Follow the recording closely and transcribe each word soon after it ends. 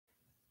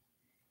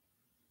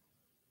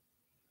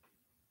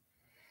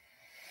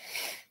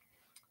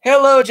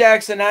Hello,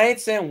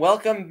 Jacksonites, and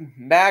welcome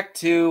back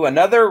to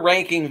another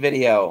ranking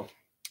video.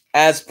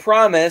 As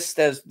promised,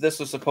 as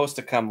this was supposed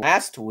to come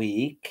last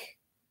week,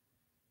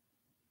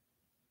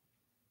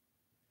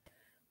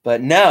 but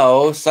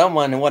no,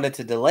 someone wanted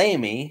to delay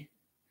me.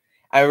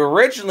 I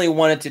originally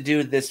wanted to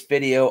do this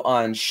video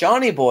on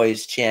Shawnee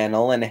Boy's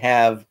channel and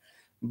have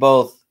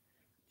both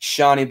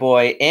Shawnee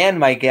Boy and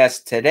my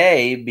guest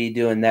today be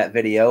doing that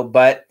video,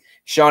 but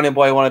Shawnee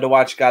Boy wanted to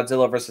watch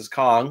Godzilla vs.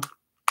 Kong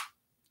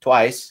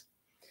twice.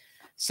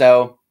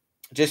 So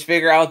just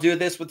figure I'll do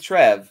this with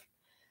Trev.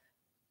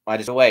 I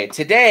just away.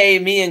 Today,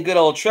 me and good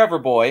old Trevor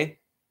Boy.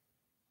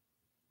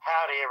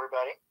 Howdy,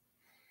 everybody.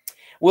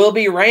 Will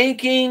be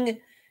ranking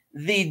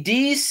the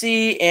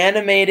DC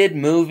animated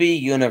movie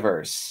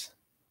universe.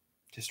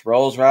 Just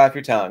rolls right off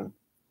your tongue.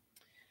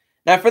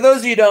 Now, for those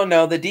of you who don't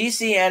know, the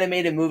DC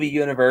animated movie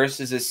universe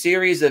is a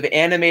series of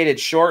animated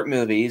short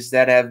movies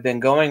that have been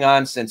going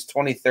on since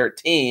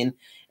 2013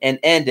 and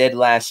ended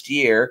last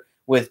year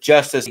with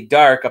Justice League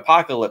Dark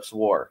Apocalypse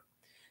War.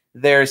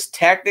 There's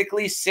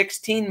technically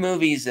 16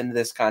 movies in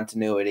this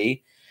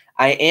continuity.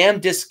 I am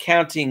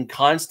discounting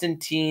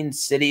Constantine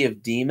City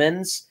of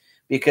Demons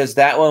because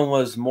that one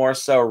was more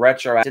so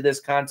retroactive to this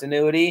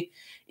continuity,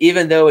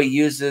 even though it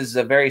uses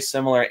a very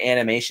similar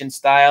animation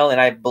style.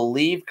 And I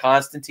believe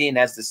Constantine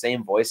has the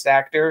same voice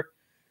actor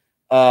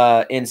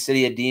in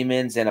City of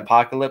Demons and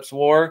Apocalypse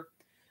War.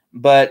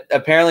 But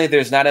apparently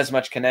there's not as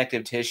much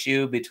connective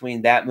tissue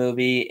between that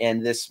movie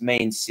and this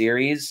main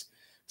series,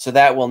 so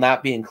that will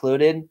not be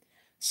included.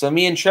 So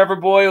me and Trevor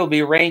Boy will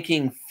be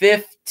ranking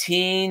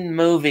 15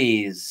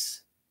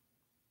 movies.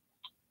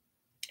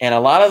 And a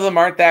lot of them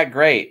aren't that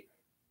great.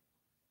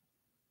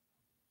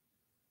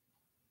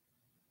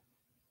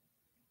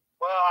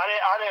 Well, I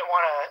didn't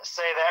want to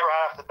say that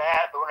right off the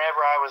bat, but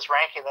whenever I was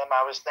ranking them,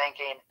 I was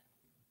thinking,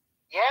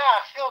 yeah, I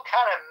feel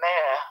kind of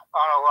meh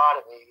on a lot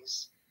of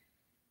these.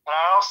 And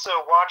I also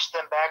watched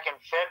them back in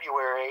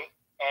February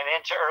and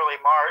into early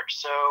March,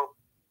 so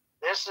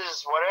this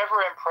is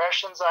whatever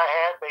impressions I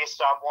had based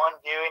on one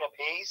viewing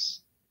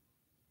apiece.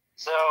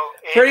 So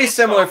pretty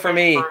similar for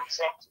me.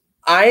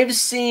 I've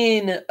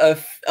seen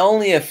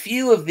only a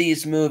few of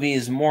these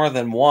movies more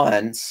than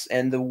once,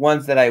 and the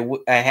ones that I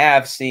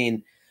have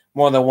seen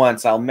more than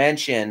once I'll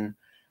mention.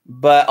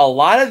 But a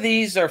lot of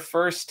these are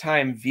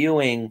first-time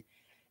viewing,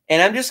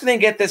 and I'm just going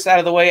to get this out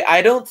of the way.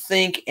 I don't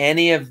think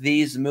any of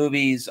these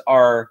movies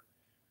are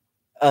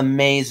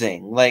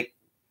amazing. Like,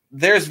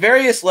 there's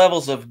various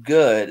levels of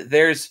good.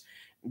 There's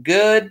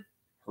good,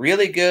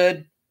 really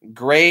good,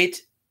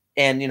 great,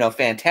 and,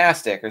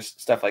 fantastic or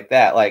stuff like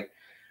that. Like,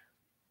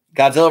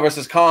 Godzilla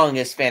vs. Kong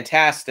is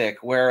fantastic,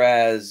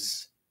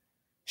 whereas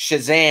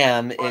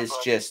Shazam is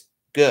just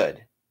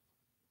good.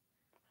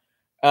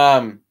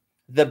 The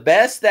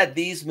best that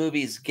these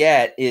movies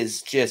get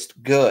is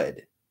just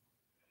good.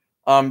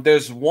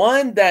 There's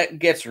one that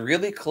gets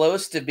really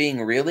close to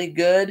being really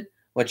good,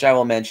 which I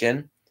will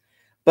mention.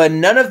 But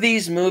none of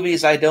these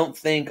movies, I don't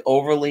think,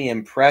 overly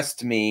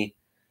impressed me.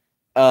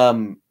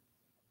 But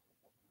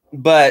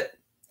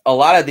a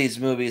lot of these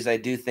movies I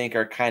do think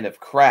are kind of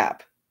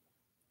crap,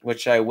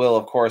 which I will,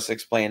 of course,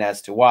 explain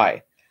as to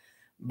why.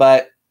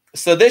 But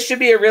so this should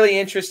be a really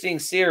interesting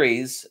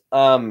series.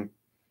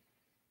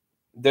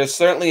 There's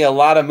certainly a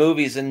lot of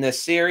movies in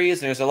this series.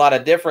 There's a lot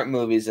of different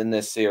movies in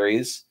this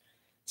series.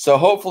 So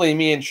hopefully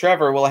me and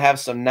Trevor will have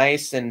some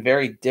nice and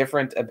very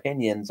different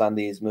opinions on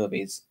these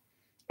movies.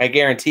 I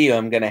guarantee you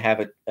I'm going to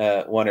have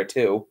one or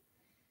two.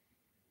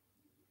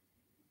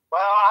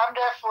 Well, I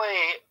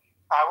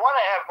want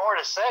to have more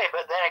to say,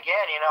 but then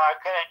again, I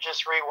couldn't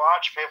just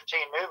rewatch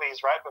 15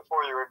 movies right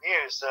before the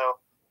review, so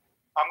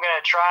I'm going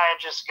to try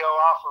and just go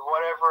off of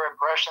whatever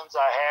impressions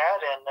I had,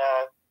 and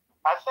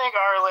I think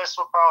our list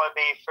will probably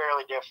be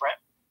fairly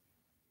different.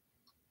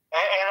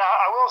 And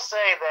I will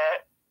say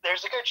that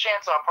there's a good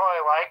chance I'll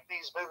probably like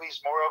these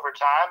movies more over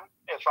time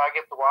if I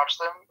get to watch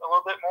them a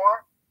little bit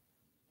more.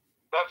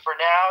 But for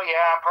now,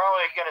 yeah, I'm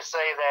probably going to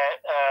say that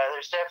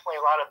there's definitely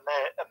a lot of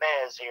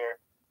mehs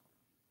here.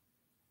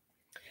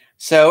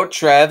 So,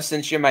 Trev,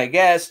 since you're my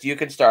guest, you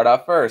can start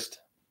off first.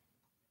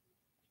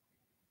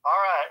 All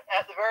right.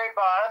 At the very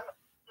bottom,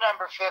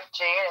 number 15,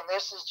 and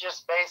this is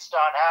just based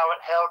on how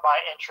it held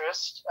my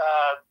interest,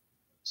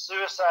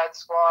 Suicide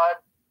Squad,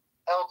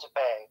 Hell to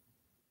Pay.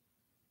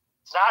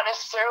 It's not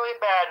necessarily a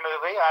bad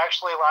movie. I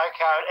actually like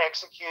how it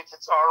executes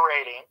its R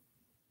rating.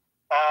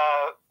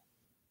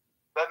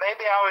 But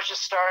maybe I was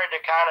just starting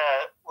to kind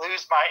of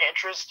lose my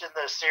interest in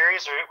the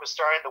series, or it was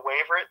starting to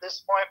waver at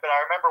this point. But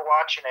I remember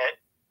watching it,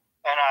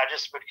 and I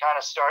just would kind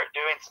of start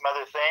doing some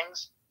other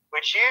things,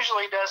 which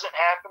usually doesn't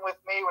happen with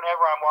me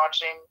whenever I'm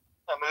watching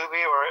a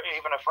movie or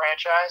even a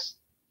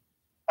franchise.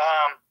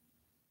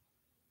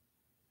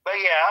 But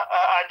yeah,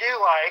 I do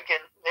like, and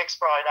Nick's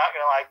probably not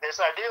going to like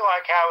this, I do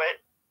like how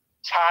it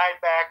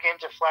tied back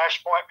into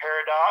Flashpoint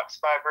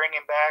Paradox by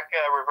bringing back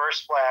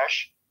Reverse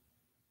Flash.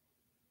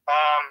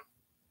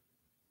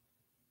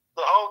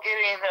 The whole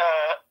getting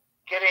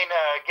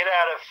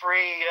out of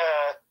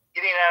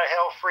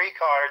hell free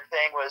card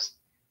thing was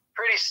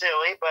pretty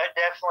silly, but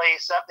definitely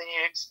something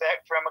you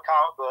expect from a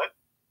comic book.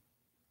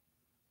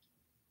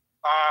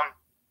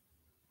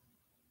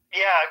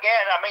 Yeah,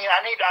 again, I mean,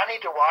 I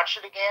need to watch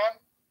it again,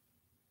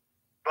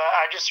 but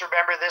I just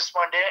remember this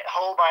one didn't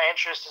hold my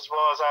interest as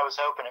well as I was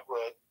hoping it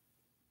would.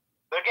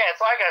 But again,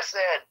 it's like I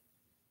said,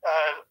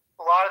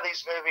 a lot of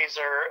these movies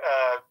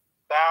are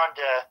bound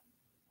to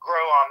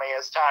grow on me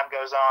as time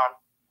goes on.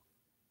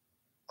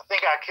 I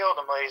think I killed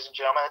them, ladies and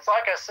gentlemen. It's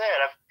like I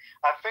said,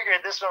 I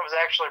figured this one was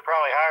actually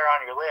probably higher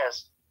on your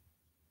list.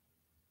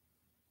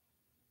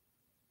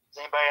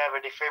 Does anybody have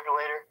a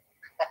defibrillator?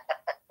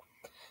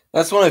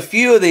 That's one of a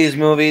few of these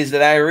movies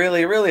that I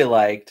really, really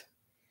liked.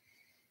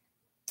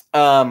 Hey,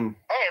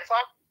 it's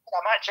like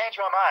I might change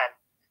my mind.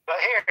 But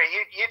here,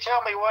 you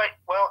tell me what.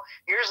 Well,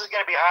 yours is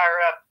going to be higher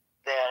up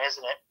then,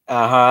 isn't it?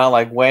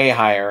 Like way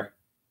higher.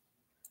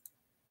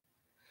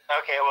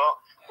 Okay, well,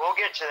 we'll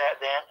get to that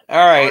then.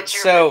 All right,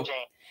 so 15?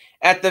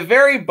 At the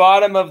very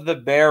bottom of the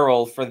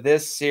barrel for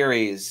this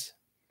series,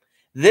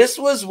 this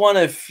was one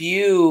of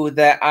few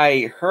that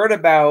I heard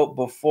about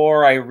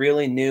before I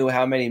really knew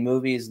how many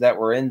movies that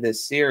were in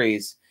this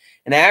series.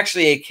 And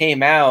actually, it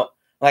came out,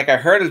 like I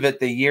heard of it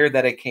the year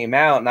that it came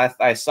out, and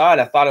I saw it.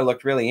 I thought it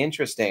looked really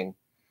interesting.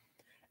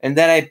 And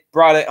then I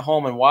brought it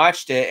home and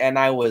watched it, and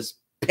I was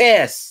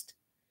pissed.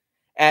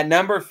 At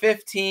number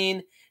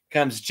 15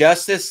 comes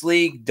Justice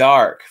League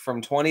Dark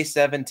from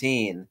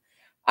 2017.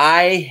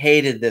 I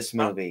hated this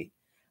movie.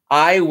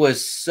 I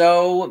was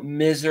so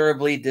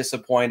miserably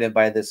disappointed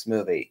by this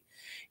movie.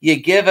 You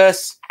give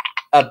us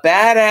a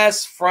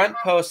badass front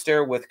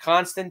poster with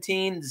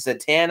Constantine,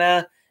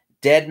 Zatanna,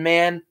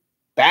 Deadman,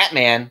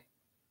 Batman,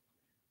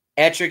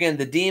 Etrigan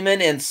the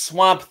Demon, and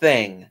Swamp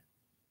Thing.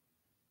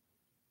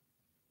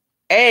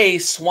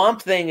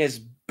 Swamp Thing is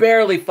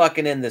barely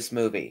fucking in this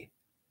movie.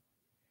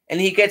 And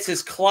he gets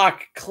his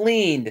clock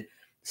cleaned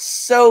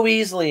so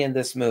easily in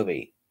this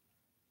movie.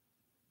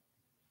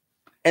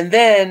 And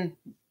then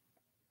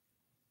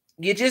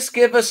you just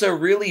give us a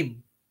really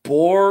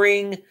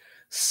boring,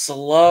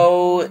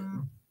 slow,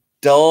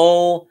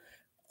 dull,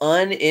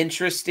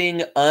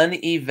 uninteresting,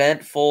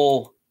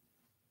 uneventful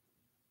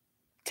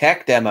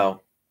tech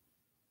demo.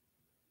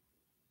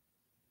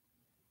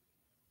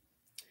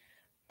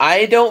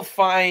 I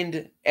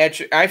find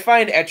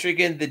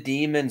Etrigan the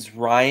Demon's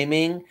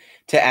rhyming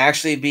to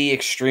actually be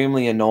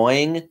extremely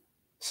annoying.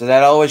 So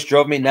that always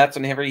drove me nuts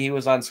whenever he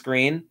was on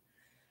screen.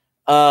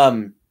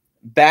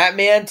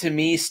 Batman to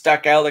me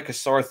stuck out like a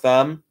sore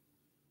thumb.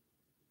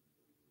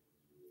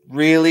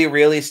 Really,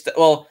 really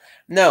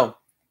no.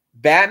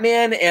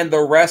 Batman and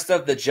the rest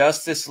of the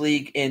Justice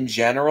League in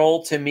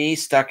general to me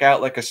stuck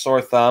out like a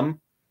sore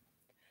thumb.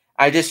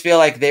 I just feel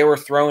like they were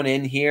thrown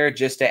in here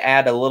just to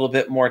add a little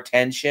bit more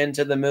tension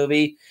to the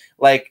movie.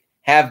 Like,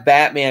 have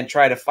Batman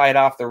try to fight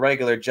off the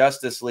regular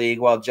Justice League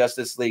while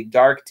Justice League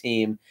Dark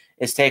Team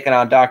is taking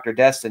on Dr.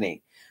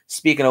 Destiny.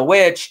 Speaking of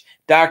which,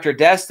 Dr.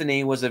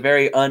 Destiny was a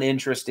very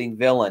uninteresting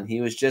villain. He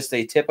was just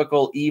a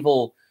typical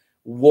evil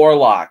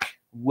warlock.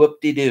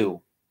 Whoop-de-doo.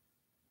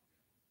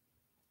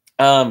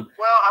 Well,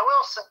 I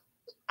will say,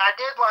 I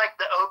did like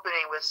the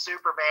opening with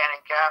Superman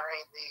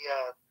encountering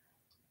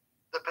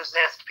the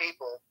possessed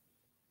people.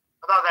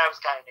 I thought that was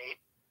kind of neat.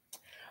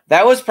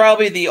 That was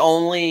probably the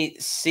only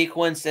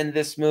sequence in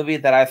this movie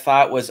that I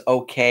thought was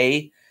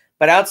okay.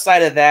 But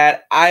outside of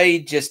that,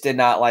 I just did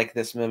not like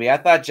this movie. I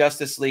thought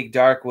Justice League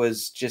Dark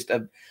was just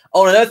a...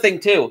 Oh, another thing,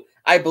 too.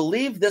 I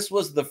believe this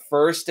was the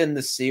first in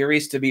the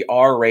series to be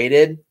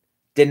R-rated.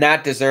 Did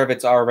not deserve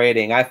its R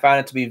rating. I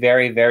found it to be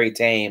very, very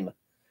tame.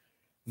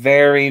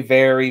 Very,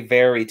 very,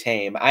 very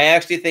tame. I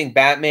actually think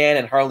Batman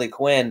and Harley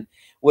Quinn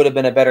would have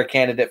been a better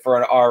candidate for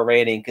an R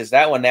rating, because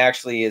that one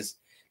actually is...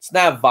 It's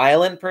not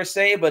violent per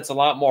se, but it's a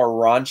lot more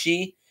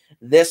raunchy.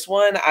 This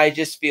one, I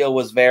just feel,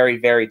 was very,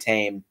 very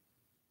tame.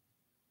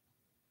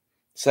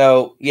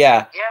 So,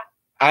 yeah.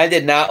 I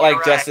did not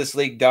like Justice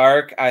League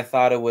Dark. I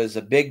thought it was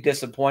a big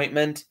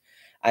disappointment.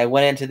 I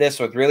went into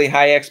this with really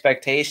high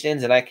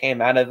expectations, and I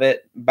came out of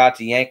it about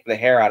to yank the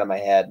hair out of my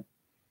head.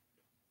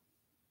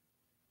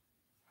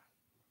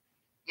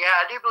 Yeah,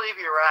 I do believe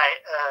you're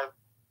right.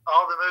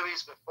 All the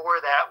movies before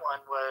that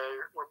one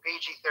were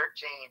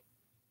PG-13.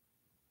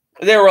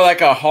 They were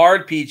like a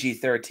hard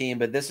PG-13,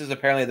 but this is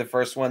apparently the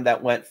first one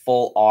that went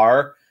full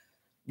R.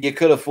 You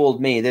could have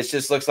fooled me. This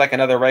just looks like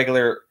another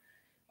regular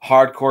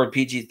hardcore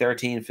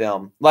PG-13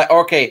 film. Like,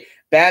 okay,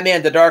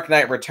 Batman: The Dark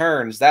Knight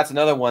Returns. That's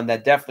another one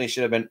that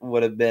definitely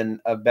would have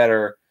been a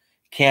better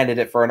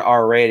candidate for an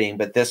R rating,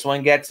 but this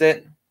one gets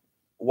it.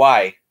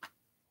 Why?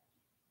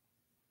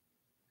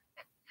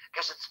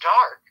 Because it's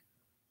dark.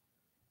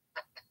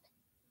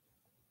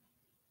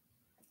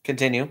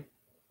 Continue.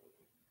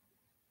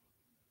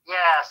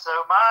 Yeah, so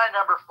my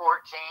number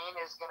 14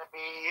 is going to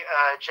be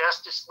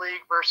Justice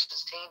League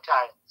versus Teen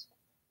Titans.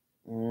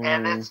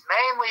 And it's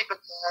mainly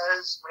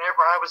because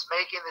whenever I was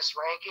making this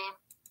ranking,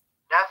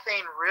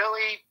 nothing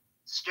really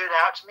stood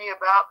out to me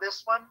about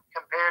this one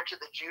compared to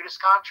the Judas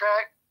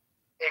Contract,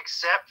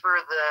 except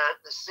for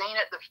the scene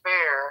at the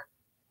fair.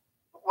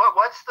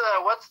 What's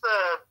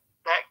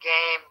that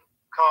game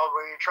called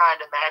where you're trying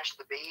to match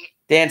the beat?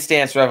 Dance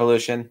Dance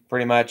Revolution,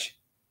 pretty much.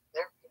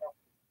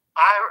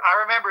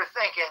 I remember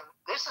thinking,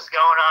 this is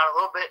going on a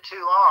little bit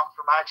too long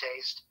for my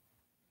taste.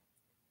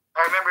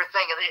 I remember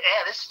thinking,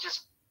 yeah, this is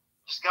just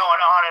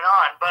going on and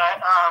on. But,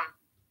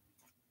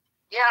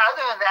 yeah,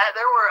 other than that,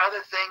 there were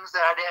other things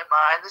that I didn't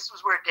mind. This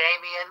was where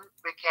Damian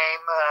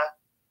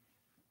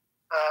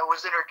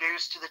was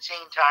introduced to the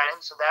Teen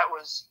Titans, so that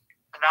was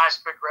a nice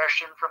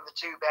progression from the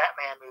 2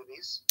 Batman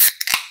movies.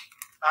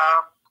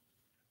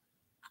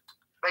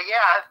 But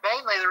yeah,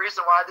 mainly the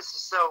reason why this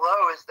is so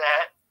low is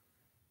that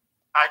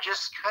I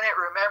just couldn't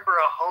remember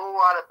a whole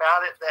lot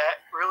about it that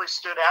really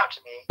stood out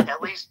to me,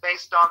 at least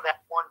based on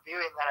that one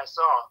viewing that I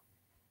saw.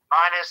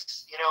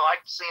 Minus,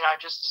 like the scene I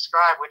just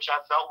described, which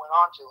I felt went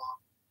on too long.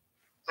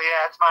 So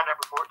yeah, that's my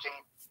number 14.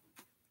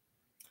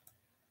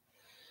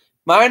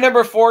 My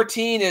number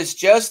 14 is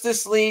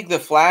Justice League, The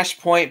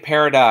Flashpoint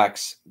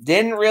Paradox.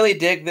 Didn't really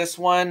dig this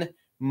one,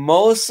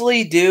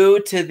 mostly due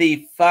to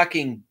the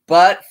fucking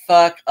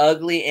butt-fuck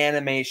ugly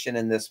animation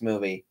in this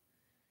movie.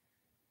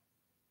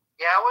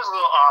 Yeah, it was a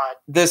little odd.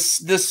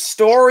 The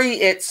story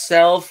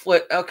itself,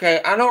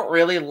 okay, I don't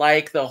really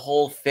like the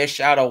whole fish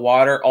out of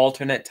water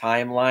alternate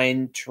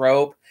timeline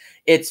trope.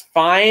 It's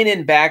fine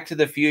in Back to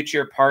the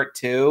Future Part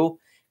 2,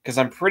 because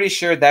I'm pretty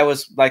sure that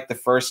was like the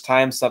first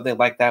time something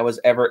like that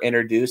was ever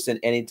introduced in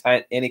any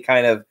kind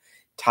of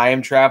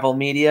time travel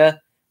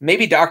media.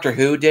 Maybe Doctor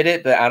Who did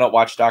it, but I don't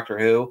watch Doctor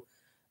Who.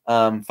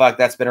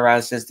 That's been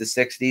around since the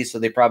 60s, so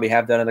they probably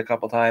have done it a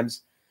couple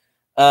times.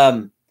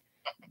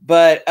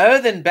 But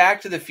other than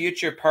Back to the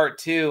Future Part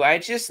 2, I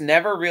just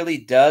never really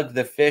dug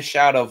the fish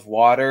out of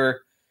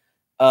water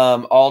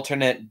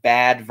alternate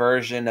bad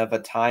version of a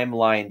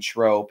timeline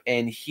trope.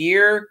 And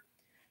here,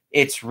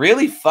 it's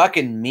really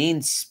fucking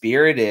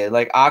mean-spirited.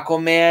 Like,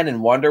 Aquaman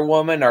and Wonder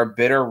Woman are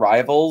bitter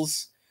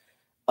rivals.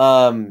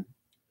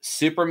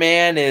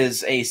 Superman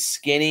is a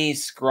skinny,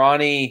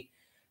 scrawny,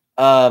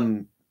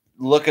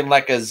 looking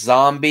like a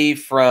zombie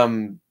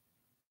from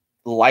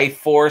Life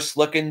Force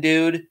looking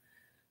dude.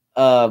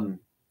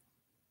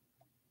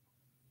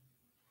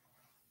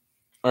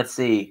 Let's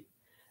see.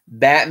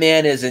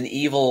 Batman is an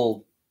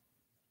evil,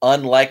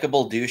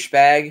 unlikable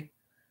douchebag.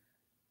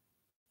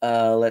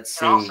 Let's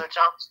see. And also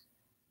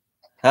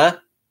Huh?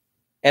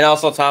 And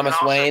also Thomas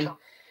Wayne.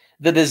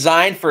 The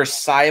design for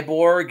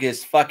Cyborg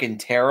is fucking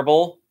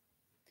terrible.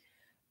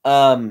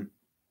 There's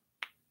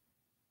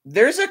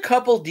a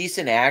couple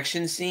decent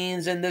action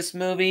scenes in this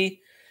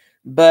movie,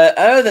 but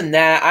other than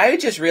that, I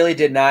just really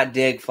did not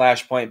dig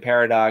Flashpoint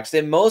Paradox.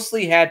 It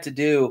mostly had to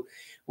do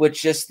with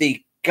just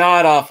the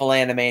god-awful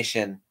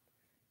animation.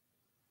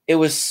 It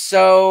was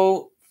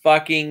so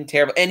fucking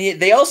terrible. And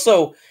they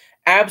also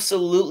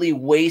absolutely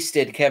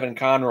wasted Kevin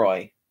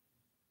Conroy.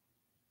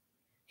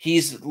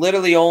 He's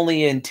literally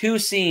only in 2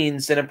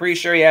 scenes, and I'm pretty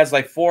sure he has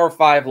like 4 or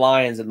 5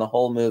 lines in the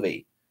whole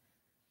movie.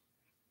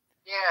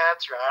 Yeah,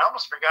 that's right. I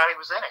almost forgot he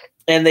was in it.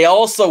 And they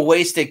also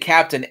wasted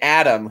Captain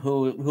Atom,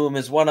 whom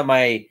is one of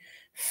my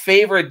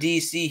favorite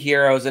DC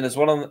heroes, and is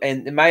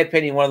and in my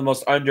opinion, one of the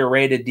most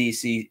underrated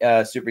DC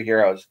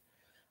superheroes.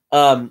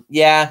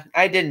 Yeah,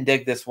 I didn't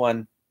dig this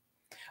one.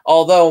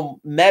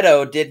 Although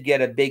Meadow did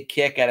get a big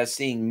kick out of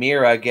seeing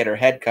Mira get her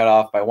head cut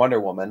off by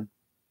Wonder Woman.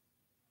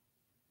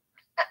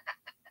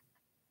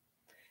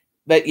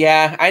 But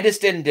yeah, I just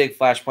didn't dig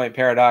Flashpoint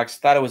Paradox.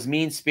 Thought it was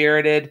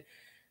mean-spirited,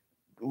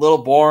 a little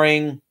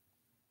boring,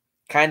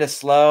 kind of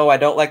slow. I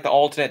don't like the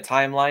alternate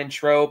timeline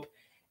trope,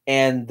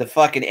 and the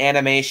fucking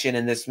animation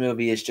in this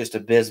movie is just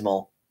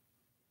abysmal.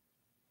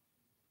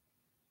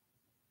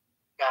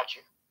 Gotcha.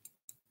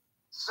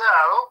 So,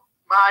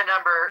 my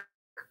number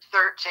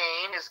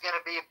 13 is going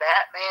to be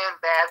Batman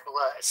Bad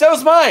Blood.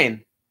 So's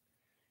mine.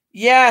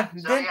 Yeah,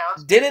 So,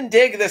 didn't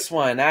dig this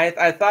one.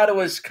 I thought it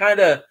was kind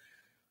of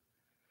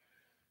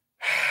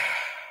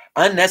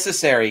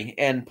unnecessary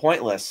and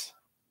pointless.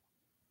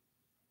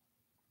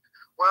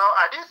 Well,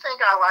 I do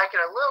think I like it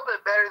a little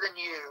bit better than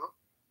you,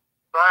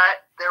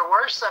 but there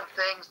were some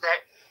things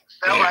that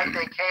felt like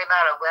they came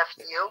out of left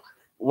field.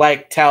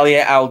 Like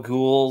Talia al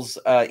Ghul's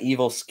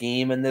evil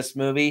scheme in this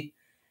movie.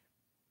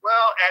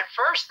 Well, at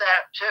first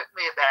that took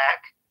me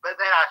aback, but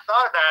then I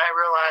thought about it and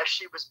realized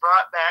she was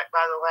brought back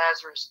by the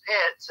Lazarus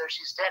Pit, so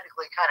she's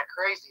technically kind of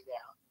crazy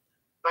now.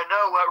 But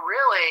no, what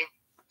really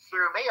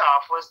threw me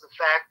off was the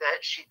fact that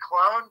she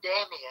cloned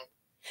Damian.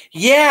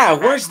 Yeah,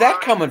 where's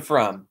that coming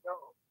from?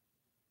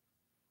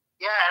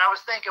 Yeah, and I was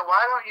thinking, why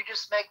don't you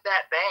just make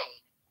that Bane?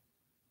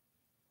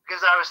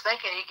 Because I was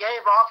thinking he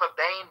gave off a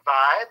Bane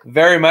vibe.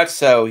 Very much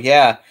so,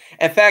 yeah.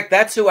 In fact,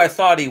 that's who I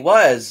thought he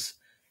was.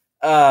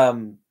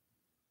 And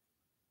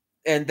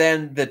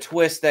then the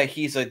twist that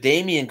he's a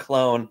Damian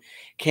clone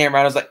came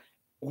around. I was like,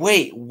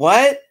 wait,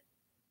 what?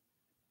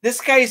 This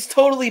guy's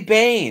totally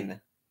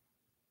Bane.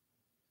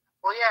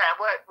 Well, yeah,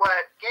 what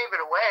gave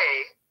it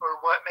away, or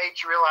what made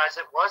you realize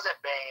it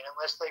wasn't Bane,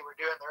 unless they were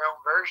doing their own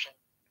version,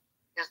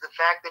 is the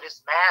fact that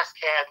his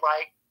mask had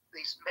like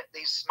these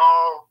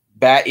small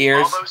bat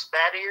ears, almost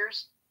bat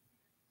ears.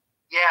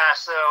 Yeah,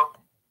 so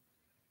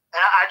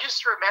and I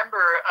just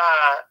remember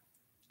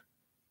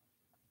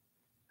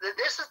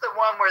this is the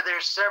one where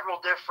there's several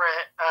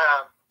different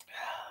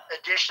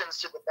additions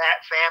to the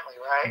Bat family,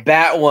 right?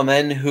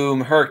 Batwoman,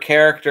 whom her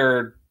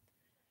character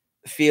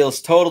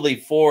feels totally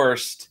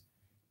forced,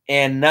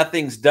 and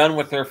nothing's done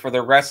with her for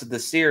the rest of the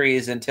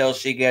series until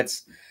she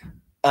gets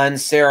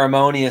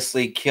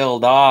unceremoniously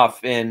killed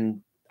off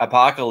in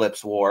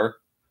Apocalypse War.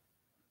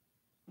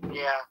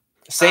 Yeah.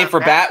 Same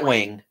for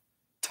Batwing.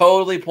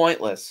 Totally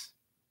pointless.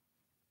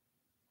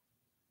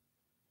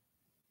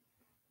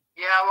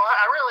 Yeah, well,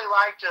 I really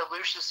liked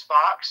Lucius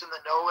Fox in the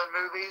Nolan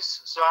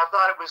movies, so I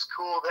thought it was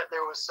cool that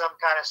there was some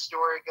kind of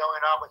story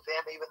going on with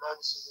him, even though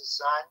this is his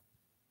son.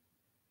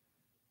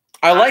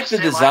 I like the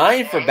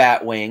design for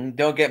Batwing.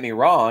 Don't get me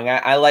wrong.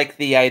 I like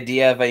the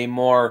idea of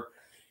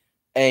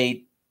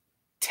a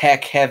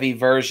tech-heavy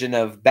version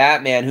of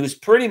Batman, who's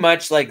pretty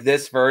much like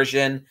this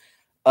version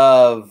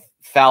of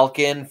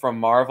Falcon from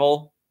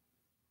Marvel.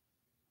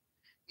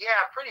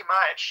 Yeah, pretty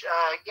much.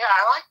 Yeah,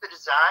 I like the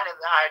design and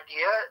the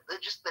idea.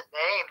 Just the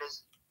name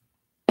is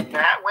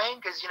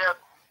Batwing, because, you know,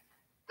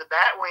 the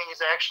Batwing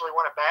is actually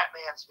one of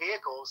Batman's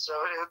vehicles, so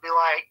it would be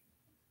like,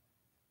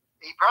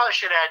 he probably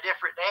should have a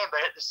different name,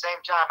 but at the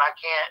same time, I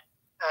can't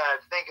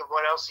think of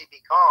what else he'd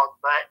be called.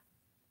 But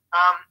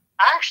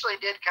I actually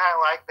did kind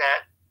of like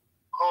that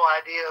whole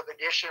idea of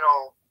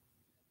additional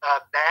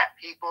Bat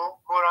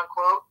people, quote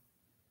unquote.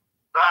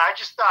 But I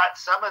just thought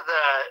some of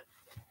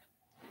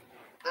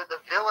the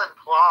villain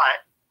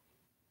plot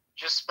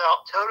just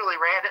felt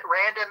totally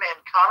random and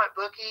comic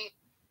booky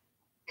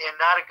in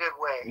not a good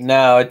way.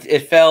 No,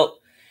 it felt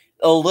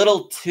a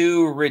little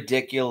too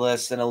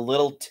ridiculous and a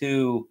little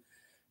too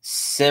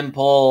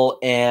simple,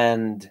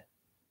 and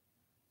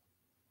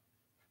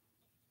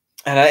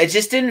it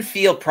just didn't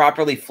feel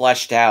properly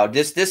fleshed out.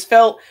 This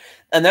felt,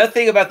 another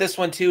thing about this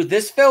one too,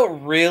 this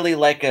felt really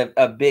like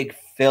a big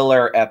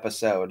filler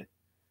episode.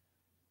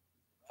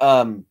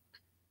 Yeah,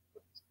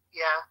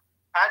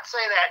 I'd say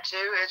that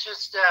too. It's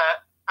just,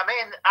 I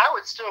mean, I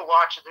would still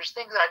watch it. There's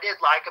things I did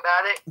like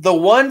about it. The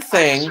one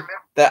thing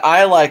that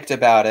I liked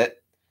about it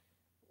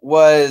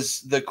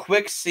was the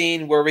quick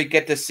scene where we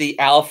get to see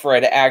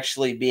Alfred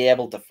actually be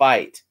able to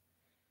fight.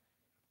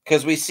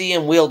 Because we see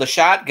him wield a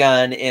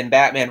shotgun in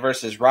Batman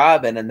vs.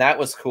 Robin, and that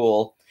was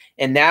cool.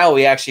 And now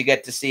we actually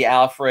get to see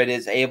Alfred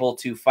is able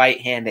to fight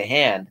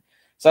hand-to-hand.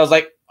 So I was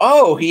like,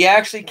 oh, he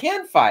actually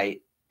can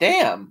fight.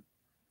 Damn.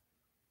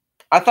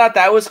 I thought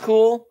that was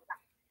cool.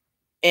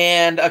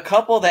 And a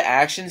couple of the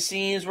action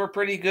scenes were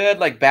pretty good.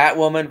 Like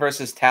Batwoman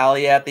versus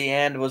Talia at the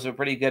end was a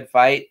pretty good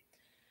fight.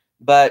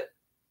 But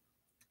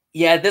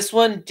yeah, this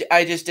one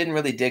I just didn't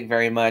really dig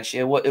very much.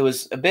 It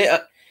was a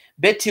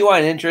bit too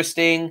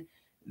uninteresting.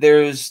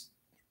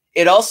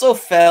 It also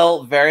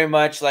felt very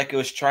much like it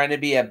was trying to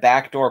be a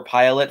backdoor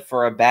pilot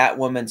for a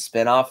Batwoman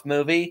spinoff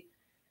movie,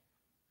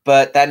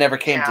 but that never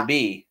came to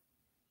be.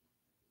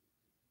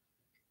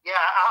 Yeah,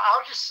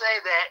 I'll just say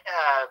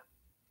that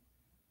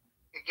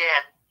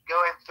again,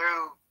 going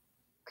through,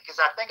 because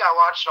I think I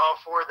watched all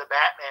 4 of the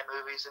Batman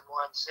movies in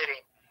one sitting.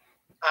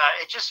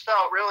 It just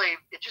felt really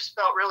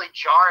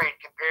jarring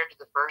compared to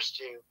the first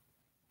 2.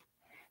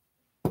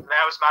 And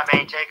that was my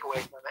main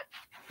takeaway from it.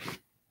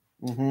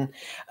 Mm-hmm.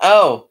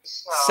 Oh,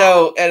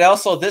 so and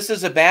also this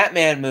is a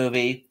Batman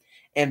movie,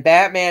 and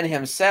Batman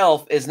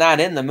himself is not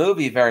in the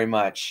movie very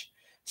much.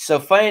 So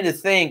funny to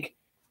think,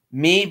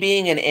 me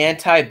being an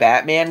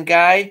anti-Batman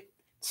guy,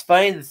 it's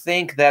funny to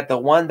think that the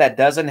one that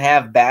doesn't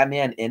have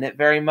Batman in it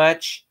very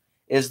much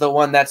is the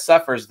one that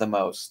suffers the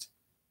most.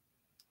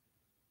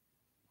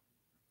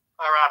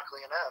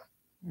 Ironically enough.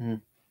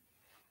 Mm-hmm.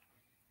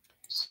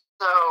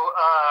 So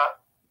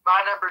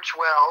my number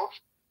 12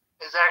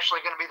 is actually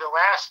going to be the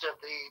last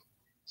of the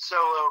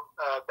solo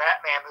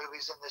Batman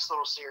movies in this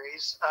little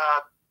series.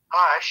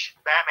 Hush,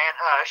 Batman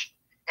Hush.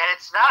 And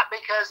it's not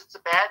because it's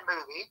a bad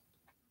movie.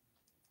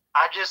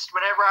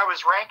 Whenever I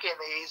was ranking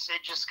these,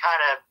 it just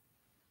kind of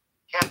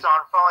kept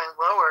on falling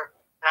lower.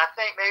 And I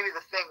think maybe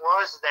the thing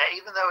was that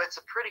even though it's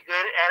a pretty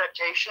good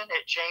adaptation,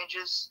 it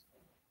changes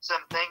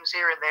some things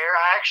here and there.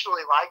 I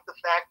actually like the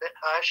fact that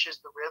Hush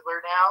is the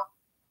Riddler now,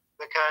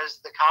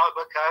 because the comic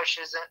book Hush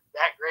isn't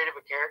that great of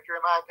a character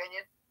in my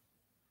opinion.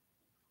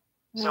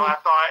 So I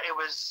thought it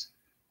was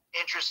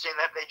interesting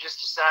that they just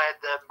decided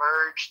to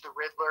merge the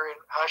Riddler and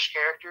Hush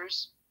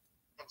characters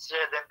instead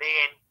of them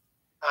being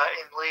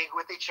in league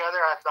with each other.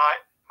 I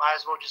thought might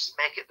as well just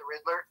make it the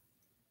Riddler.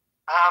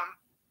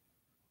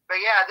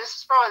 But yeah,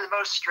 this is probably the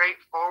most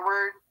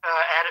straightforward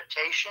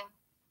adaptation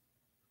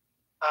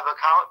of a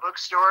comic book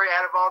story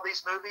out of all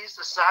these movies,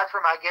 aside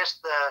from, I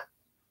guess, the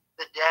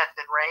death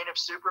and reign of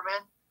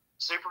Superman.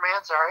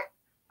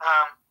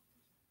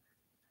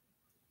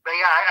 But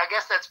yeah, I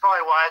guess that's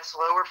probably why it's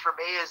lower for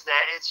me, is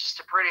that it's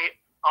just a pretty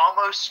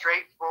almost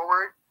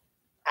straightforward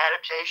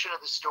adaptation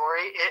of the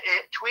story.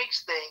 It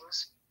tweaks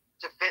things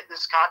to fit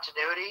this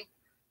continuity,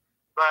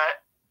 but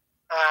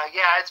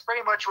yeah, it's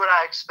pretty much what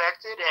I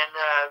expected,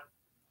 and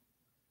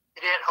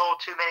it didn't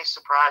hold too many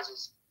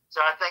surprises.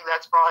 So I think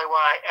that's probably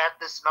why at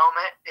this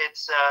moment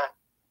it's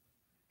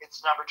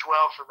number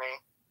 12 for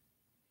me.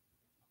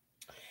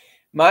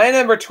 My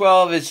number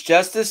 12 is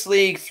Justice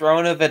League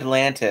Throne of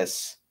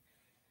Atlantis.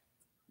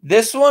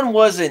 This one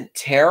wasn't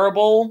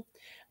terrible,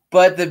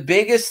 but the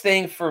biggest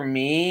thing for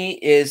me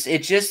is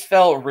it just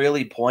felt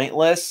really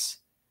pointless.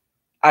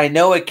 I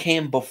know it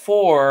came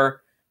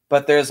before,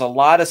 but there's a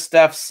lot of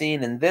stuff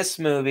seen in this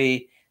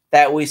movie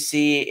that we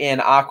see in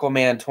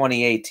Aquaman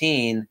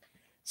 2018.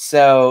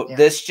 So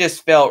this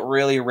just felt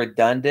really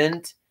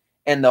redundant.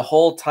 And the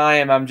whole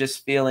time I'm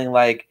just feeling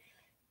like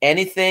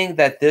anything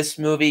that this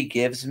movie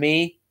gives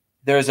me,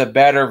 there's a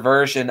better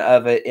version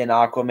of it in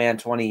Aquaman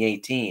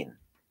 2018.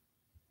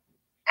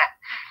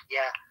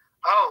 Yeah.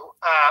 Oh,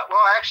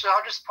 well, actually,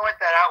 I'll just point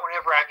that out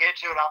whenever I get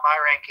to it on my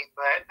ranking.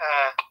 But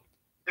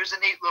there's a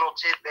neat little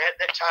tidbit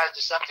that ties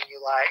to something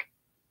you like.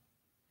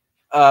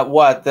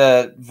 What?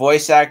 The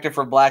voice actor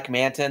for Black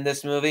Manta in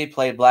this movie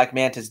played Black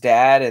Manta's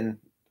dad in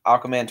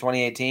Aquaman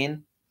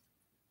 2018?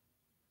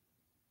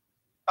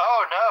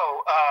 Oh, no.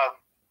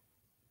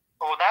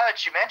 Well, now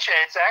that you mention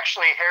it, it's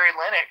actually Harry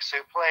Lennox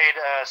who played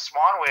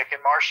Swanwick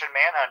in Martian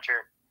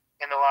Manhunter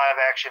in the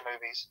live-action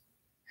movies.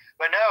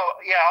 But no,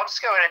 yeah, I'll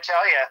just go ahead and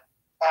tell you.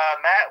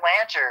 Matt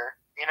Lanter,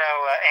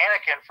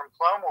 Anakin from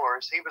Clone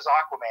Wars, he was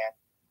Aquaman.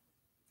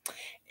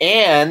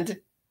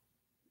 And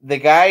the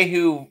guy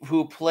who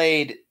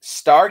played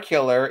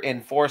Starkiller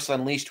in Force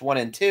Unleashed 1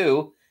 and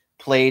 2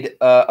 played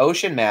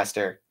Ocean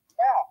Master.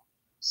 Yeah.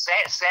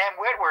 Sam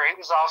Witwer, he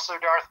was also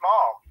Darth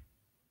Maul.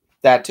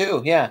 That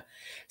too, yeah.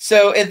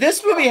 So, and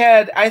this movie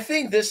I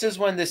think this is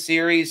when the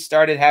series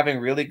started having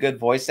really good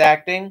voice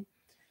acting.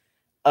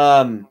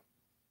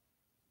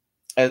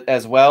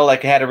 As well,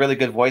 like it had a really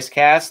good voice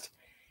cast.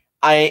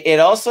 It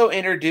also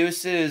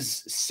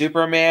introduces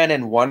Superman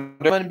and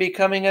Wonder Woman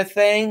becoming a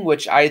thing,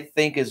 which I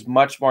think is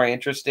much more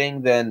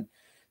interesting than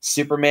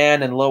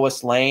Superman and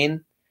Lois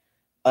Lane.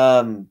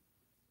 If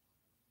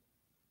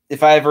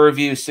I ever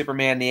review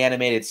Superman the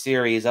animated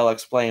series, I'll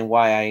explain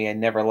why I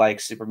never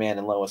liked Superman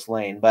and Lois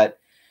Lane. But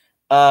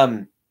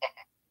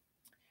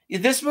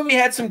this movie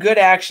had some good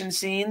action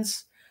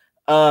scenes.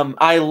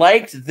 I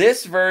liked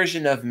this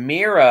version of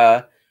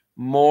Mira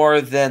more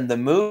than the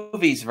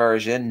movie's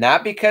version,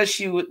 not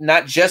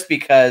just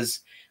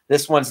because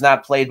this one's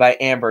not played by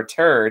Amber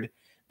Turd,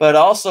 but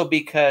also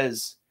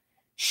because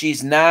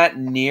she's not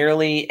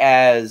nearly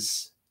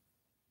as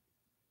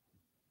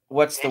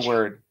what's bitchy. The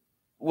word?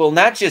 Well,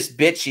 not just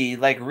bitchy,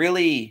 like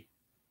really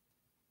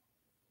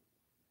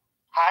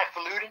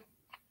highfalutin.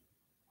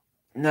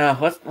 No,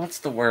 what's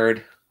the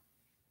word?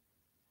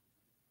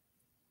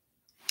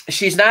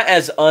 She's not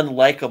as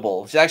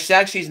unlikable.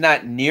 She's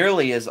not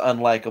nearly as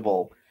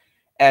unlikable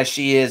as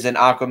she is in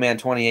Aquaman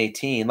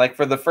 2018. Like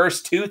for the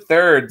first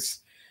 2/3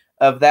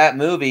 of that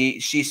movie,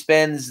 she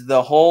spends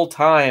the whole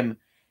time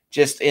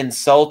just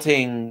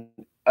insulting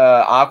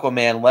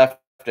Aquaman left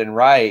and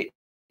right.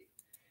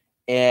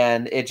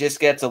 And it just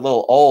gets a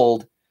little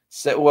old.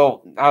 So,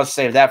 well, I'll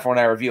save that for when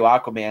I review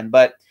Aquaman.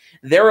 But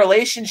their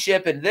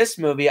relationship in this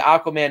movie,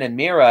 Aquaman and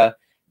Mira,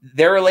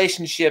 their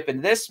relationship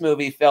in this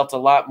movie felt a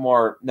lot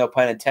more, no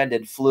pun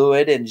intended,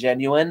 fluid and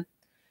genuine.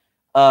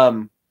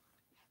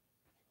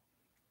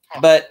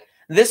 But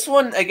this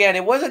one, again,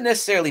 it wasn't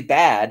necessarily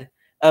bad.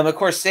 Of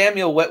course,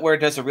 Samuel Witwer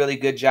does a really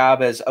good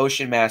job as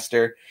Ocean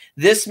Master.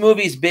 This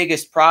movie's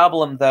biggest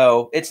problem,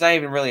 though, it's not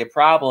even really a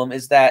problem,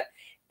 is that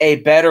a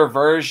better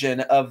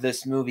version of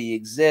this movie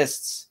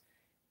exists,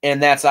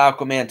 and that's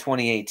Aquaman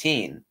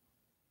 2018.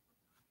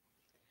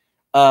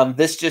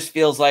 This just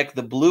feels like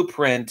the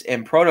blueprint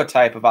and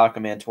prototype of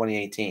Aquaman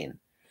 2018.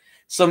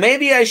 So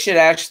maybe I should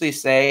actually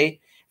say,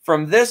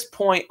 from this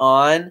point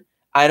on,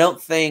 I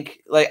don't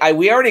think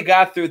we already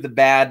got through the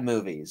bad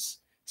movies.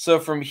 So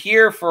from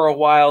here for a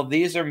while,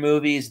 these are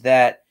movies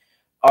that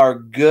are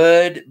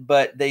good,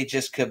 but they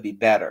just could be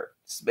better.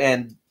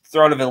 And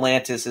Throne of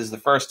Atlantis is the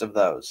first of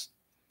those.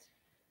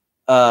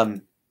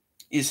 You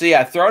see,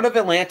 yeah, Throne of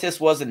Atlantis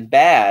wasn't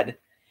bad.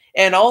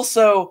 And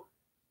also,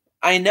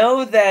 I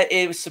know that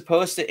it was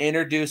supposed to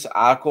introduce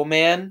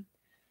Aquaman,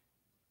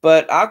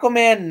 but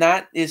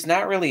Aquaman is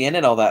not really in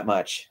it all that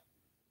much.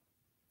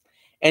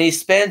 And he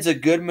spends a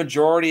good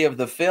majority of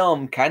the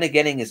film kind of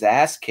getting his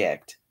ass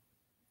kicked.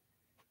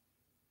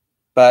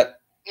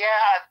 But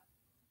yeah,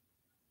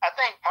 I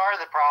think part of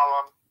the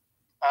problem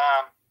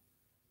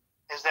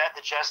is that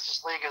the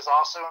Justice League is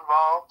also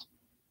involved.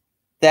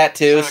 That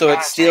too, so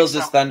it steals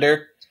his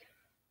thunder.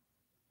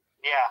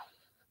 Yeah.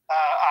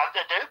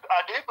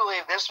 I do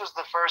believe this was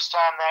the first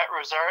time that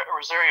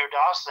Rosario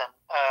Dawson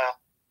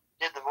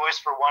did the voice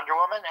for Wonder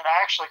Woman, and I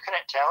actually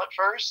couldn't tell at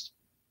first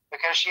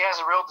because she has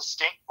a real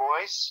distinct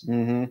voice,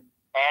 and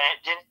it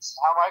didn't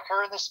sound like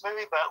her in this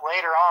movie, but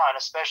later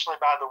on, especially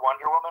by the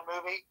Wonder Woman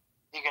movie,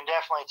 you can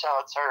definitely tell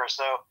it's her.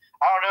 So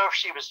I don't know if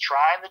she was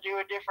trying to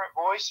do a different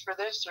voice for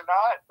this or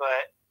not,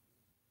 but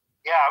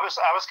yeah, I was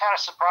kind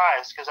of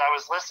surprised because I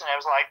was listening. I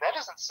was like, that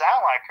doesn't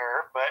sound like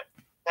her, but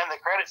then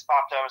the credits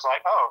popped up. I was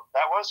like, oh,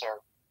 that was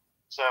her.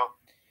 So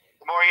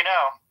the more you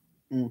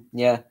know.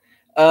 Yeah.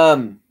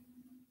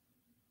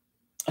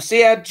 So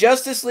yeah,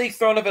 Justice League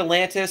Throne of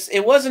Atlantis.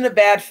 It wasn't a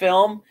bad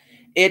film.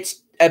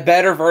 It's a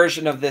better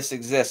version of this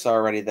exists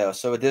already, though.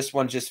 So this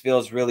one just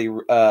feels really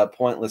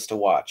pointless to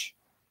watch.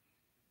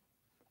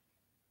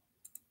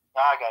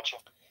 I got you.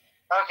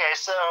 Okay,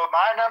 so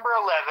my number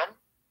 11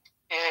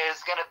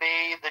 is going to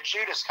be the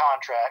Judas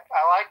Contract.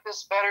 I like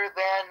this better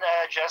than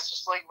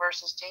Justice League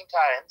versus Teen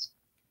Titans.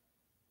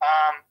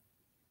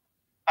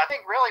 I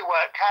think really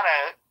what kind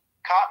of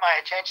caught my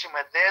attention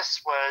with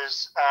this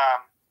was,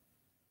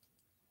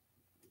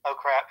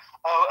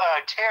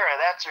 Tara,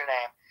 that's her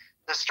name.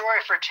 The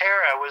story for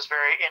Tara was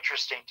very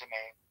interesting to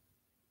me.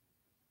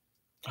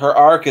 Her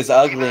arc is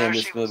ugly in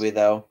this movie,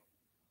 though.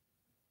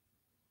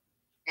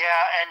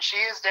 Yeah, and she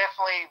is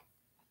definitely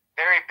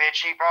very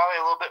bitchy, probably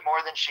a little bit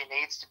more than she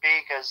needs to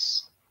be,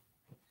 because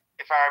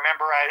if I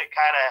remember right, it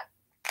kind of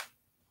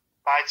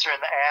bites her in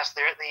the ass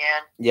there at the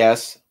end.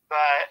 Yes.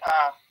 But,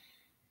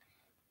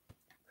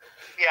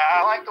 yeah,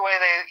 I like the way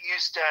they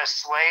used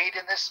Slade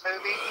in this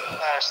movie,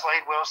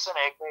 Slade Wilson,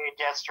 a.k.a.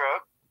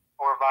 Deathstroke,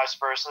 or vice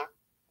versa.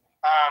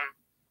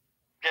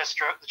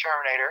 Deathstroke, the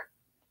Terminator.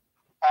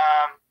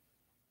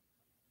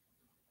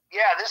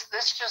 Yeah,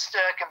 this just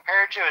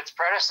compared to its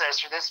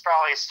predecessor, this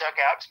probably stuck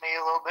out to me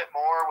a little bit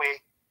more. We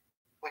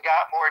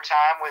got more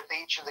time with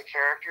each of the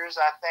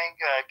characters, I think,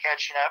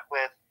 catching up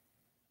with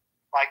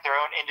like their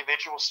own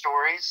individual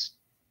stories.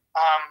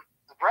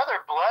 The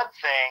Brother Blood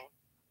thing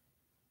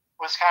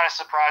was kind of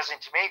surprising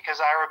to me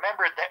because I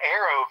remembered the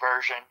Arrow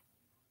version,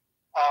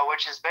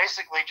 which is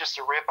basically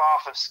just a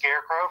ripoff of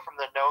Scarecrow from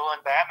the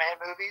Nolan Batman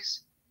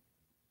movies.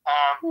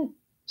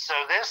 So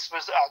this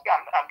was,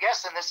 I'm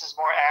guessing this is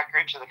more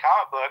accurate to the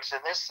comic books, and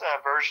this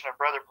version of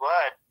Brother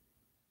Blood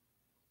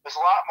was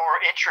a lot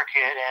more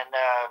intricate and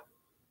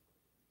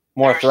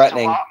more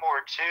threatening. A lot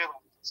more to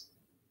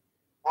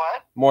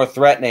what? More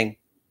threatening.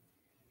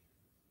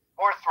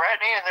 More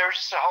threatening, and there was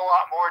just a whole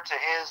lot more to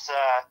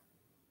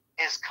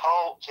his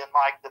cult and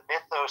like the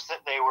mythos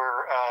that they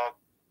were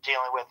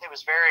dealing with. It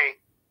was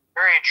very,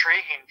 very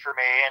intriguing for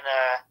me, and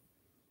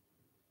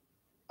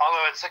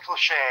although it's a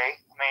cliche,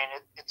 I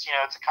mean, it's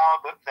it's a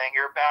comic book thing.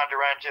 You're bound to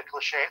run into a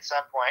cliche at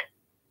some point.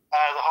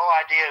 The whole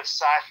idea of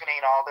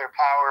siphoning all their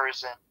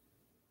powers and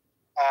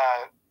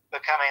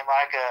becoming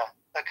like a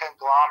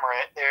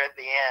conglomerate there at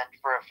the end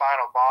for a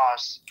final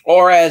boss.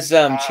 Or as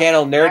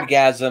Channel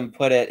Nerdgasm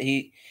put it,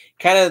 he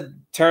kind of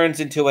turns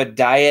into a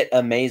diet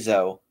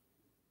Amazo.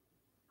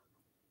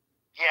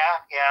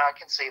 Yeah, I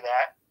can see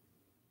that.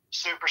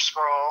 Super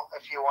Skrull,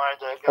 if you wanted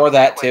to go or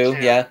that too,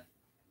 yeah.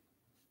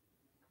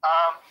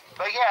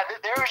 But yeah,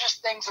 there were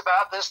just things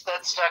about this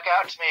that stuck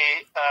out to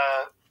me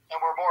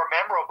and were more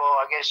memorable,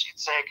 I guess you'd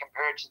say,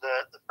 compared to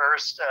the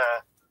first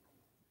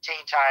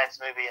Teen Titans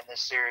movie in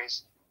this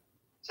series.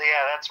 So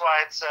yeah, that's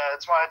why it's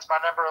my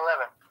number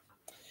 11.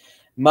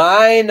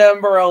 My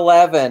number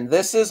 11.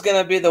 This is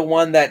going to be the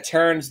one that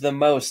turns the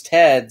most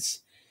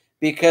heads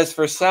because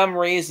for some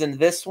reason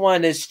this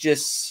one is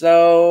just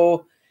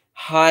so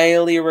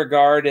highly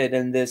regarded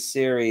in this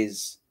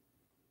series.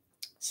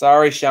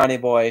 Sorry, Shawnee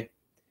boy.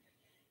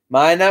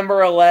 My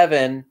number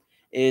 11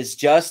 is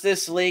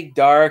Justice League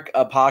Dark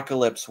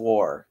Apocalypse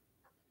War.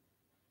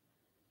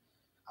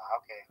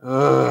 Okay.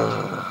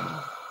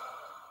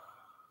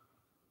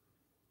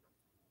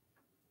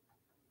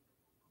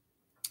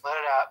 Let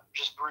it out.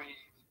 Just breathe.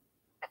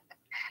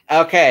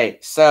 Okay,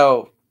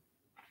 so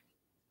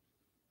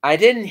I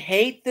didn't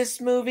hate this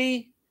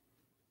movie.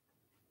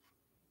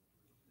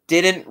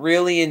 Didn't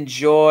really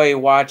enjoy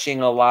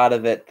watching a lot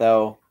of it,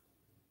 though.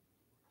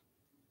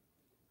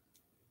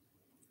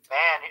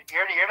 Man,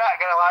 you're not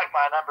gonna like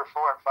my number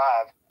 4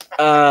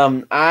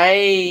 and 5.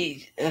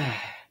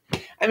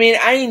 I mean,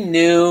 I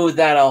knew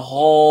that a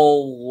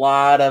whole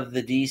lot of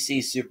the DC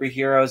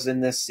superheroes in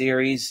this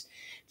series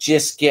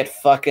just get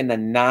fucking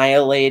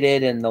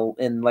annihilated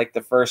in like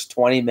the first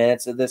 20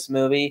 minutes of this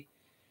movie.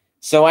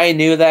 So I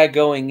knew that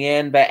going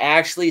in, but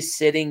actually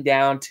sitting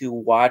down to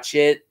watch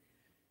it,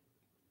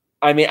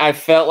 I mean, I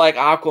felt like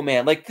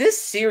Aquaman. Like,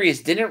 this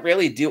series didn't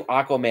really do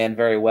Aquaman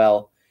very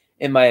well,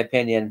 in my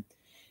opinion.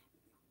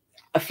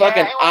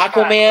 Fucking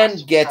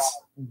Aquaman gets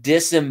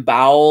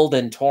disemboweled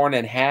and torn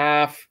in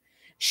half.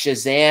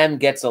 Shazam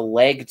gets a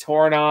leg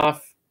torn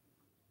off.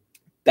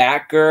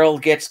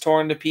 Batgirl gets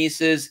torn to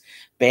pieces.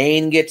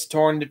 Bane gets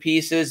torn to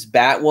pieces.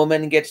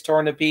 Batwoman gets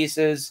torn to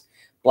pieces.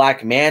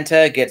 Black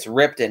Manta gets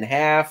ripped in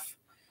half.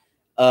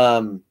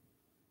 Let's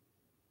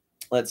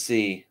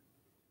see.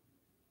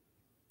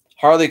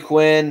 Harley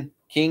Quinn,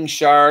 King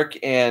Shark,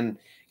 and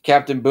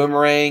Captain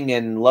Boomerang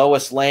and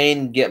Lois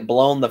Lane get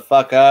blown the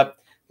fuck up.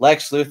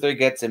 Lex Luthor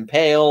gets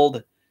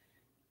impaled.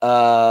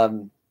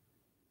 Green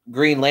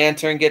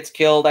Lantern gets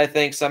killed, I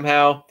think,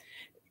 somehow.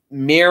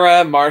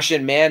 Mira,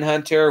 Martian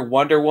Manhunter,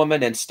 Wonder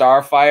Woman, and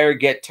Starfire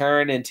get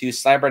turned into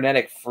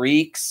cybernetic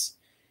freaks.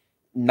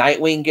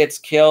 Nightwing gets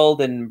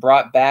killed and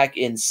brought back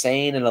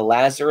insane in a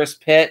Lazarus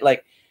pit.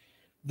 Like,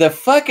 the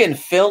fucking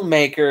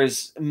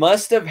filmmakers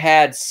must have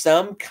had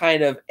some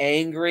kind of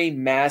angry,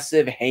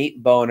 massive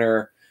hate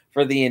boner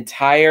for the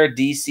entire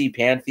DC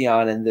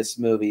pantheon in this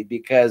movie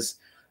because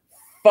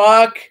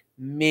fuck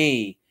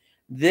me.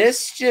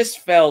 This just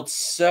felt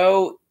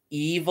so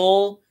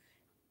evil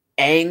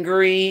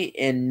angry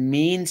and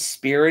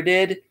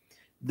mean-spirited,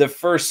 the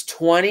first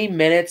 20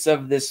 minutes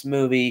of this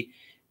movie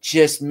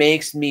just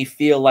makes me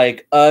feel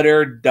like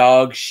utter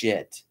dog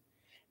shit.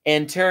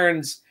 And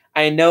turns,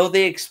 I know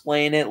they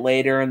explain it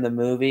later in the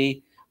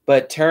movie,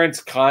 but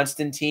turns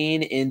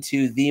Constantine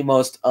into the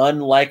most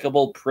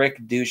unlikable prick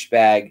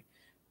douchebag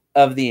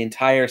of the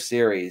entire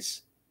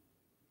series.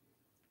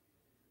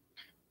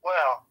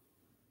 Well,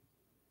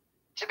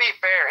 to be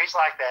fair, he's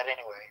like that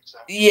anyway. So.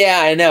 Yeah,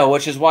 I know,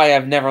 which is why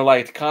I've never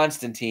liked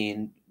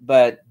Constantine,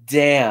 but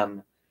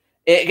damn.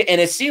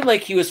 And it seemed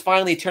like he was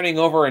finally turning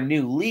over a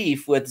new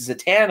leaf with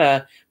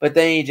Zatanna, but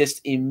then he just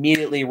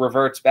immediately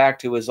reverts back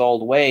to his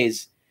old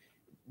ways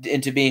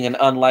into being an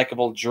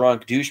unlikable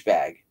drunk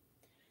douchebag.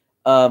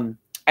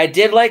 I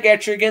did like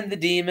Etrigan the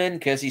Demon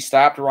because he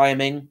stopped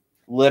rhyming.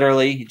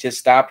 Literally, he just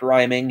stopped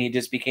rhyming. He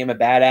just became a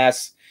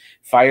badass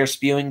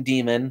fire-spewing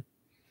demon.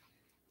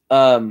 He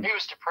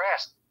was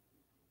depressed.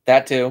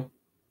 That too.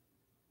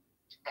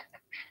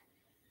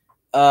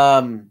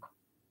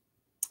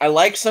 I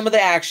like some of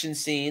the action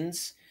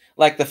scenes.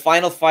 Like the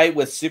final fight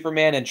with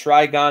Superman and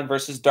Trigon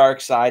versus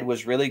Darkseid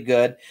was really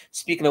good.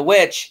 Speaking of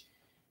which,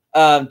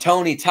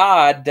 Tony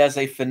Todd does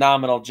a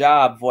phenomenal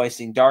job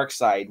voicing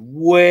Darkseid.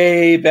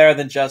 Way better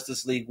than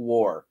Justice League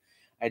War.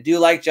 I do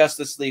like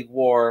Justice League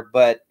War,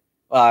 but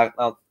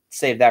I'll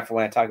save that for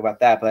when I talk about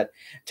that. But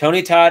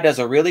Tony Todd does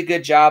a really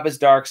good job as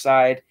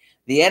Darkseid.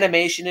 The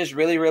animation is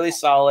really, really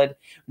solid.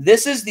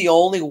 This is the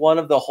only one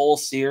of the whole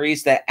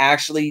series that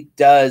actually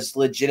does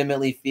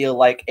legitimately feel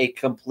like a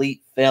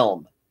complete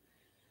film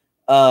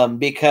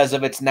because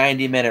of its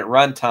 90-minute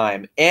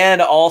runtime.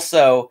 And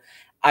also,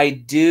 I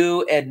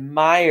do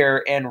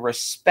admire and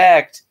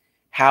respect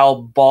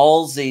how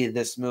ballsy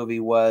this movie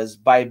was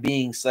by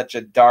being such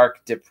a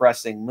dark,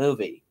 depressing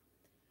movie.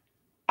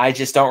 I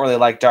just don't really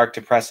like dark,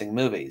 depressing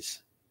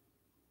movies.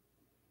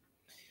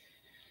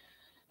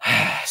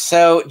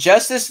 So,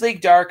 Justice League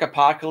Dark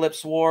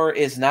Apocalypse War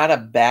is not a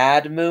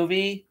bad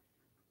movie.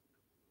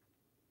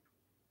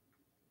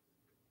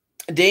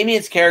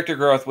 Damian's character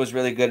growth was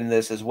really good in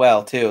this as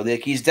well, too.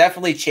 Like, he's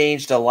definitely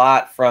changed a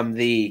lot from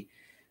the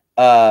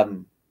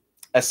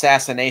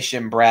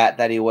assassination brat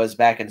that he was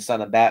back in Son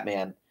of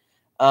Batman.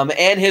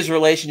 And his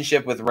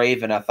relationship with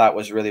Raven, I thought,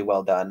 was really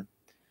well done.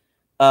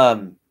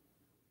 And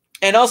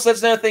also,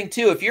 that's another thing,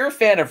 too. If you're a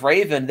fan of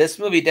Raven, this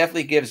movie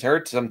definitely gives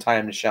her some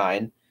time to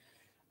shine.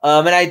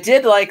 And I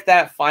did like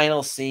that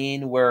final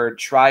scene where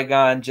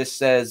Trigon just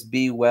says,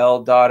 "Be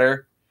well,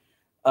 daughter."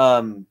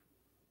 Or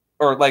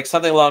like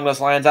something along those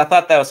lines. I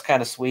thought that was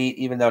kind of sweet,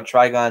 even though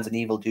Trigon's an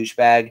evil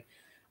douchebag.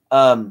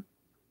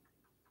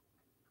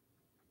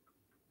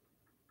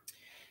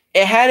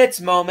 It had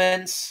its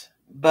moments,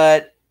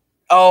 but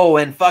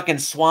and fucking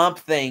Swamp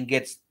Thing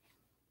gets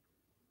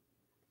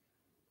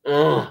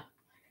of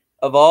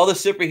all the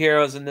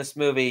superheroes in this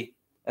movie,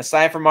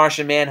 aside from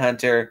Martian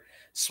Manhunter,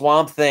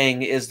 Swamp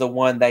Thing is the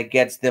one that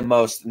gets the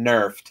most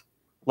nerfed.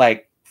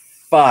 Like,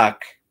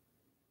 fuck.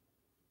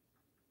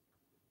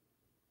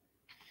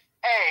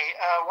 Hey,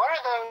 what are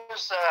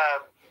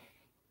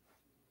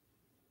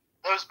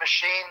those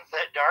machines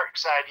that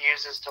Darkseid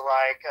uses to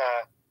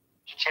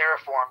to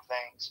terraform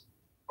things?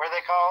 What are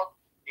they called?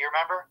 Do you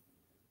remember?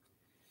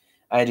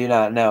 I do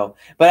not know.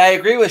 But I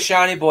agree with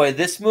Shawnee Boy.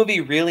 This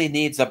movie really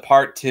needs a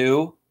part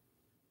 2.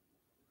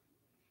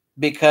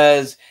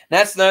 Because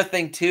that's another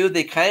thing, too.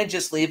 They kind of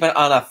just leave it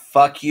on a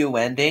fuck you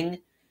ending.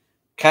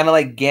 Kind of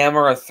like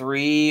Gamera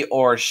 3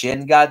 or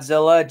Shin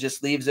Godzilla.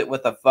 Just leaves it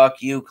with a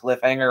fuck you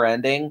cliffhanger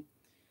ending.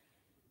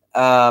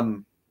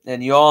 And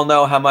you all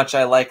know how much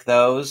I like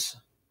those.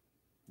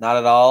 Not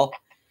at all.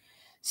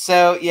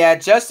 So, yeah,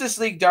 Justice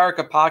League Dark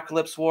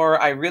Apocalypse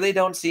War. I really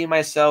don't see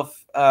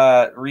myself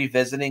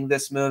revisiting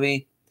this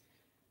movie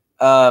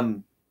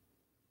very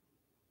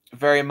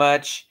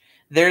much.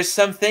 There's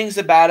some things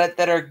about it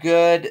that are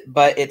good,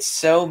 but it's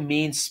so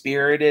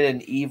mean-spirited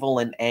and evil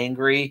and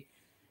angry.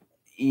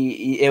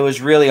 It was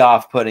really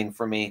off-putting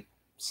for me.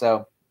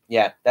 So,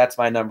 yeah,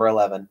 that's my number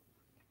 11.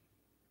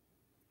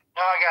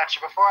 No, I got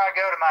you. Before I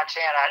go to my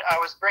 10, I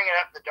was bringing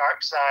up the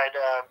Darkseid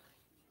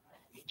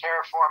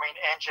terraforming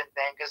engine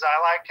thing because I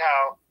liked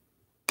how,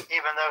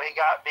 even though he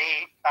got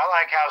beat, I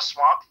like how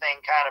Swamp Thing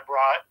kind of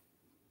brought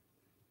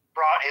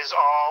his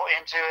all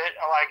into it.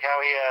 I like how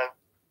he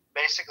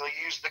basically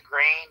used the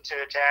green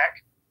to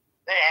attack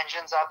the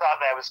engines. I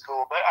thought that was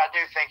cool, but I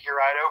do think you're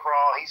right.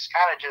 Overall, he's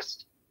kind of a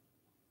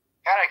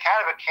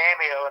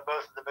cameo in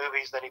both of the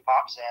movies that he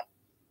pops in.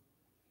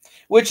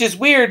 Which is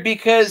weird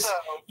because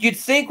you'd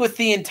think with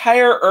the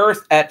entire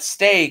Earth at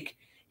stake,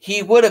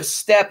 he would have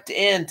stepped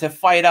in to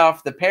fight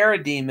off the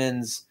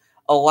parademons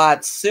a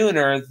lot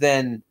sooner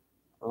than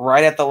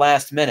right at the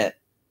last minute.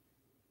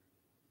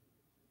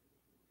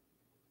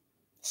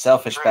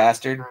 Selfish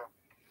bastard. True.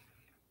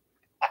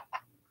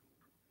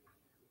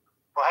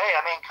 Well, hey,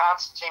 I mean,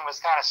 Constantine was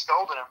kind of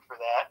scolding him for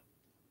that.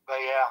 But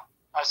yeah,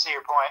 I see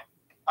your point.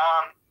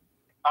 All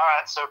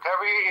right, so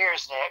cover your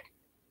ears, Nick.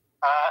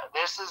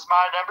 This is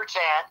my number 10.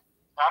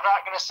 I'm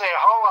not going to say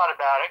a whole lot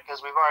about it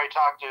because we've already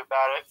talked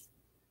about it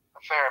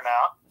a fair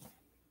amount.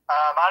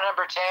 My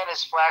number 10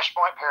 is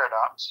Flashpoint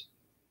Paradox.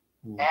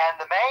 And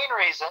the main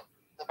reason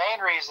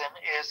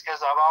is because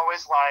I've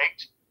always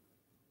liked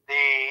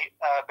the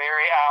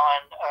Barry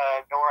Allen,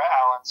 Nora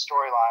Allen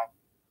storyline.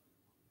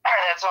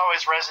 That's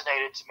always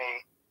resonated to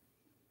me.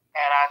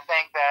 And I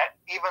think that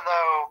even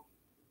though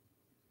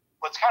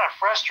what's kind of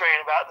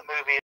frustrating about the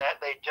movie is that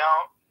they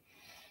don't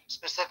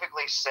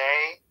specifically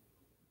say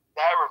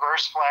that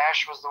Reverse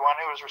Flash was the one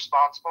who was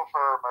responsible for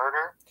her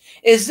murder.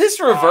 Is this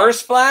Reverse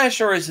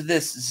Flash or is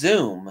this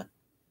Zoom?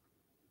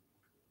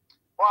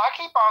 Well, I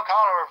keep on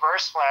calling it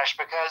Reverse Flash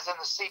because in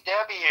the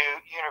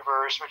CW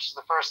universe, which is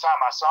the first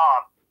time I saw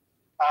him,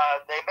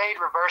 they made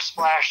Reverse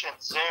Flash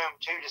and Zoom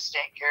two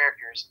distinct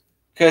characters.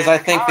 Because I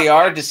think they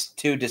are just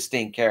two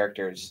distinct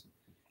characters.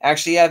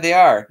 Actually, yeah, they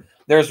are.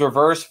 There's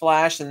Reverse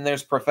Flash and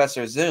there's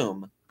Professor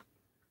Zoom.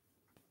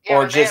 Yeah,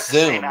 or just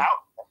Zoom.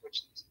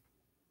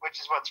 Which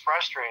is what's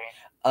frustrating.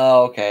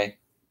 Oh, okay.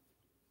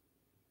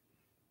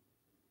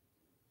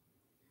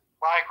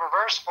 Like,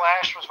 Reverse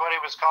Flash was what he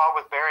was called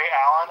with Barry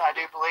Allen, I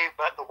do believe,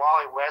 but the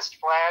Wally West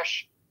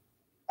Flash...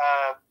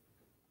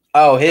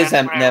 his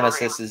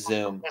nemesis is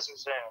Zoom. This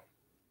is Zoom.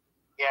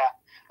 Yeah.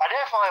 I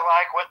definitely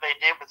like what they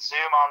did with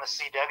Zoom on the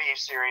CW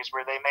series,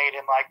 where they made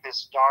him like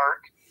this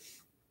dark,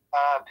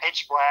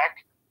 pitch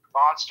black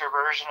monster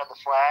version of the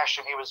Flash,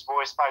 and he was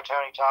voiced by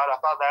Tony Todd. I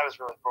thought that was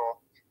really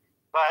cool.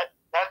 But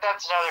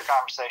that's another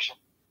conversation.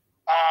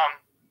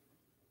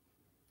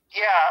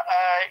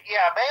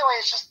 Mainly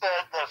it's just the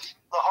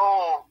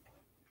whole,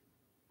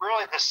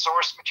 really the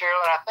source material,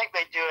 and I think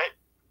they do it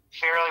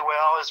fairly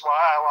well, is why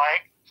I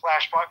like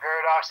Flashpoint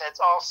Paradox. And it's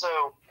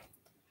also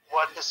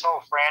what this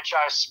whole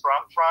franchise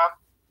sprung from.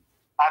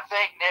 I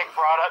think Nick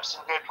brought up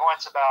some good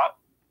points about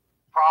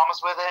problems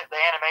with it. The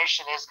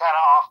animation is kind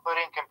of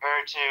off-putting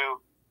compared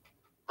to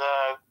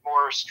the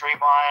more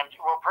streamlined,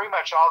 well, pretty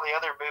much all the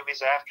other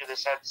movies after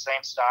this had the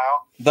same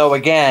style. Though,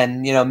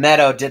 again,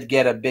 Meadow did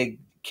get a big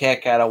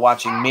kick out of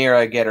watching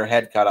Mira get her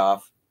head cut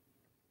off.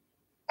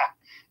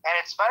 And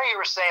it's funny you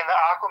were saying that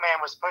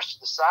Aquaman was pushed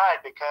to the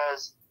side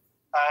because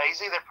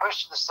he's either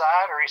pushed to the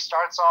side or he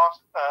starts off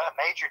a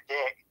major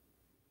dick,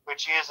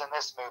 which he is in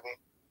this movie.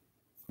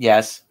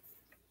 Yes.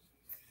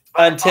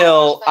 But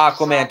until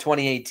Aquaman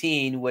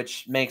 2018,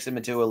 which makes him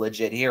into a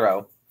legit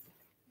hero.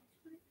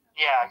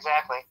 Yeah,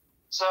 exactly.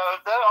 So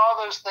all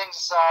those things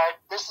aside,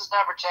 this is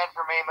number 10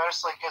 for me,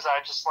 mostly because I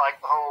just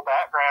like the whole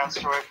background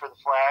story for the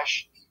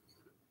Flash.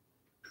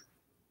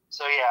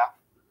 So yeah,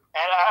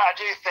 and I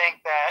do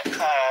think that,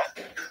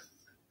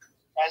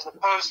 as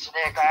opposed to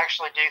Nick, I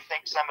actually do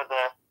think some of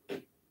the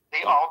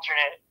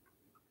alternate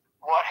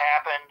what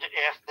happened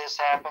if this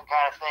happened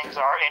kind of things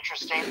are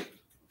interesting.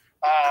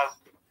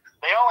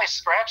 They only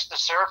scratched the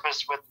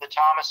surface with the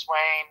Thomas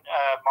Wayne,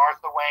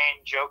 Martha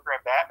Wayne, Joker,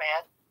 and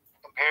Batman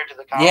compared to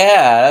the comics.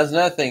 Yeah, that's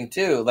another thing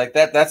too. Like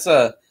that's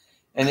an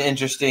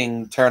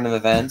interesting turn of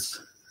events.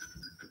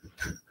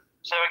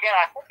 So again,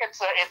 I think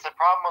it's a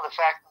problem with the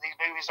fact that these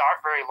movies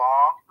aren't very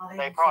long.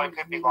 They probably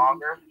could be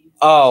longer.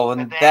 Oh,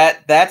 and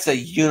that's a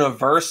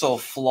universal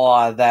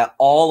flaw that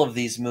all of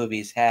these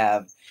movies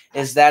have,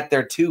 is that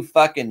they're too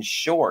fucking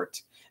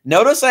short.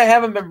 Notice I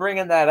haven't been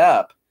bringing that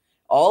up.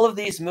 All of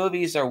these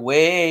movies are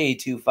way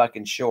too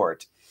fucking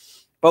short.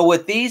 But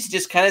with these,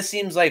 just kind of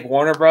seems like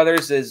Warner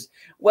Brothers is,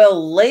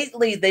 well,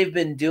 lately they've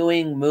been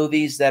doing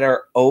movies that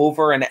are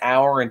over an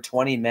hour and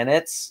 20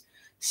 minutes.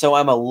 So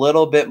I'm a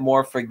little bit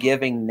more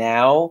forgiving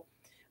now.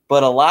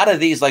 But a lot of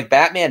these, like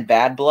Batman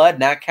Bad Blood,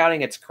 not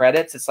counting its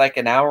credits, it's like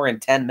an hour and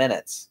 10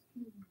 minutes.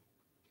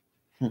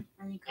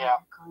 Yeah.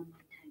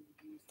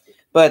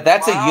 But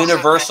that's a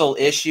universal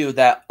issue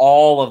that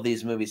all of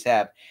these movies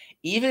have.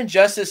 Even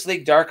Justice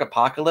League Dark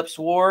Apocalypse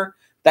War,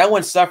 that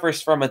one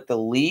suffers from it the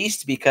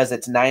least because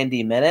it's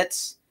 90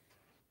 minutes.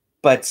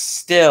 But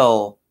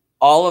still,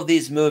 all of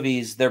these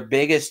movies, their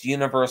biggest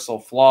universal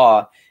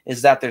flaw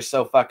is that they're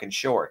so fucking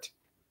short.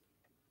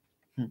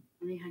 I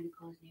had to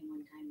call his name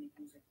one time and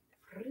he was like,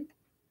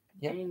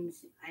 yep. I didn't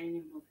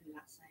even know if he was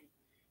outside.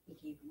 He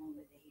came from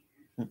over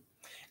there.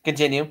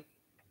 Continue.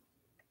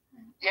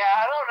 Yeah,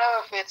 I don't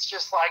know if it's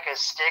just like a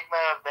stigma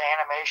of the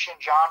animation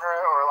genre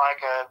or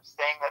like a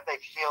thing that they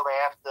feel they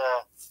have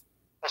to,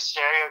 a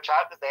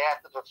stereotype that they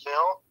have to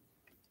fulfill.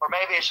 Or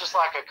maybe it's just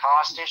like a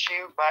cost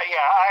issue. But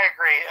yeah, I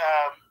agree.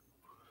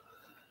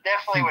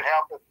 Definitely would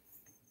help if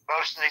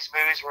most of these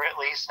movies were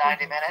at least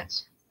 90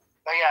 minutes.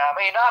 But yeah,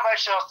 I mean, not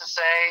much else to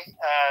say.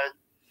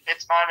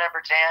 It's my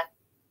number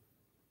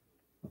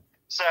 10.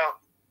 So,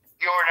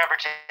 your number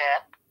 10.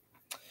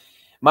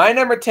 My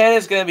number 10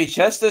 is going to be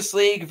Justice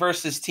League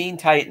versus Teen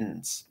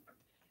Titans.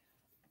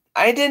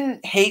 I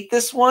didn't hate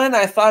this one.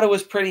 I thought it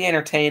was pretty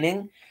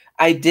entertaining.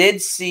 I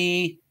did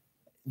see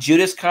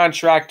Judas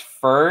Contract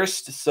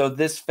first, so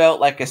this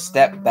felt like a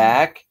step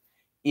back,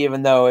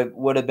 even though it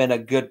would have been a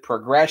good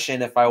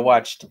progression if I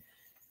watched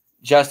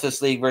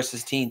Justice League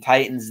versus Teen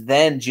Titans,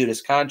 then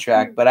Judas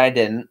Contract, but I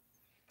didn't.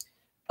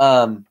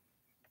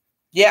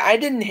 Yeah, I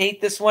didn't hate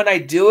this one. I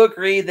do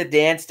agree the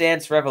Dance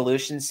Dance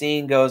Revolution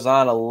scene goes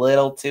on a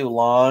little too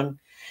long.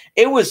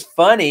 it was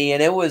funny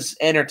and it was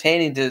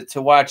entertaining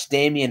to watch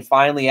Damian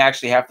finally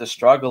actually have to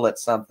struggle at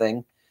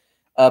something,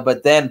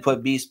 but then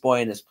put Beast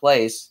Boy in his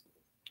place.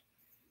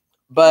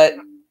 But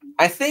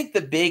I think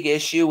the big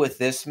issue with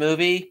this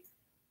movie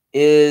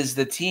is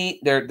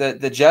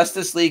the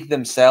Justice League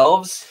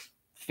themselves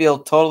feel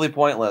totally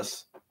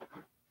pointless.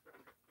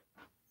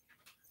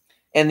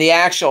 And the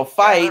actual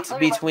fight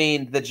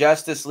between the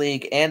Justice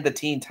League and the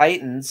Teen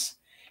Titans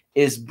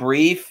is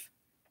brief,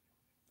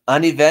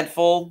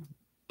 uneventful,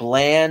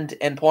 bland,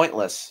 and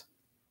pointless.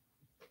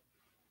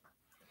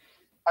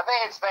 I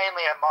think it's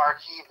mainly a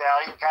marquee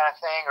value kind of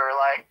thing, or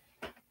like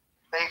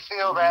they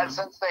feel that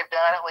since they've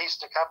done at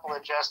least a couple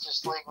of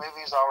Justice League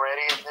movies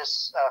already in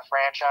this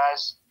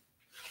franchise,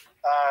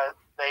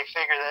 they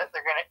figure that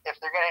if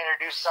they're gonna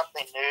introduce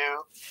something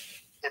new,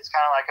 it's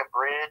kind of like a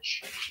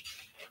bridge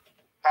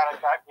kind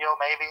of deal,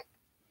 maybe.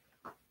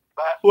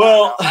 But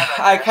well,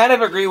 I kind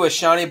of agree with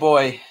Shawnee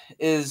Boy.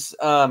 Is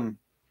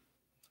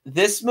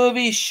this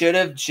movie should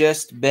have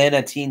just been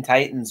a Teen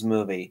Titans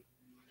movie.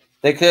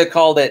 They could have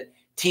called it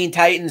Teen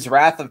Titans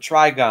Wrath of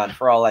Trigon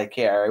for all I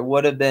care. It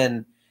would have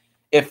been,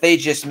 if they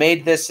just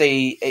made this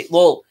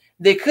well,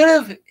 they could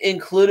have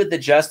included the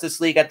Justice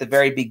League at the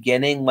very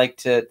beginning, like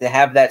to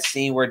have that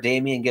scene where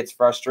Damian gets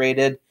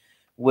frustrated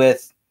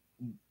with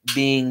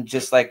being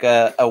just like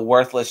a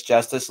worthless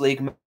Justice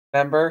League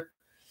member.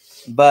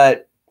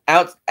 But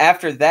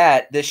after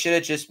that, this should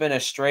have just been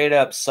a straight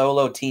up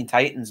solo Teen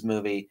Titans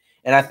movie.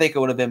 And I think it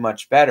would have been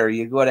much better.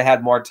 You would have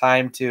had more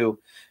time to,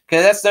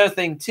 because that's another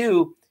thing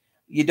too.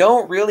 You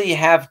don't really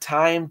have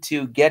time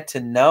to get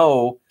to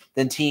know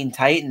the Teen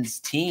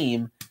Titans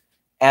team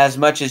as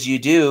much as you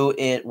do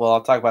in, well,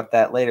 I'll talk about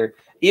that later.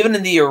 Even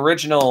in the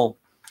original,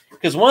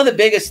 because one of the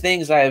biggest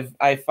things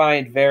I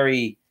find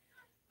very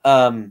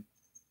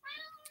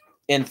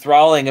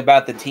enthralling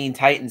about the Teen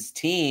Titans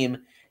team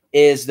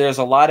is there's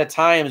a lot of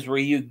times where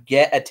you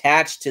get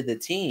attached to the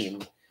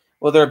team.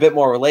 Well, they're a bit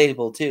more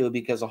relatable too,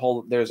 because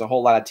there's a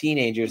whole lot of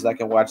teenagers that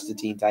can watch the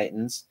Teen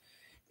Titans,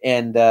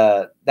 and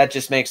that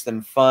just makes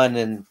them fun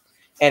and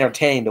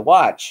entertaining to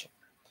watch.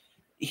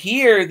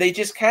 Here, they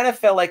just kind of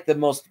felt like the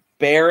most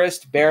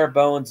bare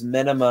bones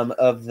minimum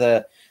of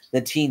the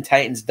Teen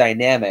Titans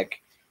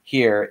dynamic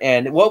here,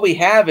 and what we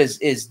have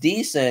is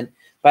decent,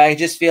 but I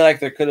just feel like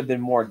there could have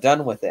been more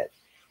done with it.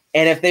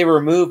 And if they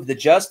removed the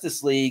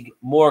Justice League,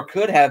 more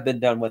could have been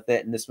done with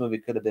it, and this movie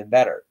could have been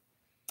better.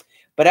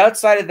 But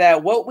outside of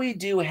that, what we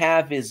do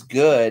have is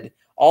good.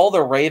 All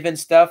the Raven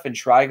stuff and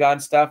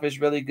Trigon stuff is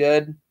really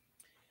good.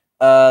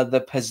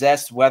 The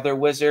possessed Weather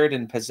Wizard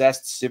and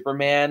possessed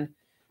Superman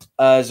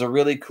is a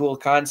really cool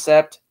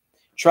concept.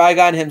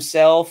 Trigon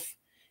himself,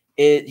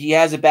 he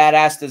has a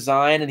badass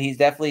design, and he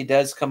definitely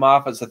does come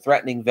off as a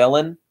threatening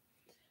villain.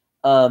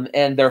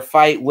 And their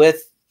fight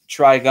with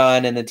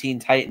Trigon and the Teen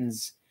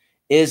Titans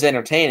is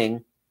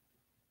entertaining,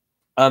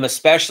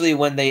 especially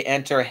when they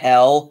enter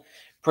Hell,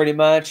 pretty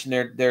much,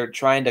 and they're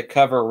trying to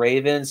cover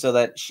Raven so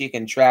that she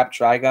can trap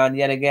Trigon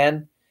yet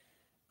again.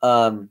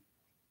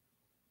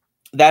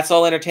 That's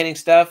all entertaining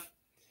stuff.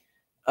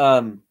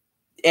 And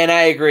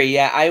I agree.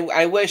 Yeah,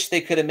 I wish they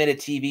could have made a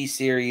TV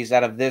series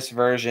out of this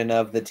version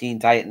of the Teen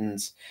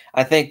Titans.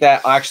 I think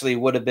that actually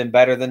would have been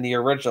better than the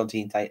original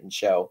Teen Titans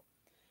show.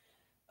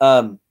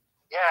 Yeah,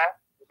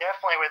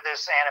 definitely with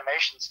this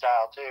animation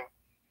style too.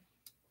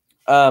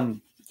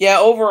 Yeah,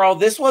 overall,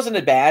 this wasn't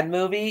a bad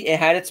movie. It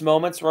had its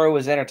moments where it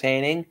was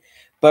entertaining,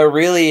 but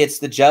really it's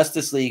the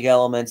Justice League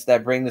elements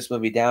that bring this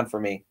movie down for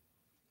me.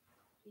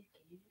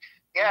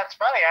 Yeah, it's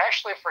funny. I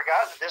actually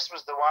forgot that this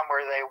was the one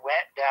where they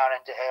went down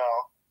into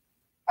hell.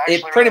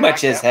 It pretty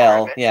much is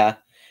hell, yeah.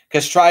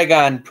 Because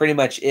Trigon pretty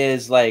much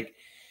is like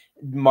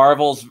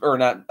Marvel's, or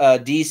not,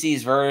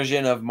 DC's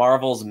version of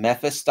Marvel's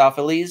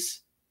Mephistopheles,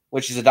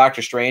 which is a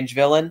Doctor Strange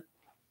villain.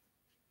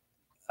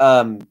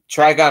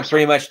 Trigon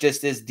pretty much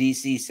just is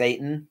DC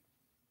Satan.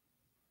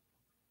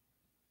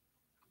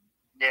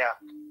 Yeah.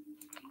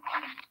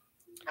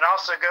 And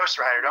also Ghost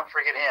Rider, don't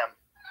forget him.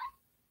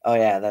 Oh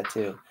yeah, that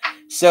too.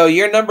 So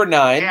you're number 9.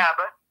 Yeah,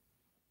 but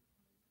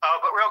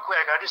real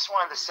quick, I just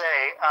wanted to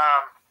say,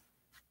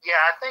 yeah,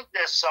 I think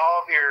to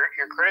solve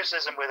your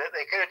criticism with it,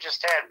 they could have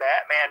just had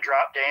Batman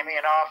drop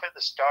Damian off at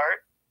the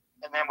start,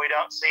 and then we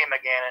don't see him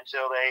again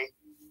until they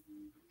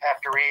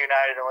have to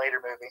reunite in a later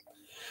movie.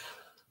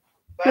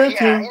 But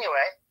yeah,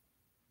 anyway.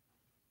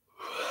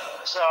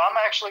 So I'm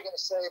actually going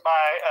to say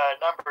my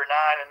number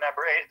 9 and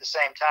number 8 at the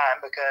same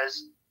time,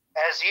 because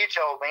as you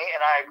told me,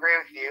 and I agree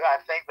with you, I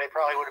think they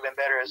probably would have been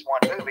better as one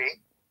movie.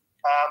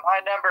 My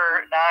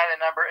number 9 and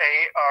number 8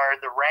 are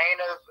The Reign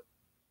of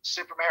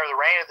Superman, or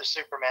The Reign of the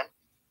Superman,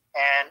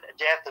 and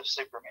Death of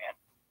Superman.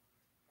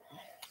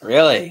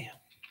 Really?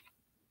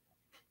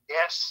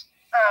 Yes.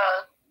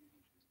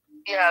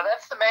 Yeah,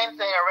 that's the main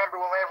thing. I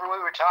remember whenever we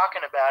were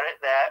talking about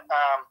it, that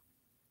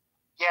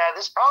yeah,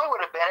 this probably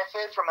would have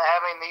benefited from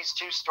having these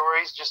two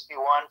stories just be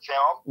one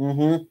film.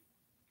 Mm-hmm.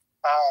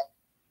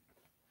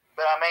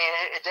 But I mean,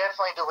 it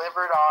definitely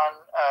delivered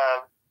on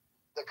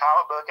the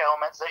comic book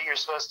elements that you're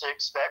supposed to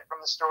expect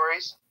from the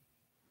stories.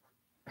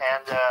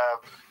 And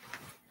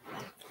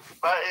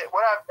But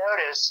what I've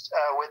noticed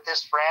with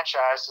this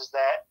franchise is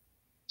that,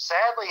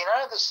 sadly,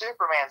 none of the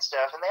Superman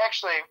stuff, and they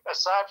actually,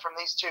 aside from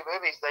these two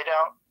movies, they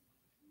don't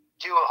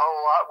do a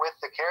whole lot with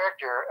the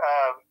character.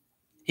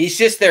 He's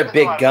just their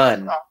big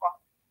gun.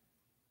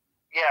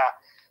 Yeah.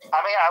 I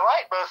mean, I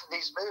like both of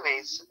these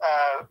movies,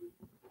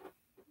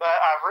 but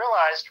I've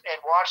realized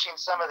in watching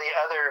some of the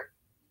other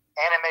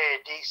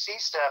animated DC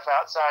stuff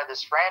outside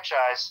this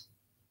franchise,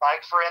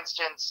 like, for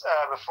instance,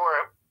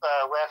 before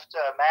it left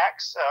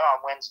Max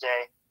on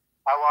Wednesday,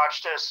 I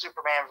watched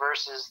Superman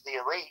versus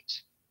the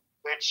Elite,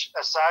 which,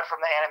 aside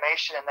from the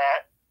animation and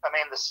that, I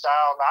mean, the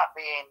style not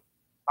being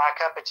my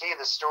cup of tea,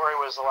 the story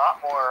was a lot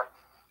more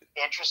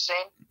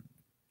interesting,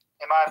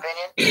 in my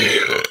opinion.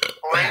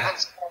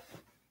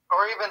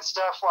 Or even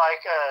stuff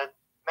like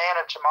Man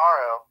of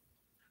Tomorrow.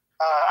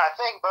 I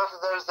think both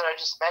of those that I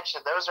just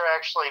mentioned, those are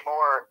actually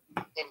more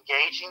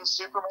engaging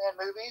Superman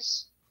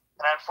movies,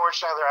 and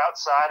unfortunately, they're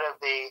outside of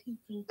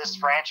this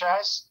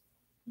franchise.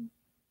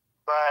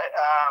 But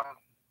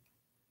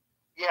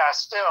yeah, I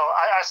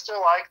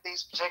still like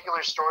these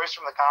particular stories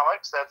from the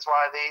comics. That's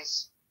why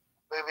these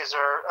movies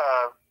are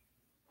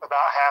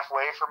about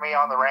halfway for me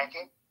on the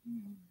ranking.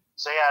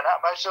 So yeah, not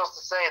much else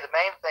to say. The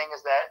main thing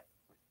is that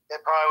it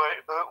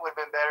probably would have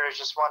been better as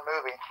just one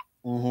movie.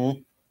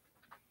 Mm-hmm.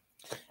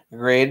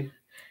 Agreed.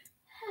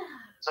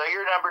 So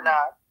you're number 9.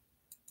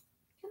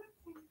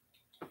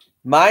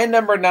 My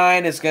number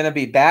 9 is going to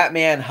be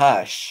Batman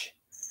Hush.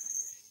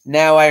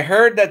 Now, I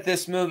heard that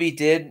this movie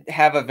did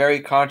have a very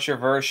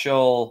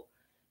controversial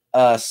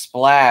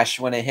splash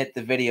when it hit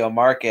the video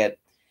market,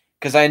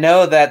 because I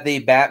know that the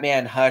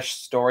Batman Hush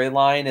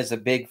storyline is a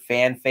big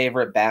fan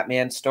favorite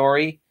Batman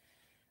story.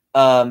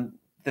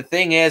 The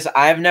thing is,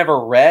 I've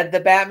never read the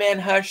Batman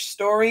Hush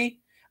story.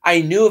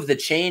 I knew of the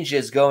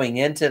changes going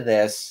into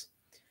this.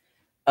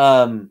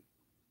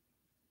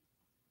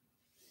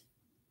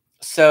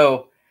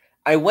 So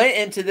I went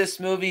into this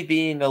movie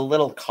being a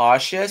little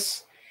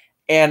cautious,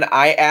 and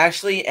I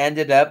actually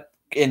ended up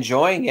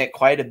enjoying it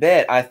quite a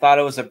bit. I thought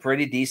it was a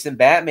pretty decent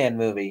Batman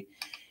movie.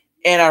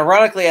 And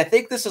ironically, I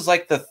think this is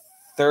like the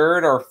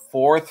 3rd or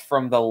 4th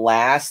from the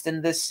last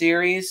in this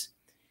series.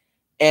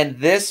 And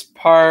this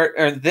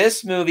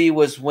movie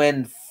was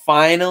when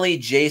finally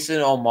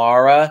Jason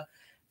O'Mara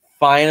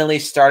finally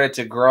started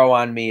to grow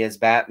on me as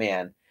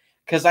Batman.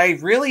 Because I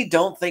really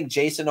don't think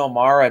Jason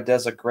O'Mara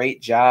does a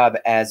great job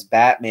as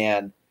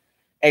Batman,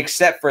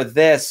 except for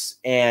this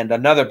and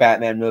another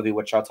Batman movie,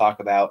 which I'll talk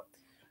about.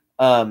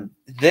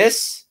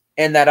 This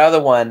and that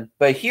other one.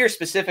 But here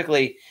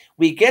specifically,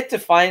 we get to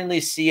finally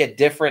see a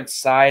different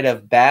side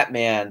of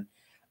Batman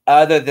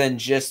other than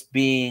just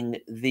being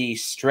the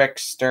strict,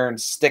 stern,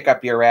 stick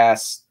up your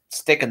ass,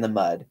 stick in the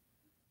mud.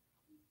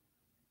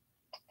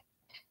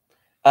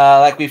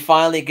 Like, we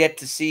finally get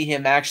to see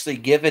him actually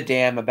give a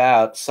damn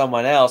about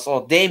someone else.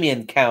 Well,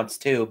 Damien counts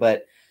too,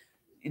 but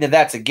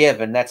that's a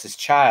given. That's his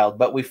child.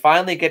 But we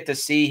finally get to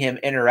see him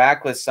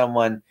interact with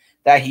someone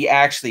that he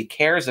actually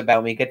cares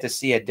about. We get to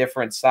see a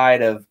different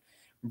side of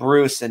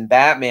Bruce and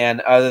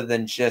Batman other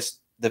than just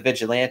the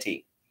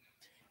vigilante.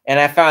 And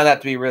I found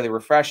that to be really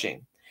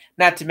refreshing.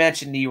 Not to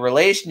mention the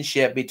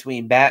relationship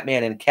between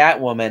Batman and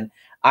Catwoman,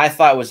 I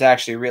thought was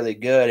actually really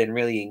good and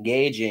really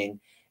engaging.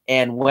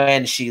 And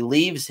when she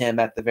leaves him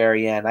at the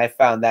very end, I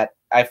found that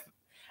I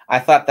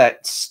thought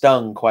that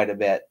stung quite a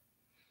bit.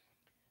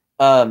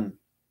 Yeah.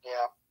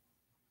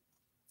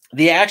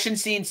 The action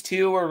scenes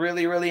too were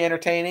really, really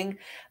entertaining.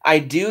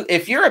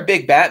 If you're a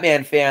big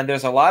Batman fan,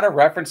 there's a lot of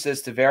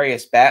references to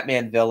various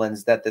Batman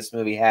villains that this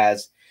movie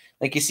has.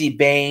 Like, you see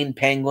Bane,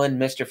 Penguin,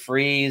 Mr.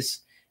 Freeze,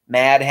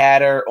 Mad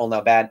Hatter. Oh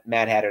no,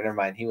 Mad Hatter. Never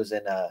mind. He was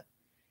in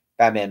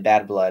Batman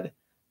Bad Blood.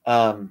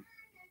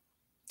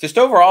 Just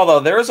overall,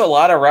 though, there's a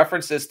lot of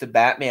references to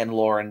Batman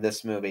lore in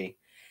this movie.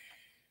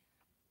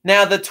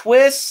 Now, the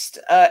twist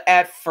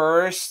at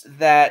first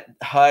that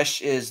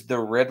Hush is the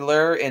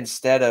Riddler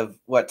instead of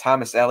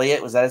Thomas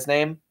Elliot, was that his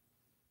name?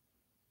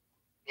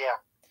 Yeah.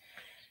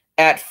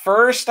 At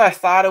first, I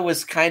thought it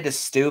was kind of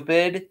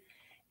stupid.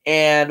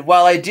 And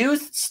while I do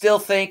still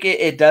think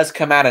it does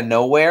come out of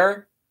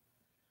nowhere,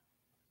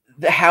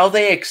 how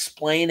they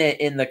explain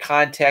it in the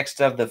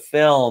context of the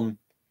film,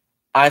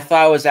 I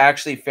thought was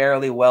actually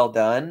fairly well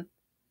done.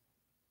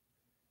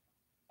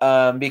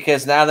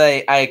 Because now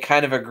that I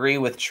kind of agree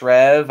with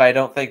Trev, I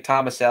don't think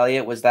Thomas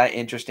Elliot was that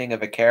interesting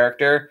of a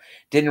character.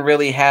 Didn't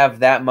really have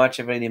that much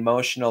of an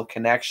emotional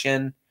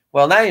connection.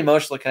 Well, not an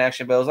emotional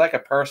connection, but it was like a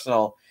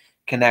personal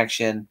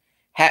connection.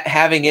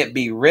 Having it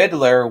be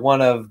Riddler,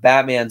 one of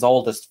Batman's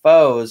oldest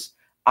foes,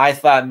 I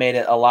thought made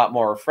it a lot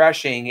more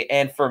refreshing.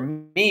 And for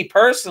me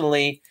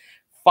personally,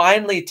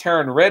 finally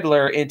turned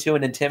Riddler into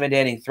an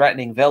intimidating,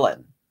 threatening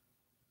villain.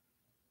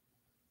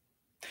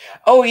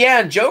 Oh, yeah,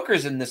 and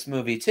Joker's in this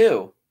movie,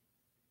 too.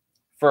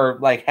 For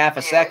like half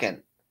a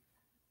second.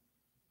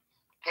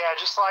 Yeah,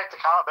 just like the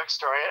comic book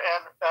story.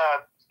 And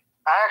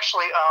I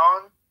actually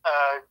own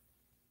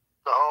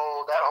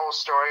that whole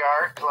story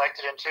arc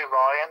collected in 2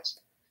 volumes.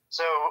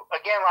 So,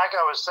 again, like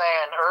I was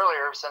saying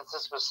earlier, since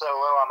this was so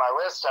low on my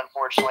list,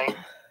 unfortunately,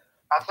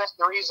 I think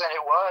the reason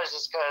it was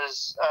is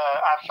because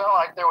I felt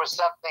like there was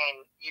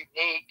something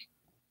unique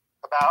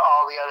about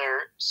all the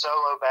other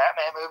solo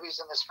Batman movies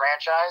in this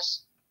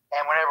franchise.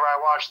 And whenever I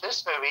watched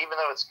this movie, even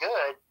though it's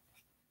good,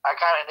 I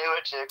kind of knew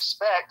what to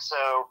expect,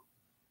 so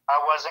I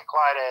wasn't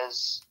quite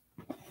as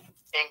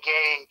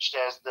engaged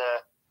as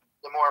the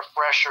more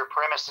fresher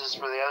premises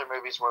for the other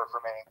movies were for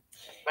me.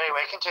 But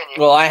anyway,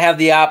 continue. Well, I have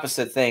the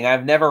opposite thing.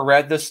 I've never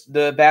read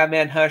the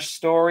Batman Hush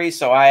story,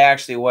 so I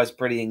actually was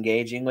pretty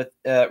engaged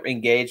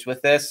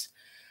with this.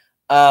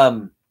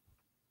 And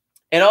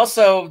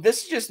also,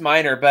 this is just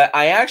minor, but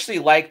I actually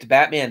liked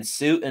Batman's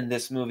suit in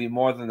this movie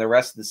more than the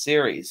rest of the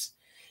series.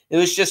 It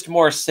was just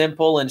more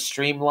simple and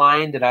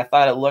streamlined, and I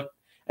thought it looked.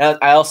 And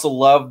I also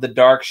loved the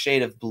dark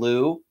shade of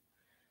blue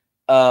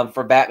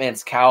for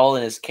Batman's cowl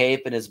and his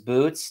cape and his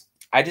boots.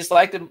 I just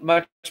liked it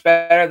much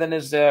better than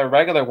his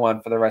regular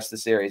one for the rest of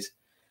the series.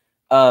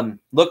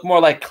 Looked more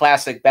like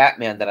classic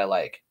Batman that I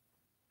like.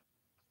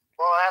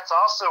 Well, that's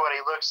also what he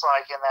looks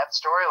like in that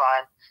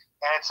storyline.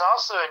 And it's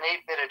also a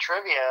neat bit of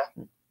trivia.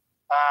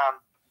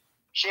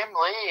 Jim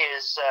Lee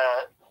is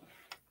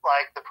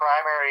like the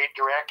primary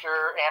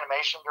director,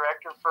 animation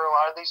director for a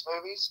lot of these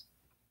movies.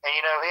 And,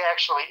 you know, he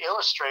actually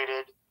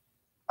illustrated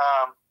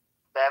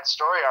that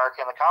story arc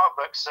in the comic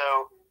book.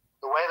 So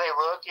the way they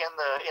look in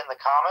the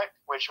comic,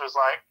 which was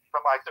like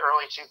from like the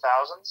early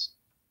 2000s,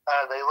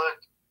 they look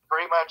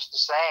pretty much the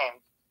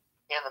same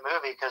in the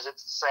movie because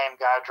it's the same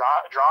guy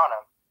drawing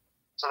them.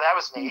 So that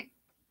was neat.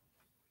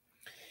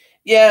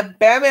 Yeah,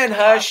 Batman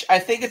Hush, I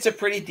think it's a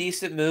pretty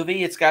decent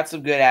movie. It's got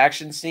some good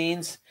action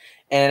scenes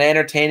and an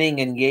entertaining,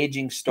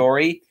 engaging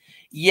story.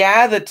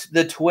 Yeah,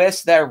 the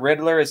twist that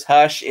Riddler is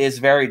Hush is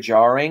very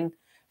jarring,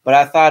 but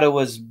I thought it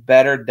was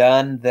better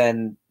done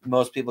than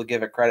most people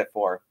give it credit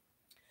for.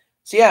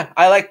 So yeah,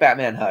 I like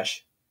Batman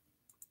Hush.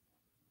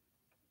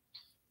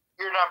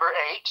 You're number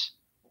 8.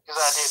 Because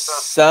I did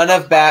Son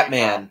of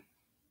Batman.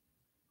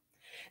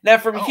 Now,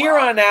 from here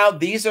on out,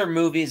 these are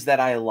movies that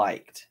I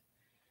liked.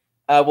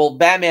 Well,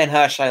 Batman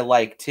Hush I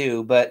like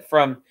too, but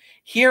from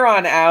here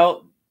on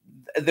out,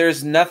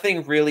 there's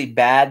nothing really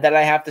bad that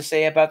I have to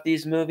say about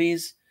these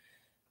movies.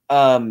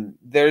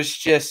 There's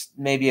just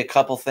maybe a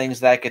couple things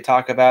that I could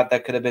talk about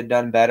that could have been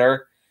done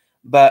better.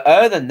 But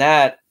other than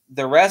that,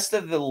 the rest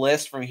of the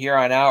list from here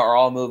on out are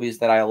all movies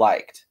that I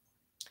liked.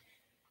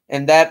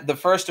 And that the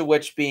first of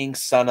which being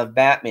Son of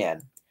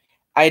Batman.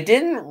 I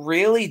didn't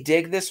really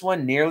dig this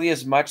one nearly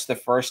as much the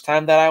first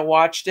time that I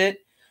watched it,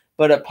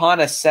 but upon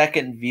a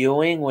second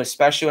viewing,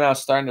 especially when I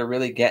was starting to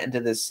really get into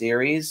this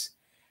series,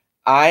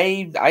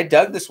 I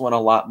dug this one a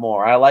lot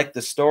more. I liked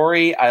the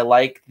story. I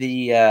liked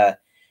the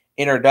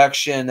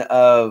introduction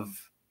of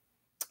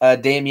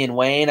Damian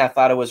Wayne. I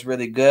thought it was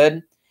really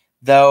good.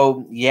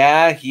 Though,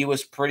 yeah, he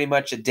was pretty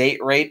much a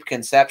date rape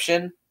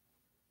conception,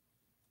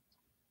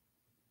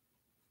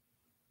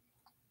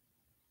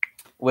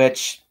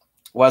 which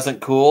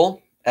wasn't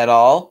cool at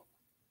all.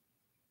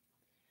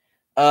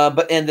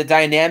 But the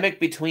dynamic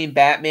between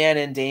Batman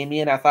and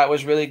Damian, I thought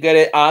was really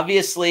good.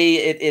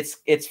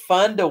 It's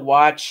fun to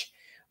watch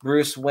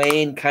Bruce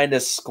Wayne kind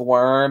of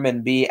squirm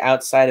and be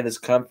outside of his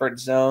comfort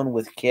zone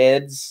with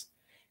kids,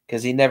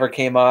 because he never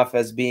came off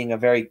as being a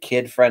very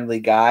kid-friendly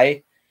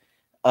guy,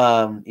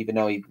 even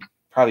though he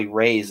probably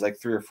raised like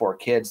 3 or 4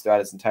 kids throughout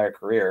his entire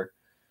career.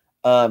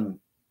 The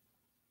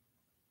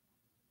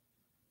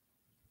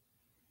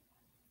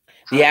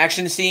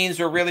action scenes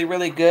were really,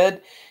 really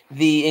good.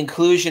 The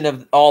inclusion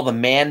of all the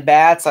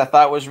man-bats I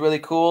thought was really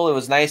cool. It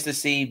was nice to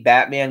see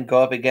Batman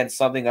go up against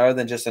something other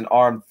than just an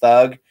armed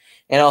thug,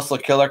 and also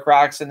Killer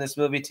Croc's in this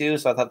movie too,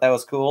 so I thought that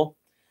was cool.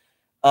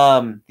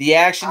 The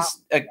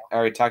actions, I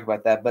already talked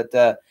about that, but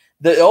the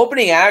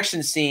opening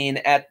action scene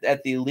at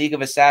the League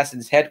of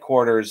Assassins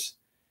headquarters,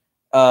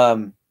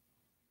 oh,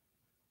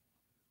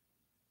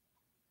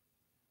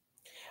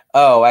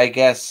 I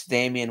guess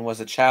Damian was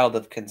a child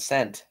of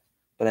consent,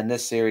 but in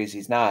this series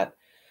he's not.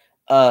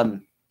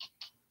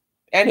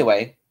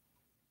 Anyway,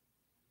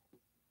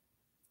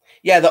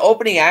 yeah, the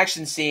opening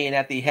action scene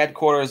at the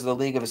headquarters of the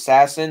League of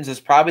Assassins is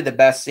probably the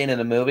best scene in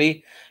the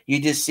movie.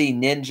 You just see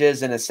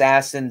ninjas and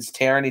assassins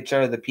tearing each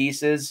other to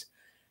pieces.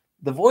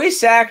 The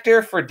voice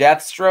actor for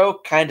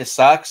Deathstroke kind of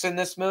sucks in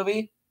this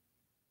movie.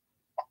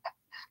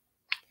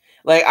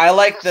 Like I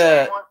liked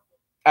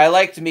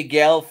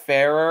Miguel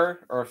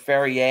Ferrier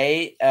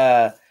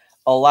a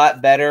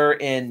lot better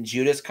in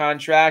Judas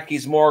Contract.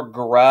 He's more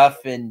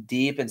gruff and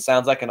deep and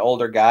sounds like an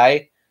older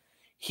guy.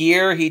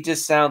 Here, he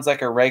just sounds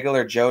like a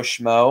regular Joe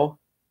Schmo.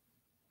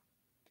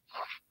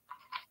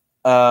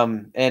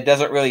 And it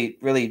doesn't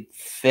really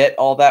fit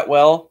all that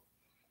well.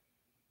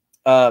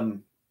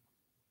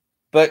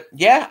 But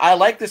yeah, I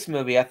like this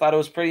movie. I thought it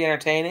was pretty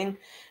entertaining. It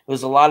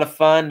was a lot of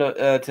fun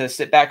to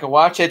sit back and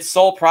watch. Its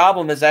sole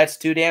problem is that it's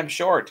too damn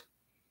short.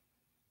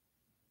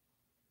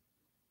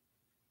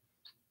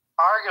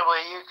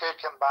 Arguably, you could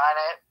combine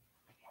it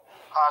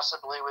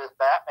possibly with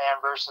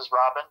Batman versus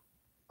Robin,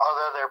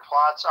 although their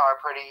plots are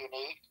pretty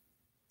unique.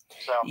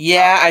 So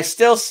yeah, I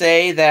still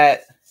say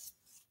that.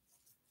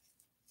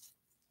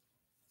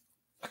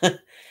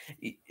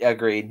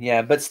 Agreed.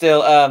 Yeah, but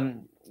still,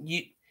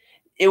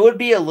 it would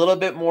be a little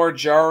bit more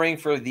jarring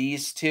for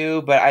these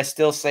two, but I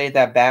still say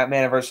that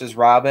Batman versus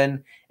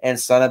Robin and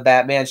Son of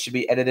Batman should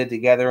be edited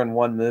together in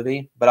one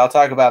movie. But I'll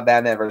talk about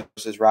Batman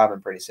versus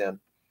Robin pretty soon.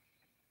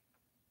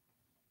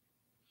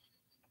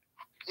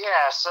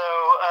 Yeah, so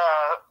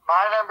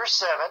my number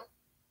 7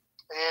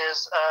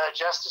 is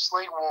Justice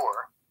League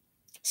War.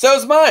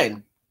 So's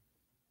mine.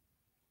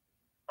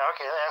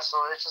 Okay, so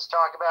let's just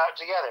talk about it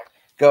together.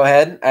 Go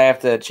ahead. I have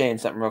to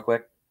change something real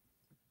quick.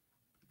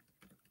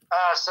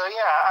 So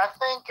yeah, I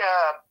think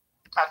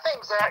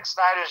Zack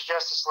Snyder's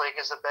Justice League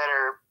is a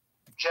better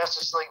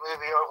Justice League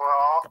movie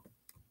overall,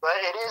 but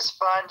it is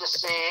fun to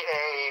see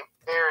a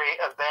very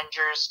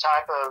Avengers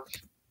type of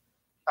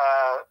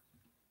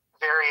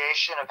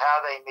variation of how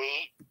they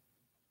meet.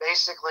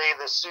 Basically,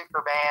 the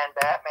Superman,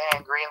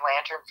 Batman, Green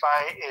Lantern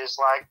fight is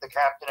like the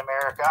Captain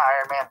America,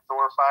 Iron Man,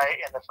 Thor fight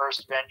in the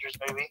first Avengers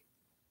movie.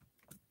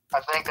 I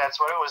think that's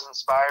what it was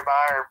inspired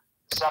by, or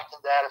something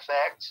to that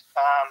effect.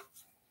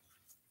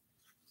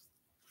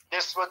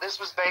 This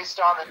was based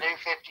on the New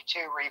 52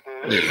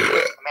 reboot. I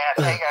mean,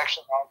 I think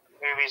actually all the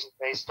movies are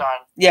based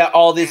on. Yeah,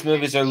 all these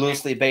movies are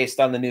loosely based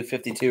on the New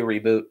 52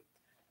 reboot.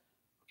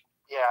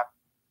 Yeah.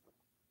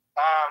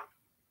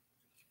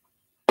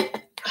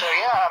 So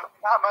yeah,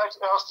 not much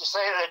else to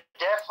say. That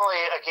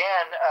definitely,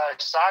 again,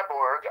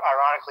 Cyborg,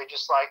 ironically,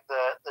 just like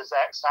the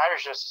Zack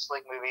Snyder's Justice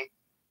League movie,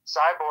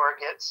 Cyborg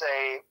gets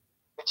a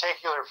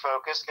particular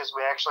focus because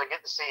we actually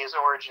get to see his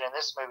origin in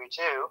this movie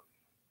too.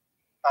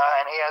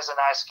 And he has a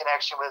nice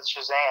connection with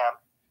Shazam.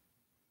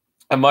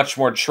 A much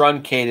more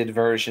truncated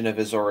version of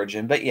his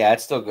origin, but yeah,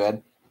 it's still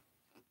good.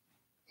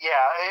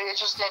 Yeah,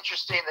 it's just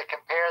interesting to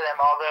compare them,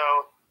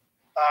 although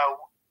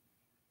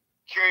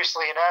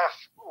curiously enough,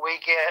 we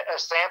get a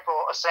sample,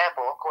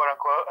 quote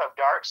unquote, of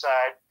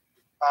Darkseid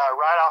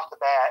right off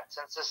the bat,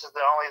 since this is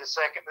only the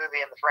second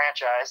movie in the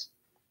franchise.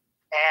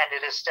 And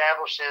it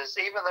establishes,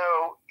 even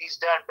though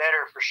he's done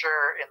better for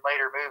sure in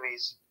later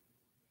movies,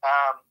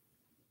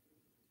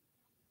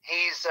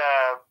 he's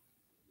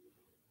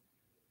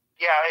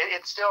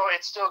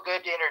it's still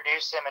good to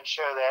introduce him and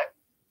show that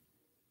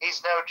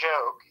he's no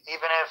joke,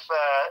 even if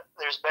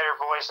there's better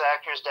voice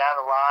actors down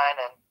the line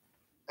and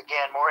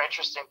again more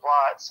interesting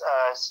plots.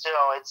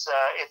 Still, it's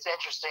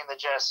interesting to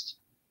just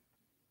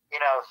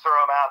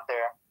throw him out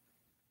there.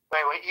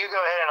 Wait, you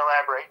go ahead and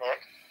elaborate,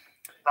 Nick.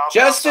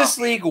 Justice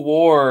League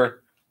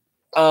War.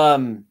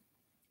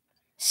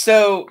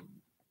 So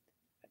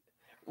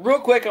real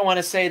quick, I want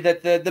to say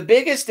that the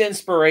biggest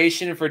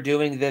inspiration for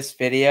doing this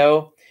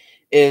video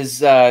is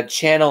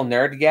Channel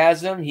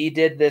Nerdgasm. He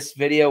did this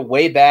video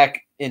way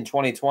back in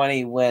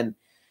 2020 when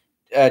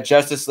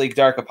Justice League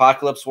Dark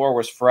Apocalypse War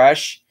was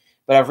fresh.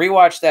 But I've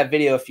rewatched that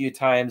video a few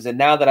times, and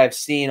now that I've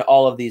seen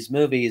all of these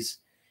movies,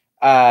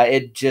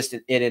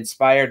 it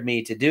inspired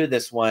me to do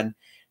this one.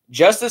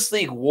 Justice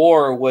League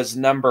War was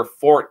number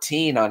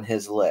 14 on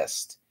his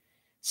list.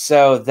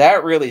 So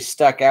that really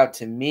stuck out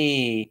to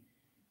me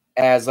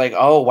as like,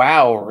 oh,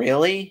 wow,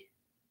 really?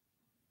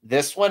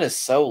 This one is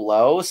so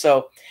low?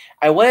 So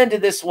I went into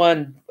this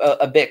one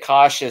a bit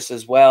cautious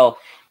as well.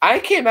 I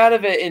came out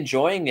of it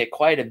enjoying it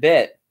quite a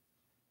bit.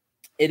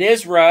 It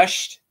is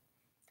rushed.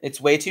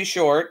 It's way too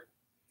short,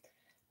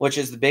 which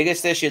is the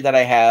biggest issue that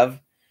I have.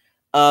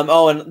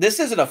 And this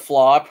isn't a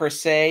flaw per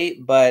se,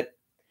 but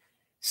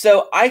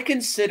so I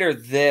consider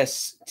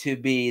this to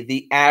be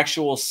the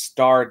actual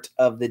start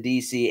of the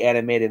DC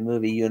animated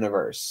movie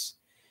universe.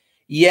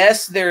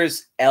 Yes,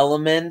 there's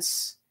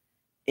elements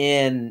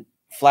in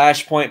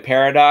Flashpoint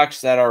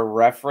Paradox that are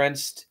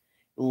referenced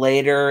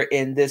later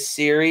in this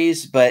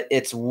series, but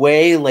it's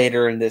way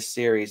later in this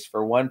series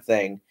for one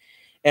thing.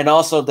 And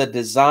also the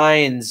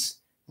designs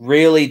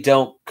really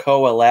don't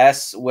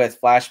coalesce with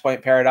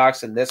Flashpoint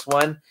Paradox in this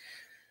one.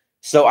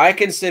 So I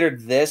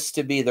considered this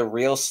to be the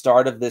real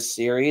start of this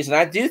series, and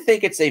I do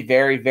think it's a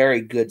very, very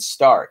good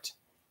start.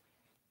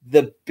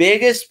 The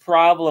biggest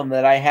problem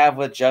that I have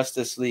with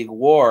Justice League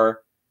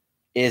War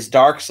is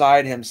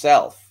Darkseid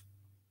himself.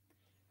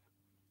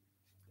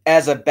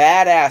 As a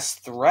badass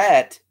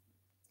threat,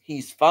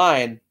 he's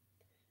fine,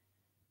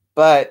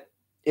 but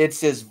it's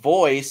his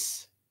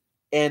voice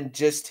and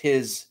just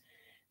his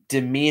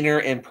demeanor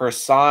and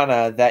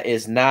persona that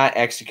is not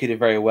executed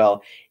very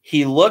well.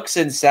 He looks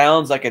and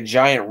sounds like a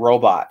giant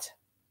robot.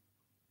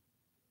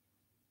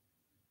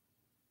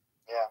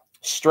 Yeah.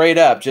 Straight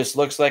up, just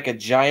looks like a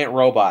giant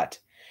robot.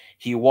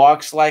 He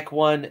walks like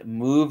one,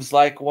 moves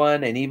like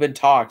one, and even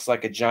talks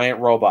like a giant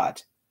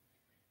robot.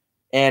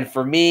 And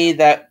for me,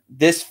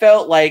 this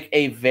felt like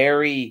a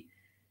very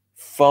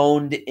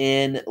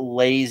phoned-in,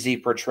 lazy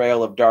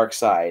portrayal of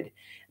Darkseid.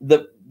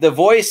 The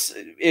voice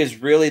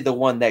is really the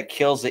one that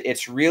kills it.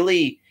 It's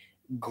really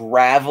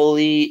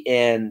gravelly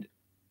and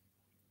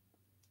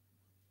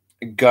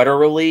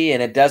gutturally,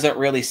 and it doesn't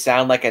really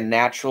sound like a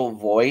natural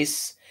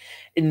voice.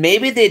 And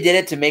maybe they did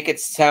it to make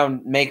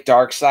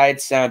Darkseid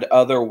sound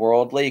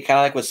otherworldly, kind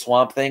of like with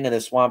Swamp Thing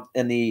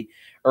in the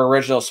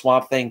original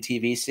Swamp Thing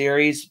TV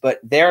series. But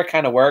there it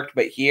kind of worked.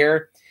 But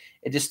here,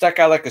 It just stuck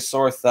out like a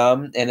sore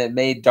thumb, and it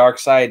made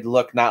Darkseid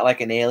look not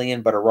like an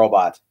alien, but a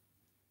robot.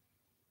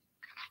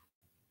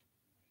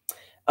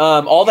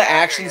 All the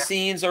action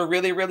scenes are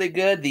really, really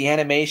good. The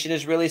animation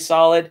is really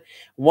solid.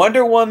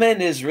 Wonder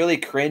Woman is really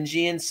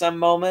cringy in some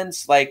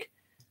moments. Like,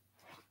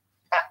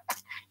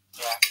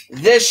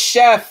 this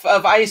chef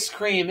of ice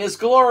cream is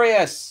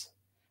glorious.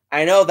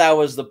 I know that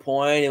was the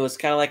point. It was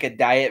kind of like a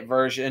diet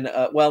version.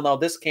 Well, no,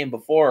 this came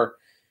before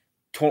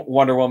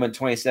Wonder Woman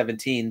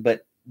 2017,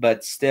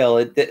 but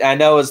still, I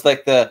know it's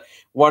like the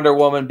Wonder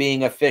Woman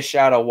being a fish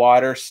out of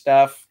water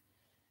stuff.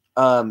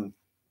 But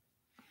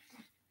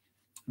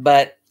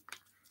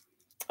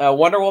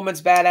Wonder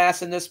Woman's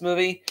badass in this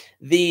movie.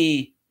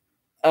 The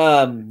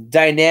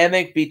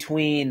dynamic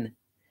between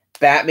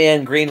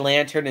Batman, Green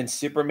Lantern, and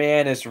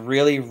Superman is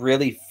really,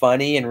 really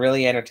funny and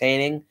really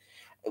entertaining.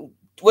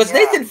 Was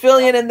Nathan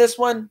Fillion in this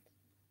one?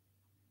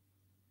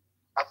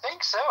 I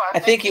think so. I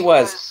think he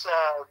was.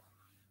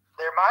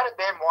 There might have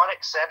been one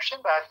exception,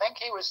 but I think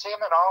he was him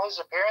in all his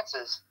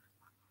appearances.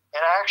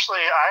 And I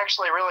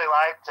actually really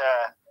liked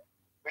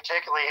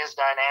particularly his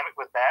dynamic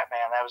with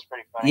Batman. That was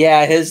pretty funny.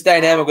 Yeah, his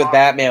dynamic with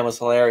Batman was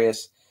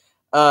hilarious.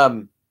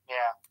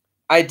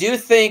 I do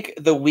think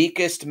the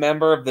weakest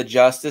member of the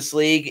Justice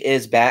League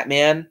is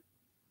Batman.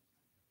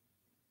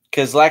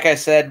 Because like I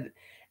said,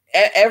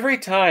 every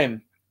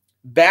time,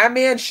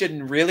 Batman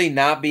should really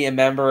not be a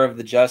member of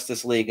the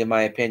Justice League, in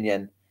my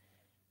opinion.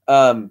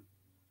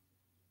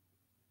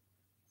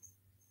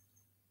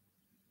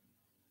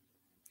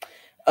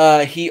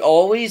 He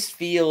always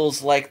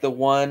feels like the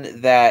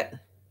one that...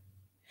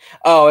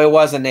 Oh, it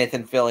wasn't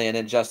Nathan Fillion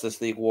in Justice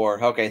League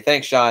War. Okay,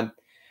 thanks, Sean.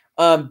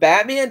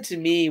 Batman, to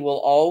me, will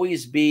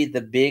always be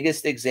the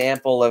biggest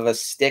example of a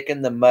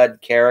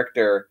stick-in-the-mud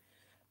character,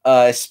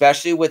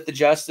 especially with the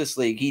Justice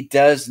League. He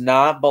does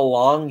not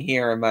belong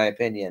here, in my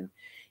opinion.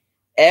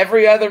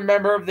 Every other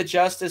member of the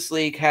Justice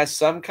League has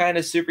some kind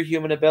of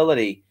superhuman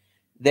ability.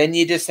 Then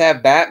you just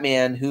have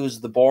Batman,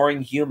 who's the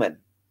boring human.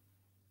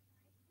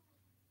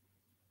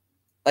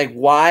 Like,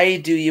 why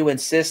do you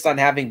insist on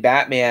having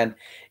Batman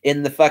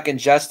in the fucking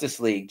Justice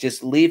League?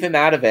 Just leave him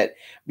out of it.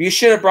 You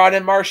should have brought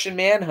in Martian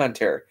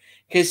Manhunter,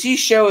 because he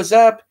shows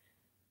up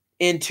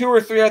in 2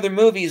 or 3 other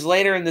movies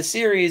later in the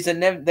series,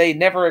 and they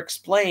never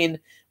explain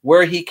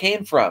where he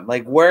came from.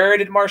 Like, where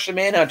did Martian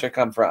Manhunter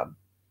come from?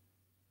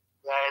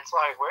 Yeah, it's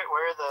like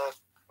where the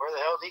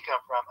hell did he come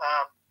from?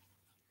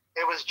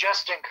 It was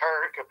Justin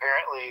Kirk,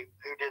 apparently,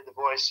 who did the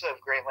voice of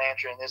Green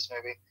Lantern in this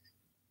movie.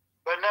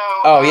 But no.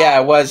 Oh yeah,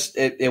 it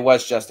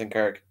was Justin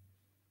Kirk.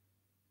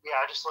 Yeah,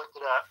 I just looked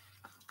it up.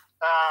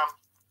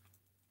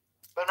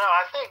 But no,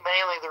 I think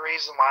mainly the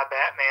reason why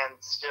Batman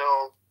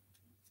still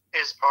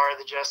is part of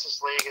the Justice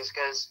League is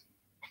because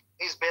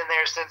he's been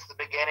there since the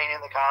beginning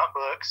in the comic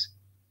books.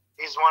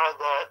 He's one of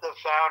the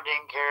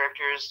founding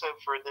characters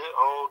for the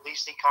whole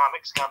DC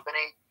Comics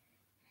company.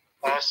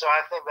 So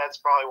I think that's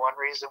probably one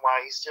reason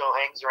why he still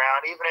hangs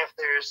around, even if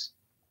there's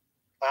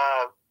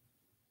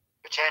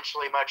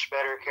potentially much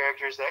better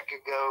characters that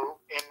could go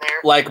in there.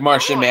 Like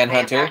Martian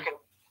Manhunter.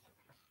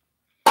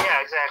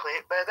 Yeah, exactly.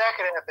 But that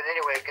could happen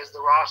anyway because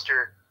the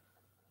roster,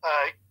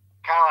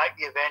 kind of like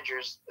the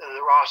Avengers,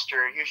 the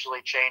roster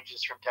usually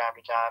changes from time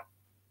to time.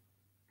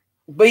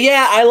 But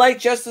yeah, I like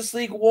Justice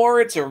League War.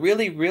 It's a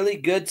really, really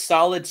good,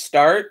 solid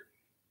start.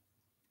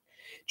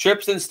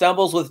 Trips and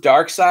stumbles with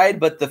Darkseid,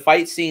 but the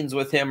fight scenes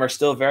with him are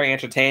still very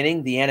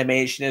entertaining. The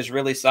animation is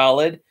really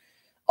solid.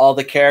 All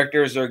the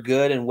characters are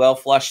good and well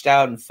fleshed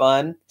out and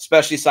fun,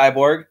 especially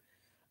Cyborg.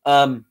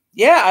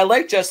 Yeah, I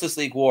like Justice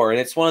League War, and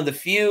it's one of the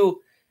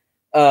few,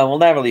 well,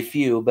 not really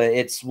few, but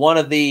it's one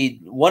of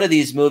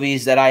these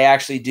movies that I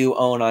actually do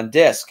own on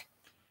disc.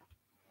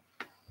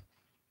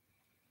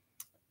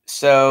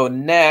 So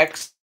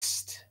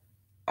next,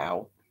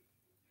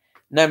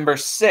 number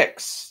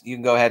 6. You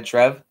can go ahead,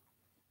 Trev.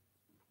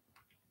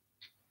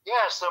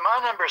 Yeah, so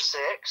my number 6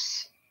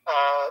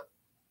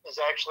 is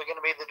actually going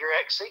to be the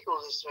direct sequel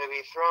to this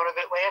movie, Throne of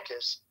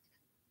Atlantis.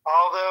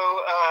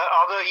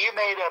 Although you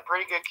made a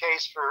pretty good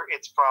case for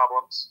its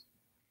problems,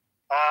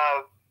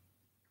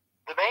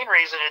 the main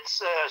reason it's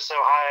so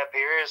high up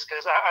here is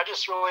because I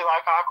just really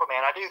like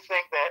Aquaman. I do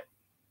think that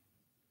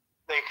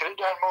they could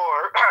have done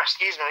more.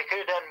 Excuse me, they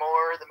could have done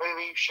more. The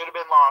movie should have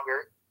been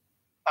longer.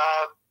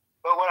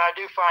 But what I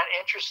do find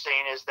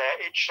interesting is that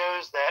it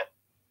shows that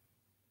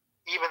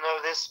even though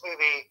this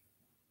movie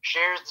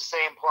shares the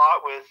same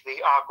plot with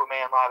the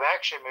Aquaman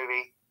live-action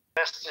movie,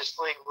 Justice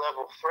League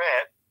level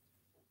threat,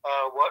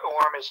 what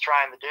Orm is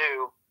trying to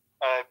do,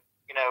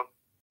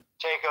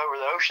 take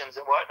over the oceans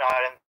and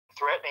whatnot and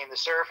threatening the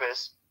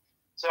surface.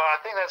 So I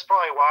think that's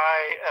probably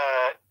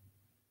why,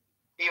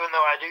 even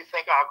though I do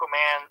think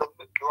Aquaman,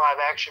 the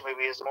live-action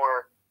movie, is a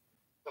more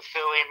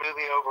fulfilling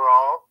movie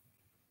overall,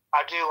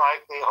 I do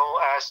like the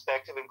whole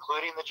aspect of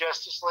including the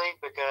Justice League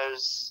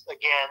because,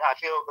 again, I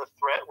feel the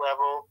threat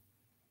level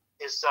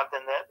is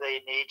something that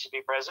they need to be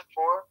present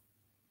for.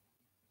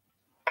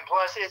 And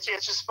plus, it's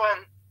just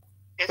fun.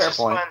 It's just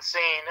fun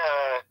seeing.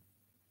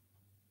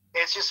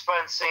 It's just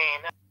fun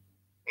seeing,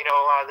 a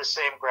lot of the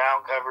same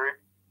ground covered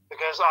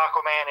because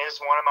Aquaman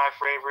is one of my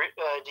favorite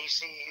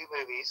DCU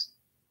movies.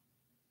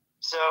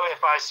 So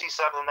if I see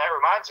something that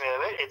reminds me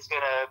of it, it's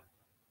gonna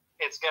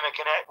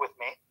connect with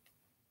me.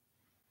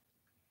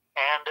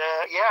 And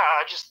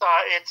I just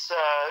thought it's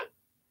a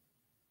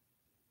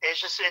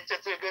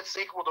good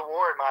sequel to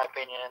War in my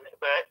opinion,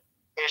 but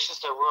it's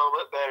just a little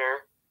bit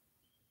better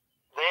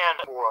than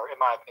War in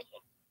my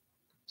opinion.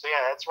 So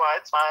yeah, that's why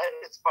it's my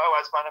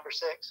number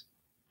 6.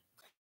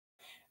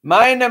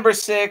 My number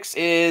 6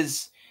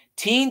 is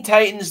Teen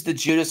Titans: The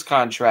Judas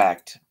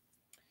Contract.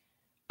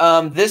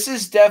 This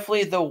is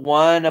definitely the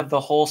one of the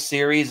whole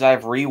series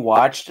I've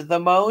rewatched the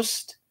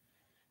most,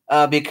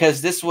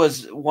 because this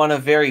was one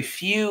of very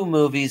few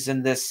movies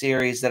in this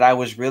series that I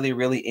was really,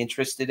 really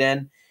interested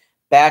in.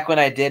 Back when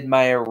I did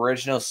my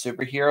original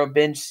superhero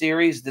binge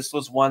series, this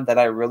was one that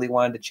I really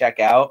wanted to check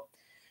out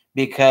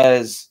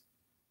because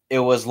it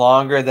was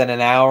longer than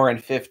an hour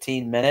and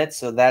 15 minutes.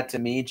 So that to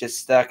me just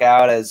stuck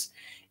out as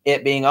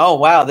it being, oh,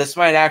 wow, this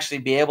might actually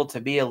be able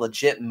to be a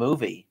legit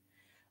movie.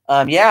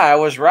 Yeah, I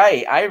was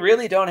right. I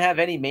really don't have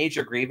any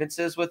major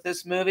grievances with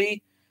this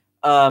movie.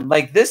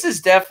 Like, this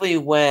is definitely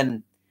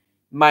when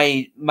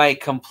my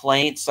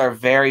complaints are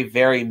very,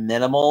 very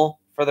minimal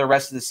for the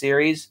rest of the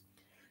series.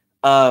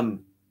 Tara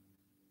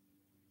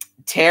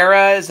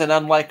is an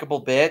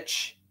unlikable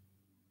bitch,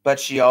 but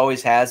she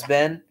always has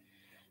been.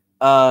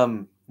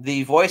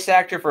 The voice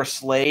actor for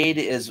Slade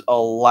is a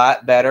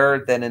lot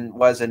better than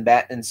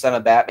in Son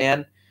of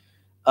Batman.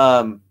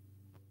 I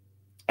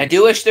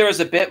do wish there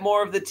was a bit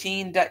more of the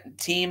team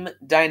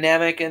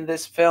dynamic in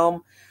this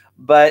film,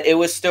 but it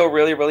was still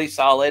really, really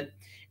solid.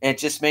 And it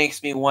just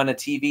makes me want a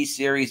TV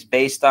series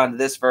based on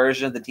this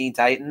version of the Teen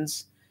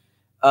Titans.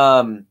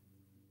 The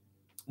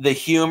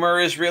humor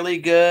is really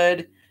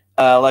good.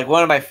 Like,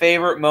 one of my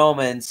favorite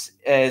moments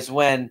is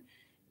when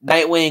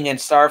Nightwing and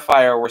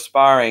Starfire were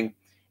sparring,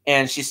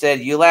 and she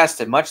said, "You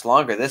lasted much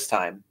longer this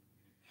time."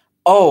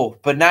 Oh,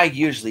 but not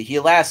usually. He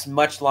lasts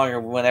much longer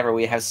whenever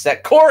we have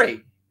set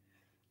Corey.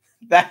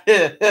 That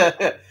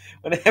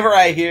whenever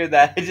I hear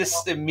that, I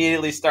just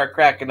immediately start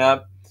cracking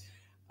up.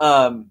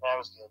 That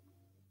was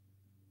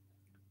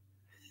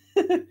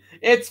good.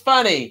 It's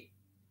funny,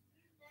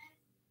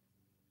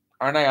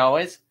 aren't I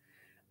always?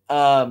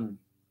 Yeah,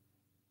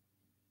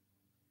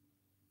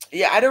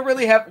 I don't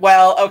really have.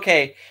 Well,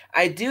 okay,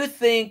 I do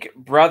think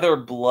Brother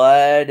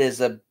Blood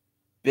is a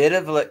bit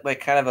of like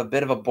kind of a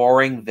bit of a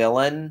boring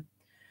villain.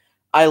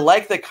 I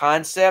like the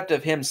concept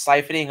of him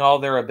siphoning all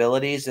their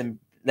abilities and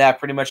that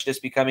pretty much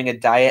just becoming a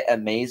diet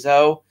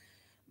amazo,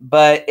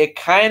 but it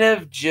kind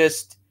of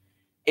just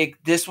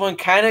this one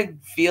kind of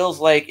feels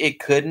like it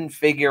couldn't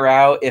figure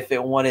out if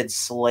it wanted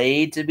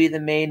Slade to be the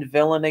main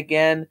villain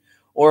again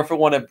or if it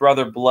wanted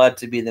Brother Blood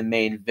to be the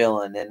main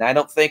villain, and I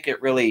don't think it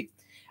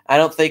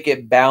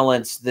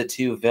balanced the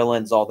two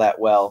villains all that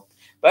well.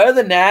 But other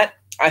than that,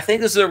 I think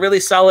this is a really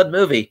solid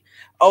movie.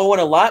 Oh,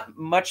 and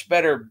much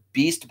better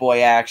Beast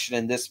Boy action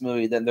in this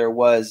movie than there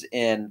was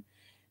in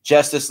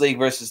Justice League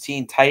versus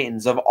Teen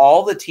Titans. Of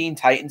all the Teen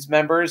Titans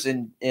members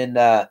in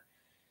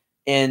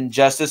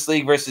Justice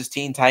League versus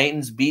Teen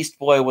Titans, Beast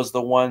Boy was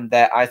the one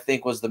that I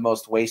think was the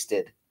most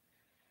wasted.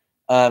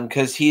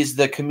 Because he's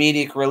the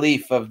comedic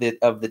relief of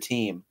the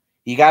team.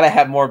 You got to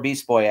have more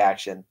Beast Boy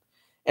action,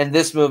 and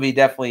this movie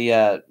definitely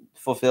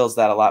fulfills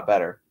that a lot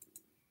better.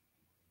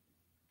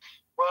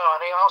 Well,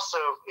 and he also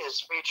is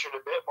featured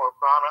a bit more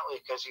prominently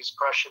because he's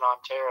crushing on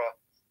Tara.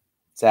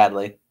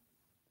 Sadly.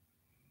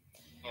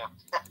 Yeah.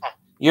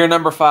 You're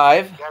number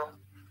 5?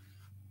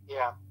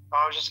 Yeah.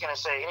 I was just going to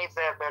say, he needs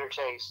to have better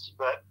taste.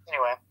 But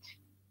anyway.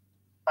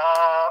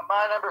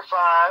 My number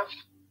 5,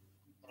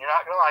 and you're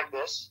not going to like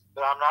this,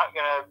 but I'm not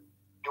going to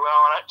dwell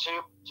on it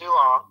too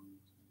long.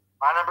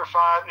 My number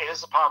 5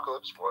 is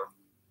Apocalypse War.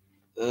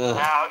 Ugh.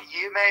 Now,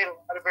 you made a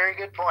lot of very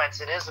good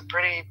points. It is a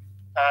pretty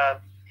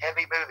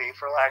heavy movie,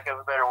 for lack of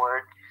a better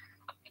word.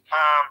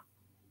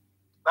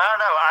 But I don't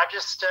know. I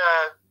just,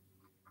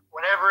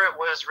 whenever it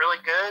was really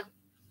good,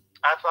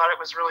 I thought it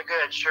was really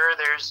good. Sure,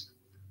 there's,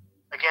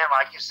 again,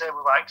 like you said,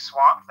 we like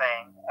Swamp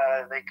Thing.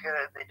 They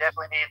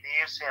definitely needed to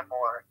use him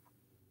more.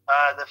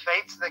 The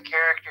fates of the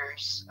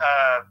characters,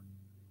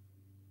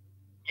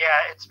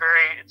 it's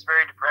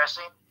very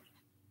depressing.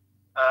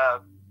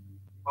 Well,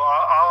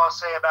 all I'll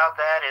say about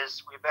that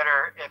is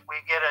if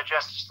we get a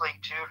Justice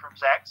League 2 from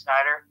Zack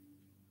Snyder,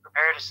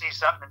 prepare to see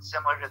something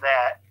similar to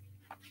that.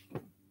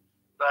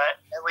 But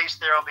at least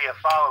there will be a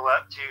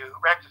follow-up to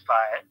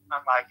rectify it,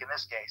 unlike in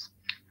this case.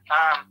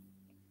 I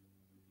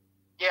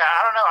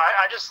don't know.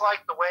 I just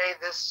like the way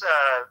this,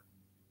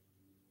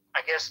 I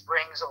guess,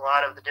 brings a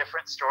lot of the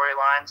different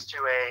storylines to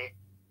a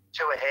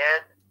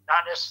head.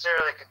 Not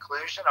necessarily a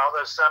conclusion,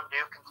 although some do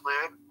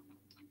conclude.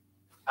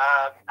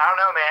 I don't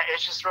know, man.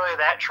 It's just really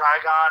that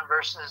Trigon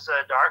versus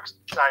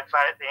Darkseid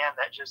fight at the end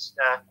that just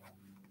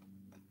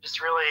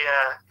really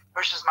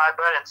pushes my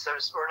buttons. So,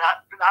 or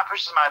not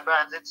pushes my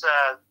buttons. It's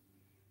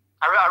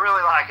I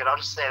really like it. I'll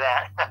just say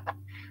that.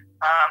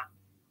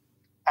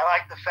 I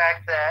like the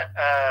fact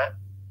that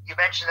you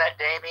mentioned that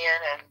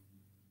Damian and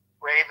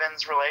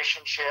Raven's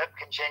relationship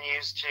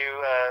continues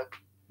to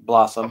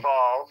Blossom.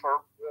 evolve,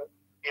 or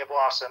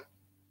blossom.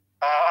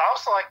 I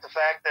also like the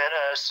fact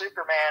that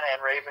Superman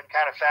and Raven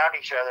kind of found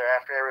each other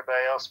after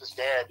everybody else was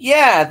dead.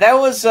 Yeah, that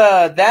was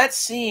that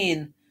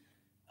scene.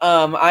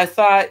 I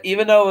thought,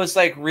 even though it was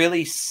like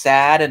really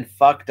sad and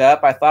fucked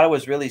up, I thought it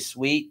was really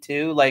sweet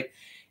too. Like,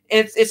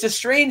 it's a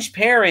strange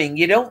pairing.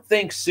 You don't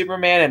think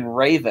Superman and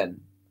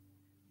Raven,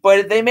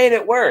 but they made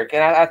it work,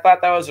 and I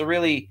thought that was a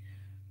really,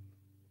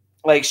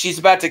 like, she's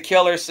about to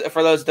kill her.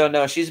 For those who don't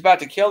know, she's about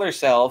to kill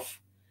herself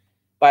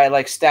by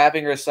like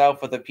stabbing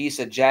herself with a piece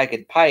of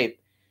jagged pipe.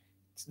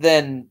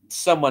 Then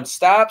someone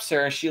stops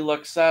her. She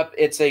looks up.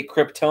 It's a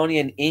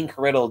Kryptonian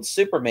ink-riddled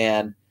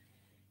Superman.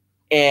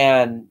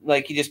 And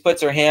like he just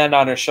puts her hand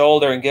on her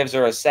shoulder and gives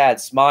her a sad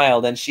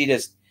smile. Then she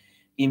just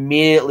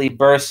immediately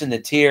bursts into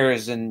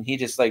tears, and he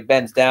just like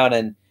bends down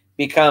and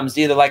becomes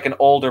either like an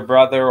older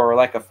brother or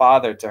like a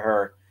father to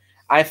her.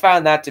 I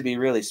found that to be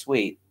really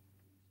sweet.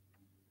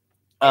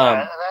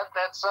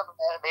 That's something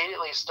that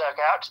immediately stuck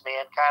out to me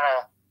and kind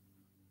of,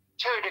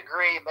 to a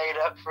degree, made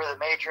up for the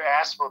major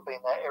ass whooping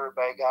that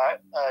everybody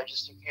got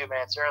just a few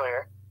minutes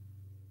earlier.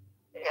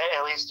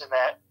 At least in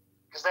that,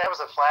 because that was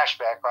a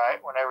flashback, right?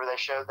 Whenever they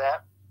showed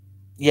that.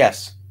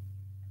 Yes.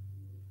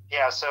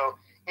 Yeah. So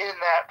in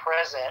that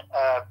present,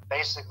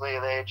 basically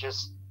they had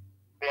just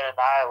been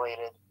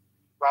annihilated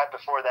right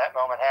before that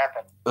moment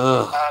happened.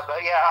 Ugh.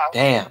 But yeah,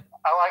 damn.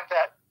 I like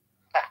that.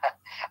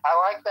 I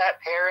like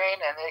that pairing,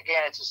 and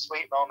again, it's a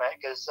sweet moment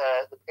because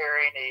the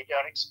pairing, you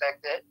don't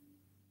expect it.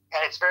 And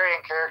it's very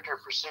in character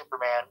for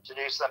Superman to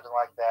do something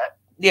like that.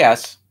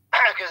 Yes.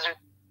 Because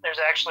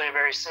there's actually a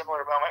very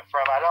similar moment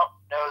from, I don't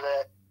know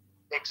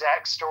the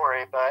exact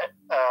story, but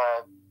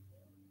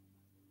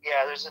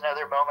yeah, there's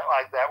another moment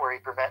like that where he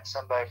prevents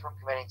somebody from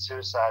committing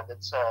suicide.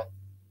 That's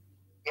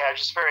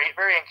just very,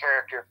 very in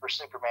character for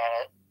Superman.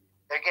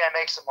 It again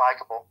makes him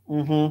likable.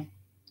 Mm-hmm.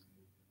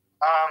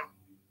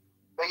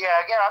 But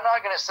yeah, again, I'm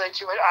not going to say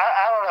too much.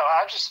 I don't know.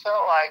 I just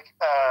felt like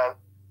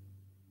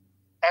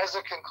as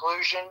a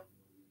conclusion,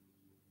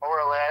 more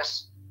or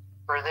less,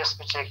 for this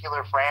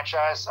particular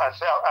franchise, I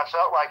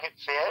felt like it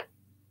fit.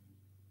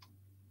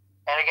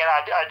 And again,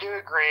 I do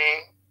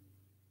agree.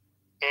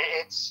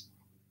 It's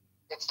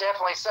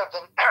definitely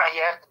something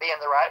you have to be in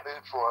the right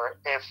mood for,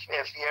 if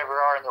you ever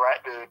are in the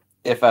right mood,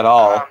 if at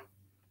all.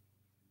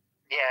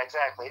 Yeah,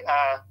 exactly.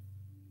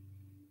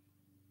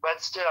 But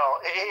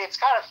still, it's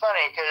kind of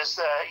funny because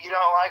you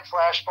don't like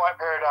Flashpoint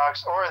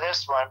Paradox or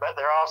this one, but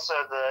they're also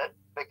the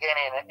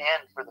beginning and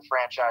end for the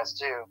franchise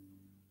too.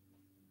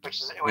 Which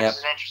is an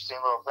interesting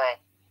little thing.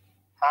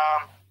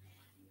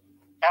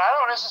 And I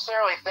don't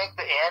necessarily think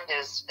the end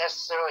is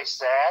necessarily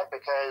sad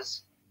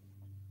because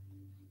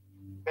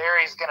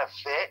Barry's going to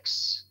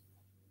fix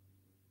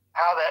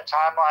how that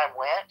timeline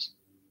went.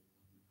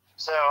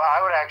 So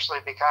I would actually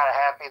be kind of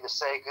happy to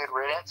say good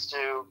riddance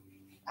to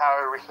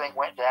how everything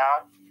went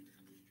down.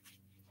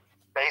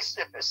 Because,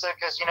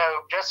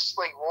 Justice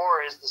League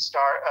War is the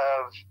start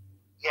of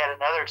yet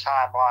another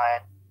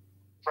timeline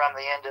from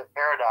the end of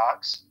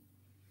Paradox.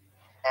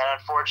 And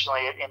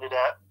unfortunately, it ended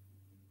up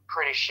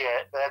pretty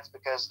shit. But that's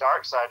because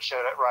Darkseid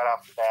showed up right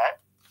off the bat.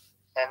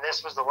 And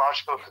this was the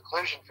logical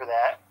conclusion for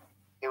that,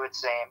 it would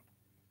seem.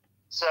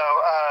 So,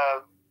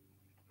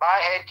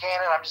 my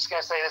headcanon, I'm just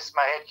going to say this is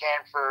my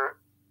headcanon for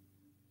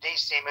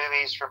DC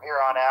movies from here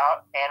on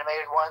out,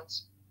 animated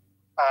ones.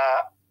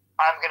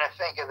 I'm going to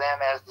think of them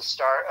as the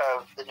start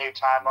of the new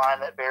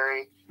timeline that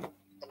Barry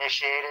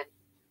initiated.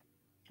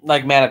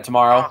 Like Man of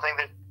Tomorrow? I don't think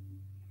that,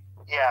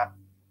 yeah.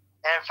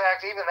 And in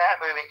fact, even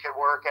that movie could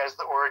work as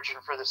the origin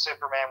for the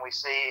Superman we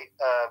see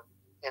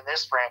in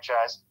this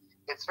franchise.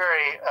 It's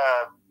very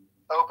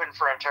open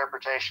for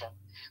interpretation.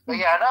 But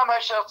yeah, not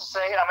much else to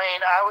say. I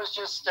mean, I was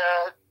just,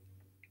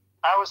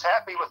 I was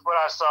happy with what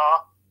I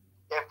saw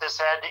if this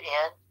had to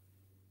end.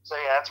 So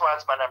yeah, that's why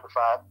it's my number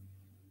 5.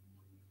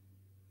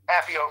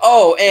 Happy overall.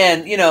 Oh,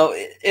 and,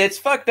 it's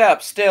fucked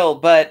up still,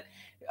 but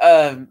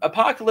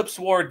Apocalypse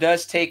War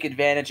does take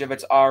advantage of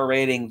its R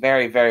rating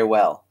very, very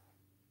well.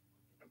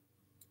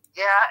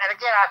 Yeah, and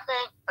again, I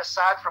think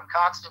aside from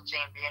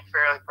Constantine being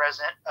fairly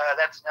present,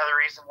 that's another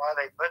reason why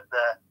they put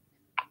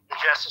the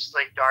Justice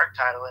League Dark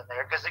title in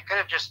there, because it could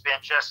have just been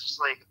Justice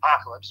League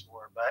Apocalypse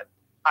War, but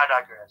I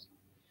digress.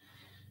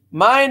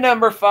 My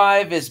number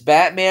 5 is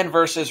Batman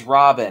versus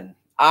Robin.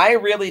 I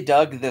really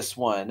dug this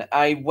one.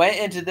 I went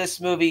into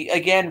this movie,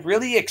 again,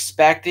 really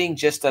expecting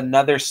just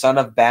another Son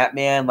of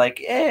Batman.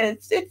 Like,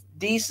 it's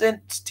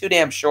decent. It's too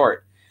damn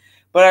short.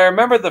 But I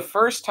remember the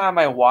first time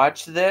I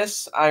watched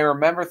this, I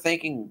remember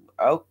thinking,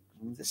 oh,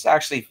 this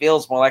actually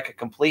feels more like a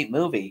complete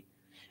movie.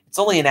 It's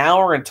only an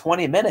hour and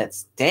 20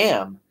 minutes.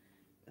 Damn.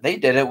 They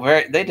did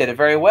it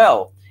very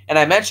well. And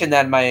I mentioned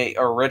that in my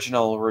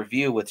original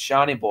review with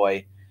Shawnee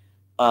Boy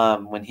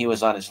when he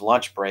was on his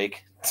lunch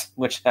break,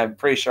 which I'm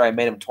pretty sure I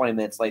made him 20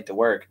 minutes late to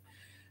work.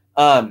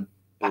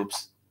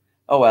 Oops.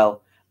 Oh,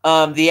 well.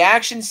 The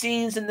action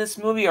scenes in this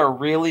movie are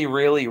really,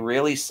 really,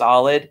 really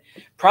solid.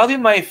 Probably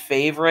my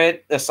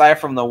favorite, aside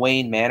from the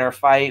Wayne Manor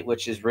fight,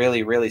 which is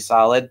really, really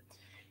solid,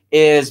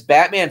 is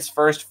Batman's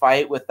first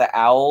fight with the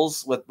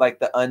owls, with like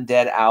the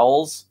undead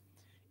owls.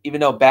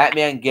 Even though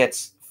Batman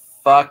gets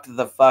fucked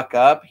the fuck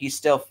up, he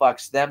still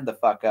fucks them the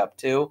fuck up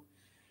too.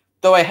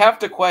 Though I have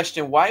to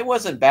question, why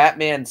wasn't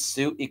Batman's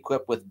suit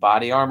equipped with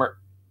body armor?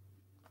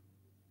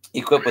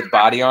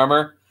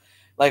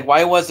 Like,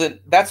 why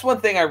wasn't... That's one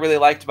thing I really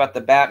liked about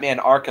the Batman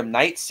Arkham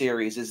Knight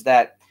series, is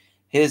that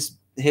his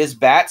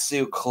bat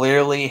suit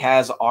clearly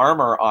has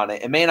armor on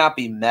it. It may not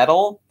be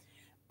metal,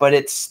 but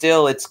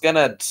it's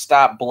gonna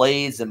stop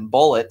blades and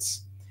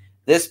bullets.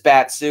 This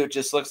bat suit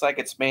just looks like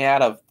it's made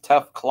out of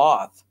tough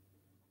cloth.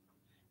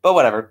 But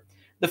whatever.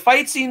 The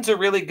fight scenes are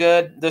really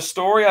good. The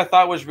story I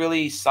thought was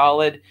really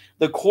solid.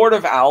 The Court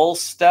of Owls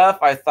stuff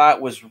I thought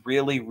was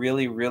really,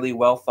 really, really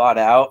well thought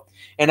out.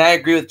 And I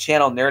agree with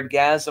Channel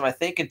Nerdgasm. I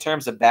think in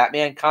terms of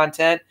Batman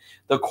content,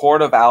 the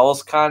Court of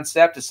Owls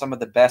concept is some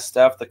of the best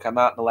stuff to come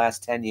out in the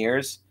last 10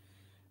 years.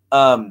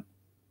 Batman's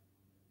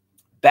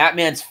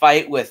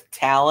fight with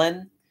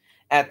Talon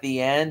at the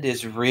end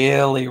is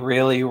really,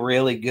 really,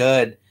 really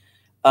good.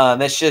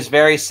 It's just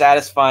very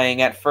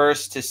satisfying at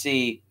first to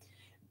see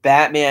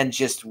Batman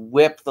just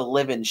whip the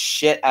living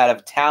shit out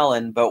of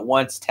Talon, but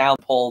once Talon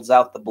pulls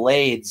out the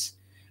blades,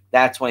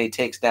 that's when he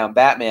takes down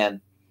Batman.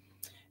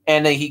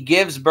 And he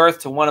gives birth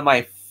to one of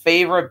my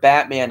favorite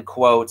Batman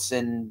quotes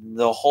in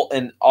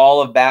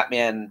all of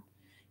Batman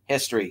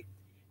history.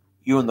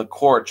 You and the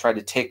court tried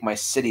to take my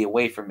city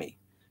away from me,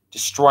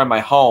 destroy my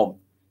home,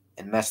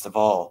 and worst of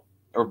all,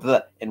 you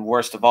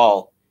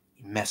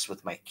messed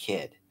with my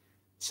kid.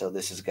 So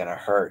this is gonna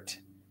hurt,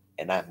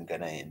 and I'm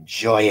gonna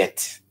enjoy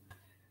it.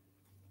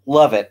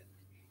 Love it.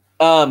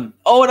 And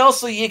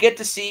also you get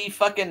to see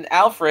fucking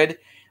Alfred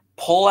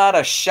pull out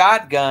a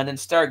shotgun and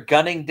start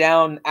gunning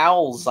down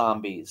owl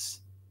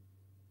zombies.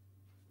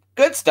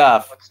 Good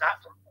stuff.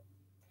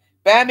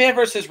 Batman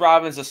vs.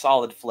 Robin is a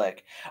solid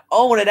flick.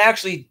 Oh, and it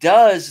actually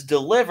does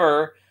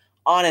deliver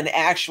on an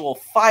actual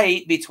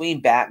fight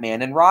between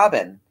Batman and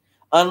Robin.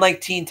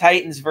 Unlike Teen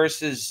Titans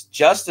versus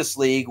Justice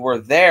League, where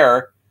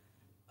the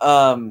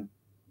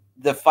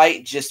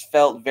fight just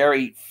felt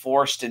very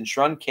forced and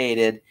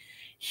truncated.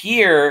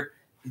 Here,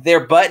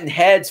 they're butting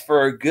heads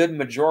for a good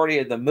majority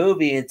of the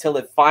movie until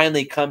it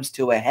finally comes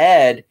to a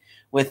head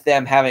with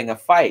them having a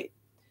fight.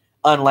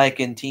 Unlike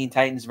in Teen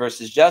Titans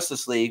versus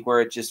Justice League,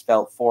 where it just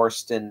felt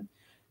forced and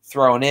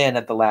thrown in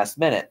at the last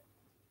minute.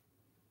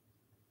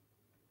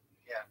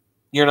 Yeah.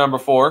 Your number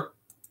 4?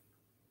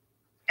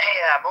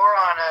 Yeah, more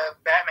on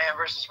Batman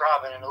versus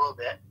Robin in a little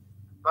bit.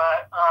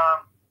 But,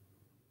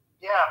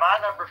 yeah, my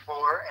number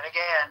 4, and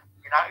again,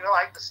 you're not going to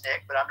like the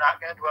stick, but I'm not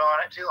going to dwell on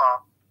it too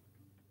long.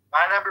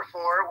 My number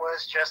 4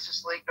 was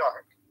Justice League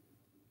Dark.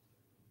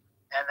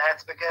 And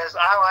that's because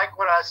I like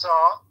what I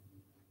saw.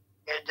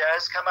 It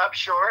does come up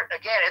short.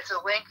 Again, it's a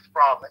length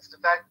problem. It's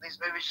the fact that these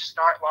movies just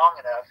aren't long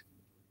enough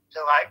to,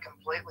 like,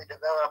 completely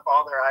develop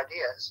all their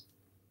ideas.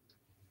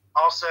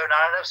 Also,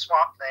 not enough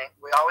Swamp Thing.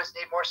 We always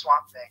need more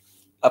Swamp Thing.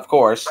 Of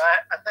course.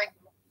 But I think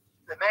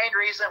the main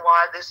reason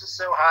why this is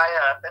so high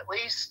up, at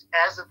least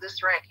as of this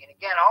ranking,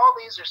 again, all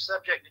these are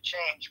subject to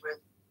change with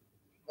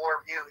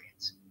more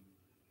viewings.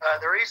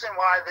 The reason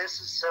why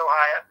this is so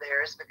high up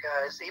there is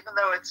because even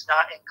though it's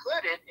not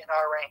included in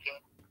our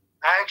ranking,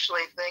 I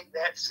actually think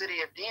that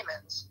City of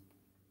Demons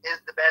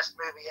is the best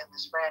movie in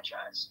this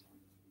franchise.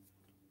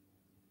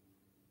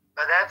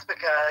 But that's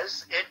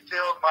because it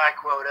filled my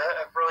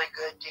quota of really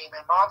good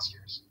demon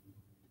monsters.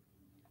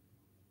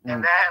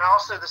 And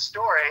also the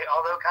story,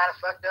 although kind of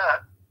fucked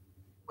up,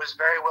 was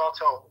very well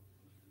told.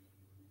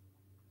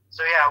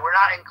 So yeah, we're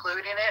not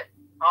including it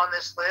on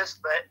this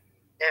list, but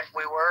if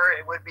we were,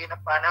 it would be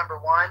my number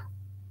 1.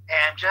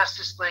 And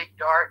Justice League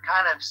Dark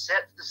kind of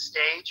sets the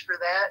stage for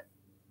that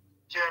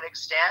to an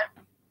extent.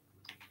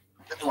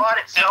 The plot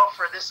itself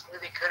for this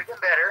movie could have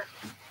been better,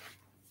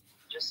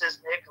 just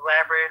as Nick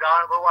elaborated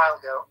on a little while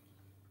ago.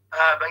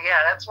 But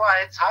yeah, that's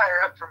why it's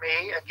higher up for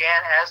me,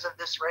 again, as of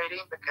this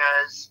rating,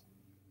 because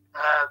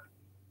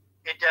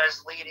it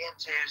does lead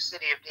into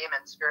City of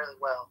Demons fairly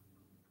well.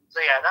 So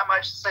yeah, not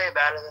much to say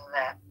about it than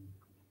that.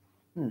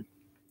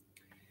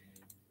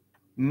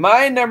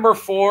 My number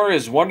 4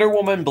 is Wonder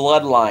Woman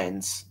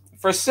Bloodlines.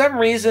 For some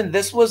reason,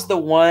 this was the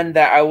one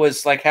that I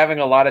was like having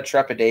a lot of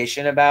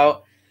trepidation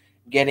about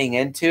getting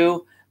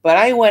into, but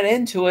I went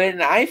into it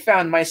and I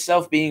found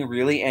myself being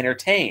really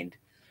entertained.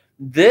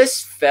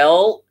 This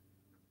felt...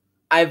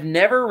 I've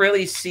never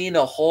really seen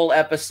a whole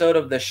episode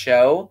of the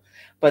show,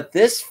 but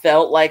this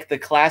felt like the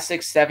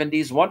classic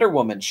 70s Wonder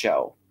Woman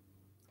show.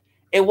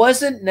 It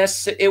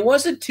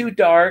wasn't too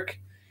dark.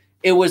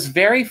 It was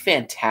very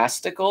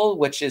fantastical,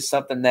 which is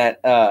something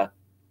that I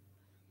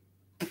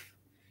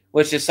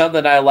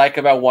like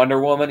about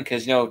Wonder Woman,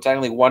 because, you know,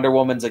 technically Wonder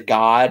Woman's a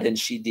god and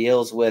she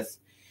deals with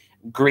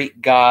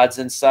Greek gods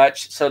and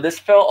such. So this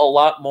felt a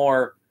lot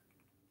more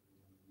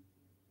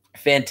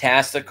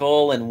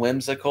fantastical and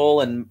whimsical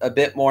and a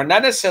bit more,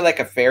 not necessarily like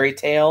a fairy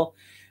tale,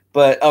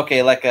 but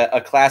okay, like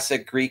a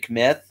classic Greek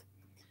myth.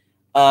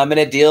 And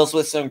it deals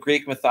with some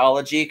Greek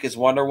mythology because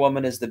Wonder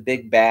Woman is the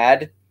big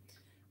bad.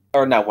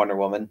 or not Wonder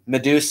Woman,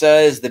 Medusa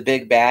is the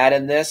big bad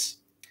in this.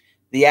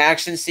 The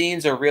action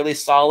scenes are really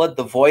solid.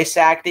 The voice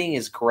acting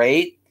is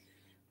great.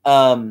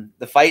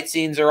 The fight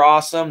scenes are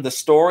awesome. The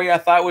story I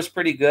thought was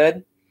pretty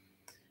good.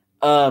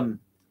 The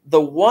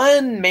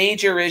one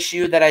major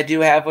issue that I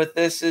do have with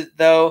this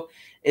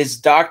is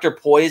Dr.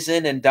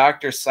 Poison and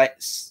Dr.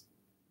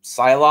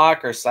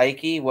 Psylocke or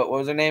Psyche. What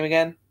was her name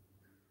again?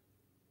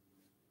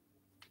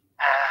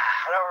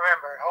 I don't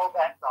remember. Hold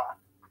that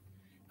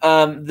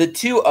thought. The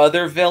two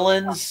other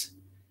villains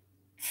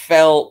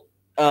felt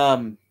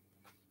kind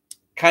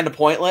of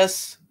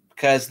pointless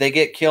because they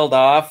get killed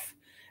off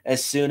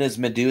as soon as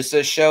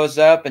Medusa shows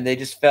up, and they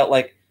just felt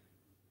like,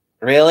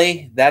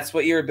 really? That's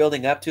what you were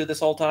building up to this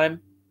whole time?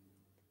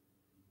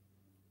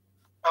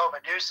 Oh,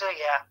 Medusa,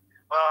 yeah.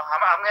 Well,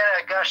 I'm going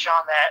to gush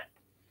on that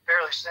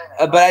fairly soon.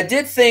 But I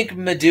did think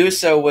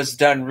Medusa was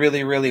done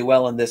really, really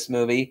well in this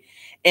movie.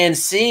 And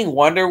seeing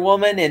Wonder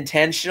Woman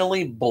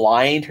intentionally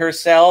blind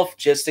herself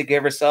just to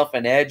give herself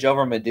an edge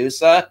over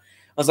Medusa, I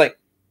was like,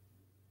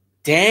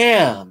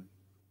 damn.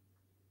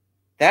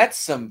 That's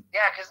some... Yeah,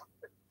 because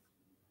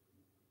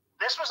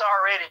this was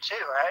R-rated too,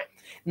 right?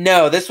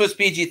 No, this was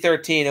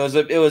PG-13.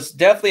 It was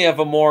definitely of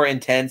a more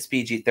intense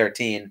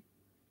PG-13.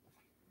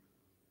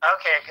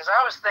 Okay, because I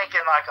was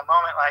thinking like a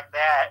moment like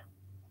that,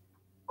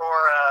 or,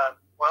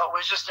 well, it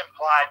was just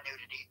implied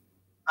nudity.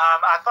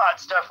 I thought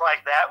stuff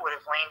like that would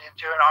have leaned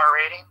into an R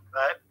rating,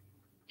 but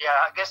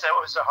yeah, I guess that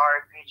was a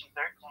hard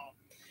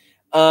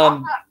PG-13.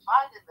 I'm not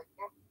finding the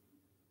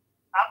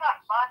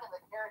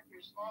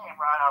character's name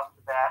right off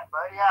the bat,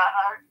 but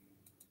yeah,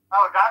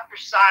 Dr.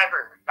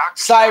 Cyber.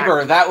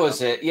 Cyber, that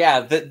was it.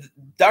 Yeah, the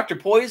Dr.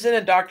 Poison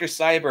and Dr.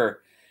 Cyber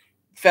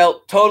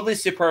felt totally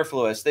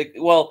superfluous.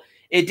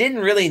 It didn't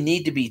really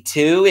need to be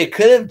two. It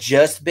could have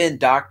just been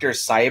Dr.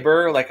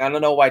 Cyber. Like, I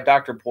don't know why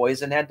Dr.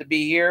 Poison had to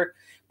be here,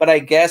 but I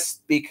guess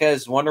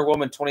because Wonder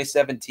Woman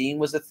 2017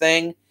 was a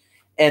thing,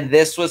 and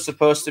this was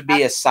supposed to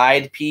be a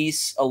side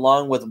piece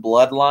along with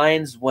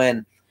Bloodlines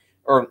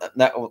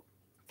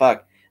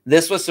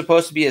this was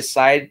supposed to be a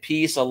side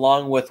piece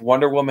along with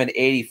Wonder Woman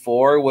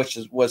 84, which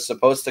was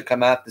supposed to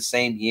come out the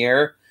same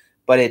year,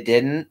 but it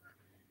didn't.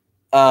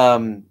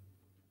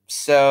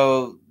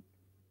 So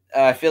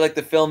I feel like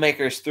the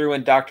filmmakers threw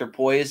in Dr.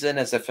 Poison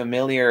as a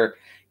familiar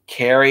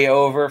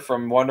carryover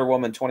from Wonder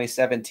Woman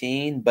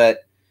 2017,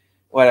 but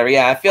whatever.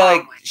 Yeah, I feel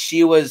like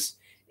it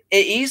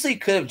easily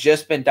could have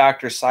just been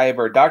Dr.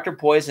 Cyber. Dr.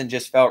 Poison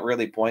just felt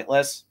really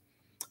pointless.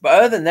 But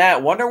other than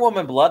that, Wonder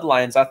Woman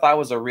Bloodlines I thought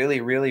was a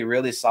really, really,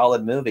 really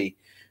solid movie.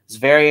 It's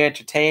very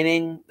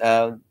entertaining.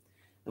 The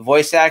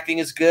voice acting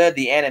is good.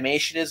 The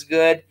animation is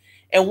good.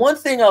 And one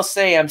thing I'll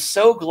say, I'm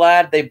so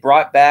glad they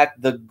brought back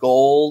the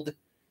gold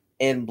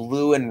and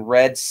blue and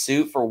red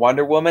suit for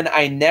Wonder Woman.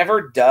 I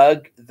never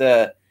dug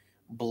the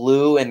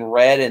blue and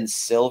red and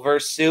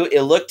silver suit.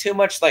 It looked too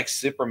much like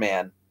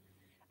Superman.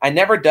 I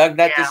never dug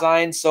that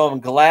design, so I'm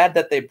glad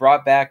that they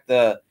brought back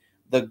the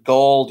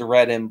gold,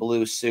 red, and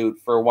blue suit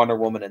for Wonder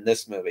Woman in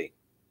this movie.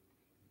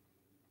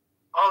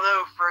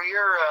 Although for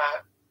your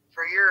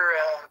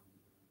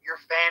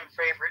fan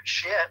favorite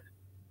shit,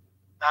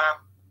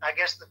 I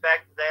guess the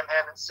fact that them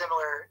having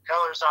similar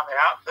colors on their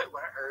outfit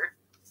wouldn't hurt.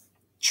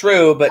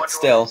 True, but Wonder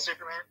still. Woman,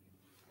 Superman.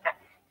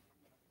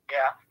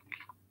 Yeah.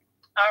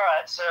 All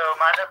right, so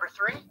my number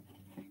 3.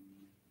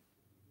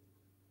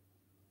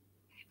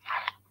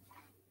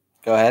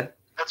 Go ahead.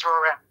 That's where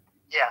we're at.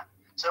 Yeah.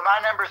 So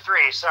my number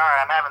 3. Sorry,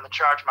 I'm having to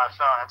charge my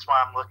phone. That's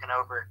why I'm looking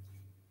over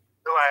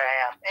who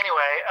I am.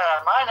 Anyway,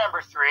 my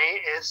number 3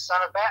 is Son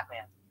of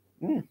Batman.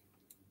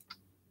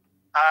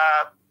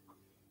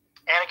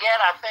 And again,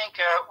 I think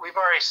we've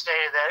already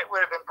stated that it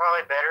would have been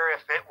probably better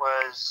if it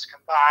was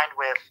combined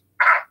with,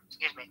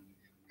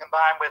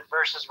 combined with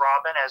Versus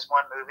Robin as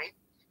one movie.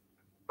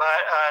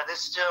 But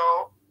this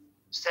still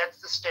sets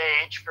the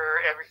stage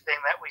for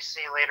everything that we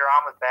see later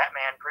on with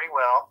Batman pretty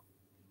well.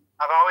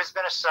 I've always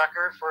been a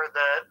sucker for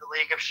the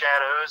League of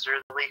Shadows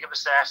or the League of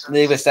Assassins.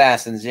 League of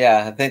Assassins,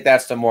 yeah. I think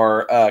that's the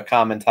more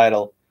common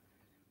title.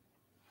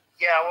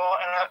 Yeah, well,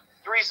 and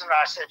the reason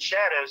I said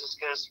Shadows is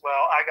because,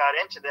 well, I got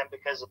into them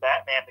because of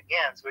Batman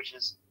Begins, which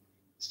is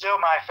still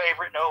my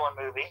favorite Nolan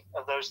movie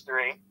of those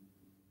 3.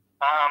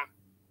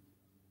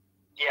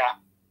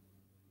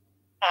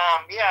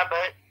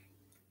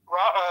 But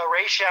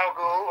Ra's al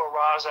Ghul or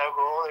Ra's al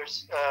Ghul,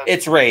 there's...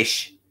 it's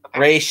Ra's.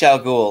 Ra's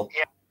al Ghul.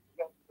 Yeah,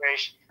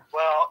 Ra's.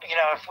 Well,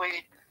 if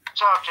we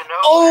talk to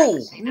Nolan... Oh,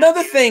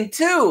 another thing,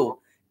 too.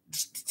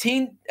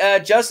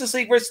 Justice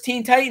League versus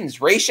Teen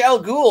Titans. Ra's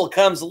al Ghul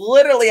comes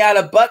literally out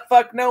of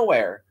buttfuck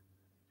nowhere.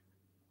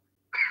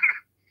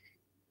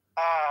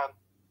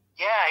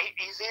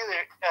 He's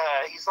either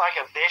he's like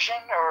a vision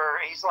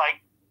or he's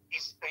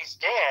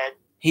dead.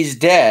 He's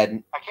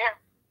dead. I can't.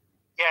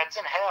 Yeah, it's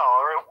in hell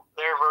or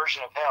their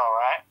version of hell,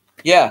 right?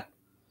 Yeah.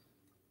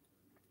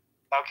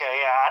 Okay,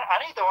 yeah, I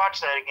need to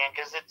watch that again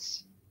because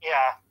it's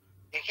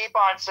You keep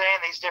on saying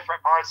these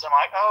different parts. And I'm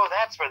like, oh,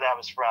 that's where that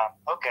was from.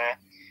 Okay.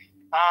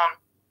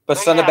 But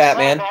Son of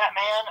Batman. Son of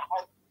Batman.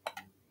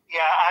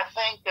 I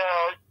think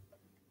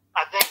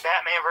I think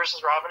Batman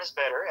versus Robin is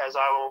better, as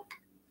I will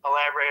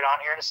elaborate on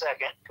here in a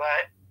second.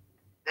 But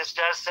this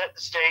does set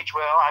the stage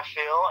well, I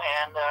feel,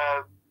 and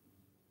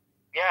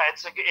yeah,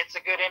 it's a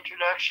good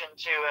introduction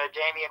to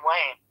Damian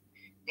Wayne.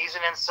 He's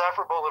an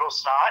insufferable little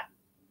snot,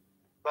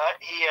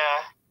 but he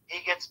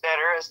gets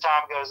better as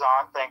time goes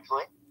on,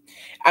 thankfully.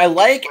 I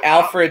like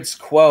Alfred's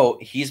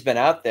quote. He's been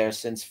out there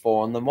since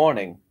 4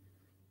 a.m.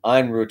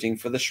 I'm rooting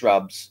for the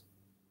shrubs.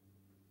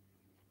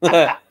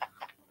 That's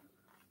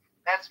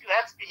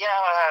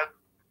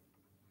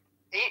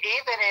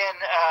even in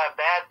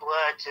Bad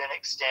Blood to an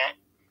extent,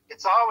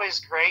 it's always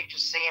great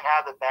just seeing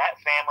how the Bat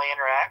family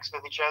interacts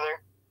with each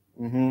other.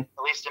 Mm-hmm.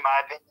 At least in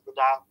my opinion, the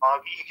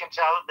dialogue, you can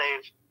tell that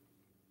they've,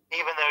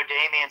 even though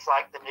Damien's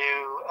like the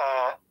new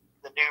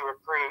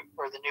recruit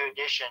or the new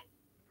addition,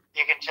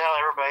 you can tell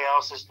everybody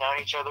else has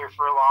known each other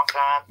for a long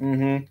time.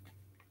 Mm-hmm.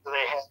 So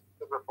they have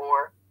good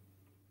rapport.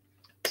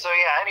 So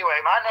yeah, anyway,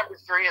 my number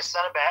 3 is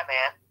Son of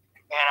Batman,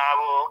 and I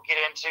will get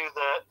into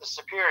the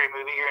Superior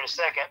movie here in a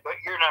second, but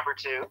your number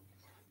 2.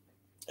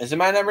 Is it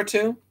my number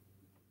 2?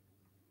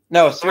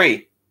 No,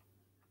 3.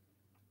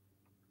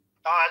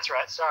 Oh, that's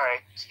right. Sorry.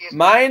 Excuse me.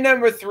 My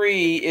number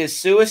 3 is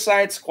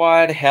Suicide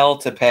Squad Hell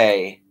to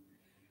Pay.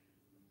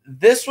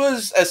 This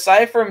was,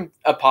 aside from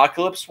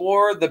Apocalypse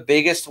War, the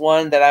biggest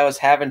one that I was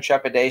having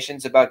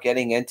trepidations about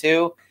getting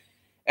into.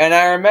 And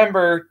I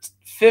remember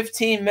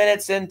 15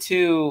 minutes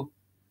into...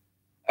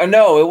 Oh,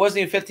 no, it wasn't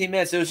even 15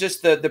 minutes. It was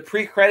just the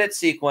pre-credit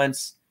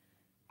sequence.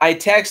 I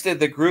texted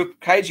the group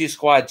Kaiju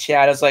Squad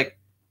chat. I was like,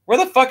 where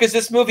the fuck has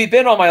this movie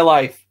been all my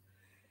life?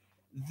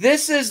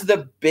 This is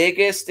the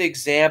biggest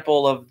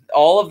example of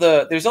all of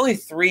the... There's only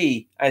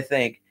 3, I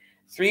think.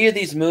 3 of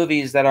these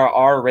movies that are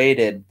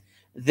R-rated.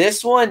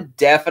 This one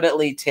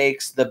definitely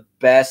takes the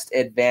best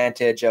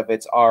advantage of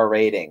its R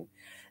rating.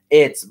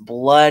 It's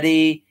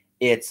bloody.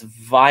 It's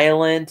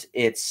violent.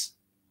 It's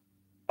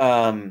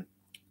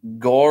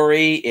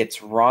gory. It's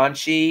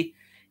raunchy.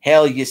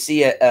 Hell, you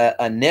see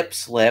a nip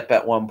slip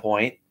at one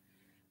point.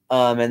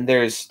 And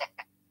there's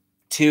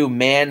 2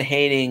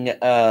 man-hating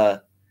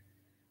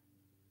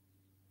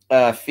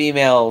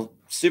female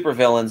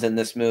supervillains in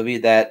this movie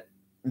that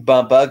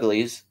bump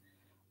uglies.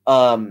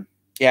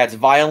 Yeah, it's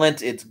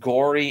violent, it's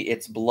gory,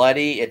 it's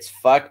bloody, it's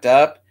fucked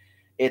up.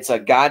 It's a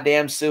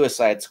goddamn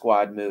Suicide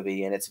Squad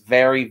movie, and it's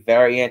very,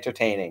 very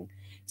entertaining.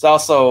 It's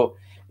also,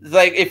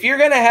 like, if you're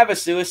going to have a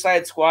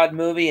Suicide Squad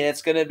movie and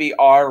it's going to be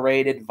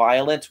R-rated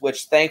violent,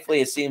 which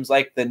thankfully it seems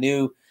like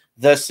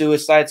the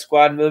Suicide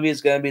Squad movie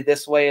is going to be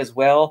this way as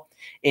well,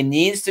 it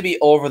needs to be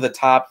over the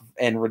top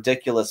and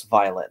ridiculous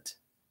violent.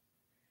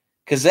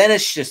 Because then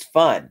it's just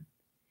fun.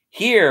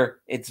 Here,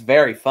 it's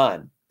very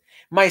fun.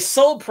 My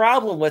sole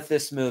problem with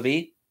this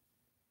movie,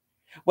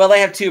 well, I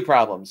have 2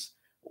 problems.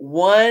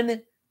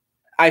 One,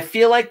 I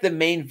feel like the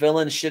main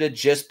villain should have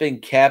just been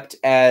kept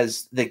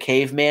as the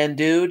caveman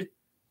dude.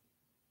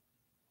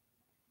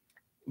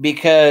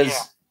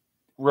 Because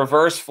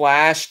Reverse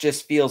Flash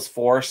just feels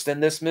forced in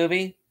this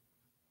movie.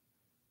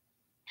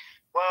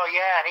 Well,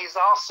 yeah, and he's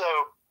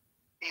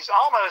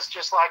almost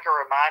just like a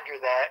reminder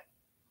that,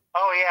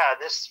 oh yeah,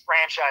 this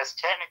franchise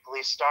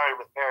technically started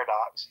with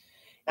Paradox.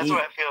 That's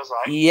what it feels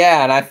like.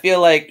 Yeah, and I feel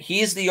like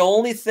he's the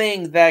only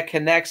thing that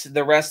connects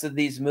the rest of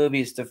these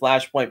movies to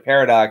Flashpoint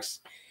Paradox.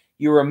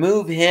 You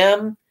remove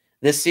him,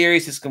 this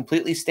series is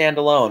completely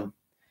standalone.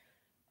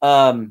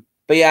 But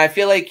yeah, I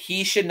feel like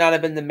he should not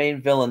have been the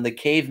main villain. The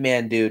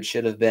caveman dude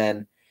should have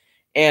been.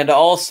 And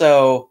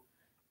also,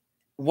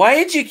 why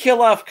did you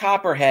kill off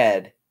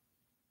Copperhead?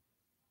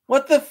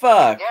 What the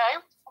fuck? Yeah,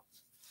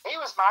 he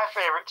was my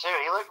favorite too.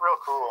 He looked real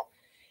cool.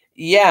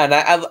 Yeah,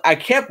 and I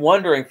kept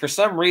wondering, for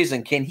some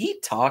reason, can he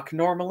talk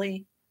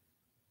normally?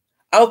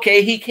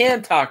 Okay, he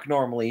can talk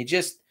normally.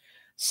 Just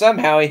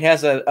somehow he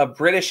has a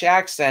British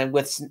accent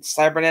with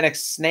cybernetic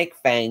snake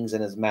fangs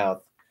in his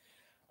mouth.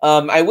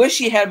 I wish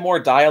he had more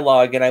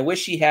dialogue, and I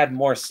wish he had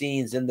more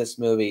scenes in this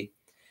movie.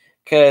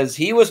 Because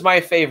he was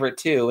my favorite,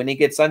 too, and he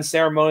gets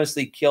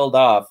unceremoniously killed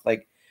off.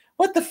 Like,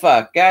 what the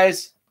fuck,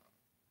 guys?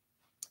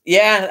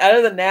 Yeah,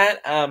 other than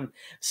that,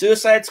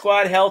 Suicide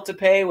Squad Hell to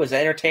Pay was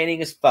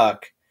entertaining as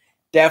fuck.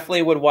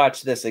 Definitely would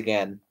watch this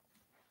again.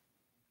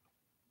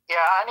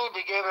 Yeah, I need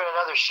to give it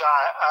another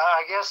shot.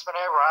 I guess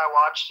whenever I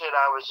watched it,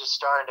 I was just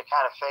starting to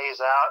kind of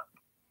phase out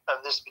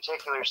of this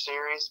particular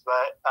series.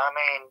 But, I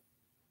mean,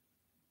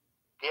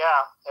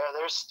 yeah,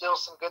 there's still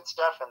some good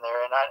stuff in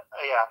there. And,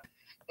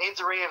 needs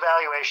a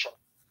reevaluation.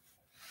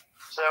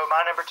 So,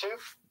 my number 2?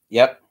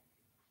 Yep.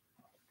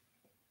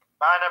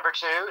 My number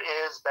 2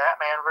 is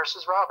Batman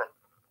versus Robin.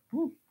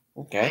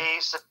 Okay.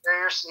 The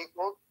superior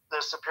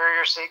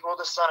sequel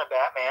to Son of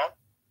Batman.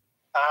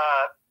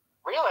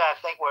 Really, I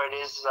think what it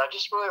is I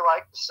just really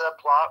like the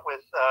subplot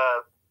with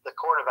the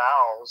Court of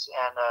Owls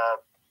and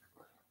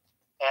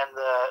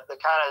the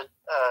kind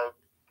of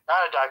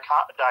not a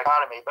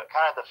dichotomy, but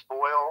kind of the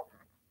foil,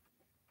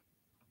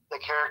 the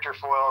character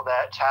foil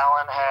that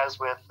Talon has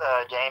with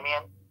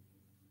Damian.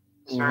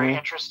 It's very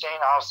interesting.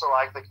 I also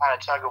like the kind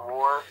of tug of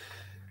war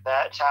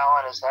that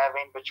Talon is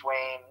having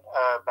between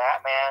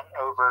Batman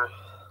over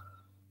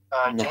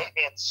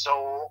Damien's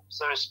soul,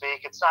 so to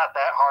speak. It's not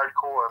that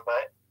hardcore,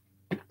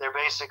 but they're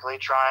basically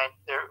trying.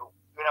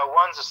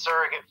 One's a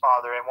surrogate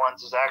father and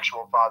one's his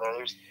actual father.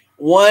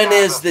 One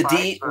is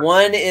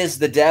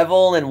the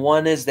devil and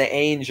one is the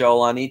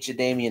angel on each of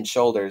Damien's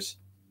shoulders.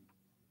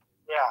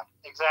 Yeah,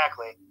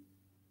 exactly.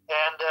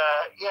 And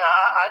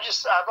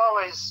I've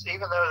always,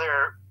 even though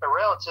they're a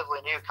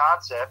relatively new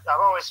concept,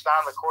 I've always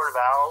found the Court of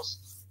Owls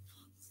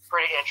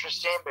pretty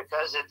interesting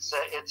because it's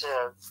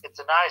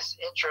a nice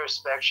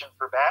introspection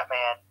for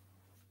Batman,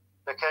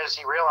 because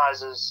he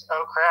realizes,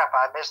 oh crap,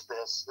 I missed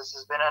this. This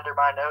has been under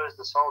my nose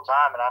this whole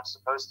time, and I'm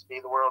supposed to be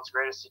the world's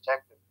greatest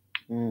detective.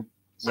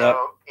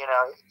 So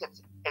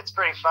it's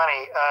pretty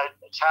funny.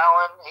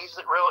 Talon, he's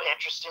a real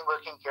interesting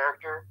looking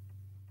character.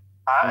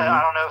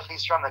 I don't know if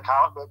he's from the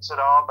comic books at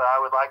all, but I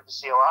would like to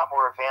see a lot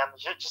more of him.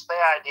 Just the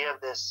idea of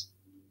this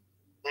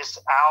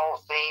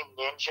owl-themed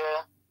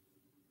ninja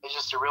is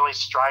just a really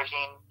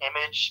striking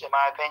image, in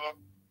my opinion.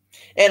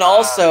 And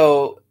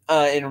also,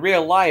 in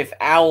real life,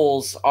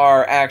 owls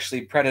are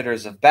actually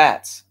predators of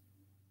bats.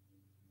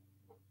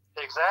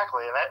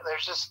 Exactly. And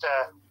there's just,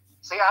 I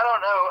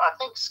don't know. I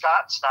think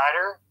Scott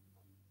Snyder,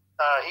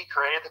 he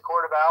created the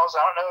Court of Owls.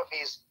 I don't know if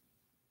he's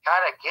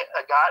kind of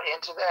got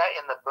into that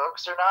in the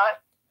books or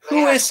not.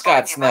 Who is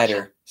Scott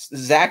Snyder?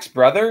 Zach's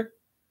brother?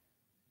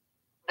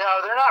 No,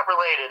 they're not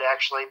related,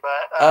 actually.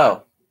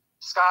 But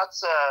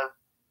Scott's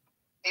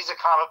he's a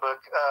comic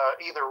book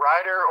either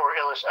writer or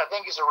illustrator. I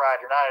think he's a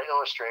writer, not an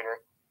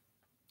illustrator.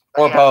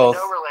 Or both.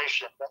 No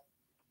relation. But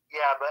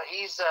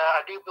he's.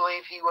 I do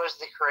believe he was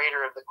the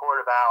creator of the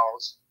Court of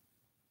Owls.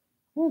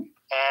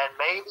 And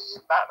maybe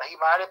he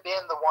might have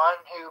been the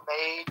one who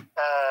made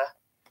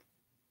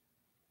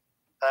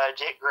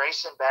Dick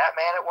Grayson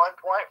Batman at one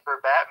point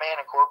for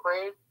Batman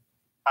Incorporated.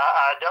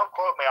 I don't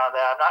quote me on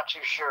that. I'm not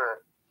too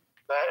sure.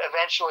 But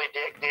eventually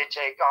Dick did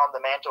take on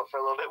the mantle for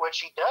a little bit, which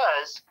he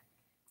does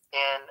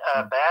in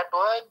Bad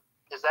Blood.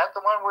 Is that the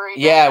one where he...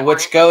 Yeah,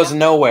 which goes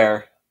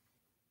nowhere.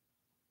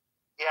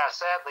 Yeah,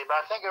 sadly.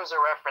 But I think it was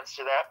a reference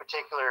to that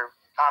particular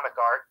comic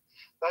art.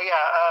 But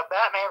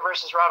Batman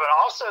versus Robin.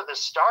 Also, the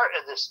start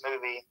of this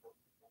movie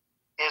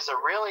is a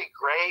really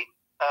great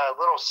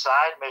little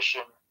side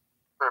mission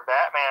for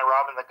Batman and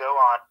Robin to go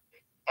on,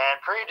 and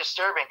pretty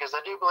disturbing because I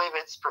do believe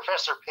it's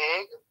Professor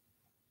Pig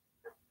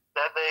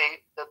that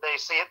they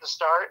see at the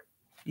start.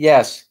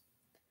 Yes.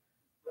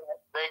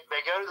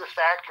 They go to the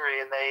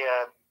factory and they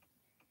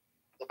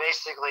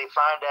basically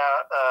find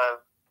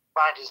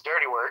his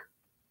dirty work.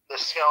 The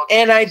skeleton.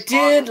 And I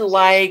did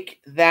like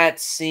that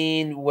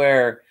scene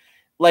where,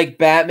 like,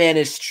 Batman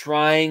is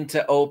trying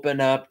to open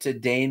up to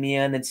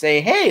Damien and say,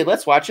 "Hey,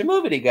 let's watch a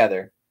movie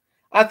together."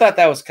 I thought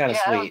that was kind of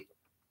sweet.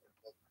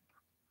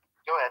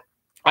 Go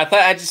ahead.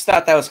 I just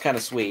thought that was kind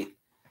of sweet.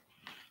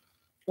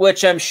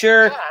 Which I'm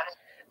sure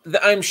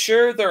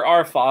there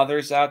are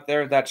fathers out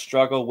there that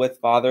struggle with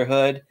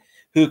fatherhood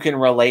who can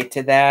relate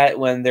to that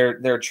when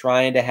they're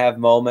trying to have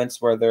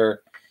moments where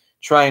they're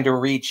trying to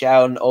reach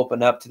out and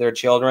open up to their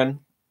children.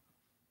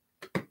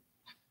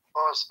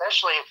 Well,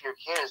 especially if your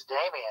kid is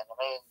Damien. I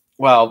mean,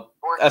 well,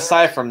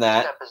 aside from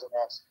that.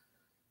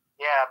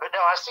 Yeah, but no,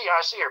 I see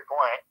your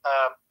point.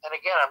 And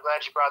again, I'm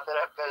glad you brought that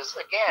up because,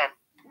 again,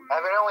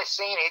 having only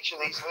seen each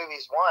of these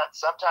movies once,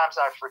 sometimes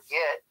I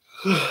forget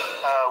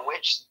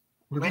which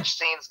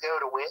scenes go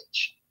to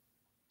which.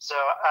 So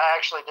I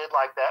actually did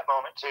like that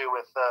moment too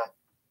with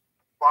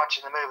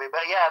watching the movie.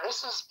 But yeah,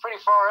 this is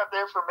pretty far up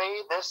there for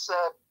me. This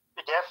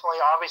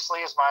definitely, obviously,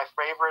 is my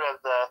favorite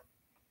of the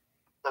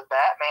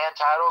Batman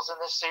titles in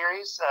this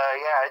series.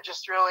 It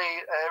just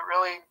really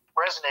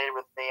resonated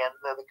with me, and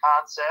the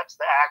concepts,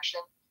 the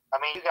action. I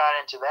mean, you got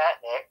into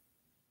that, Nick,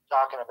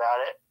 talking about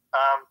it.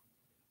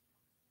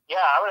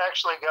 I would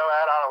actually go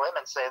out on a limb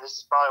and say this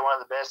is probably one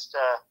of the best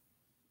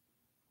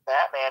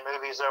Batman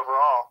movies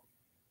overall.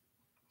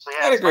 So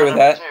yeah, I'd agree with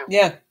that.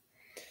 Yeah.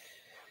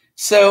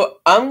 So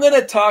I'm going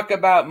to talk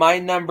about my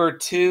number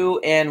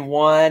 2 and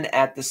 1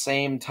 at the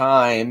same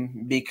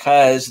time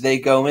because they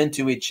go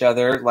into each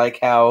other, like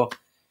how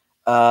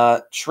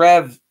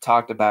Trev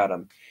talked about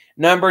them.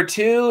 Number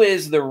 2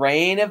 is The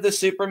Reign of the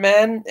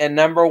Supermen, and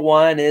number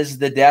 1 is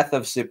The Death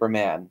of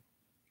Superman.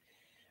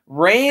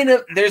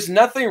 There's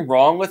nothing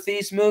wrong with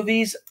these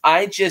movies.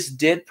 I just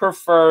did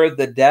prefer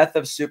The Death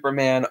of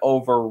Superman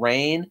over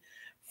Reign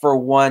for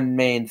one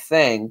main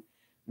thing.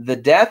 The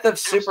Death of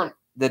Superman,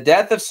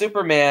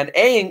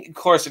 of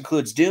course,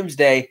 includes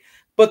Doomsday,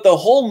 but the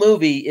whole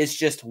movie is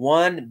just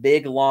one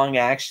big, long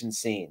action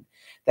scene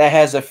that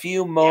has a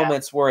few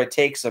moments where it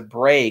takes a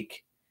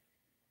break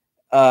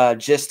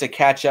just to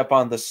catch up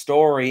on the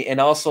story and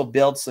also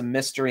build some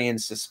mystery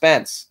and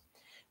suspense.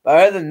 But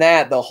other than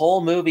that, the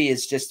whole movie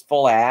is just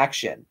full of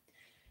action.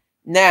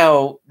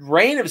 Now,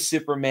 Reign of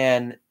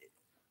Superman,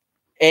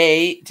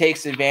 A,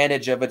 takes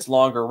advantage of its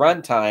longer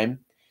runtime.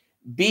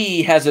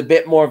 B, has a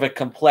bit more of a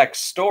complex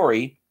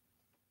story.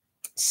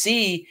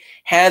 C,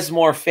 has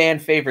more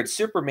fan-favorite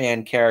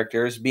Superman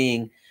characters,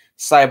 being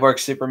Cyborg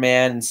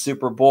Superman and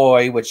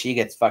Superboy, which he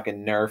gets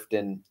fucking nerfed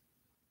in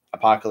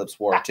Apocalypse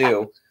War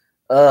 2.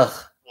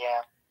 Ugh.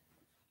 Yeah.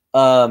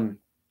 Um,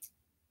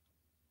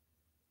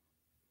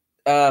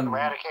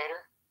 Eradicator.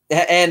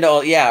 And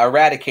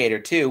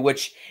Eradicator too,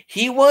 which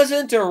he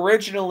wasn't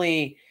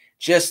originally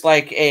just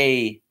like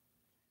a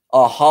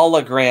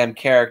hologram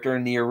character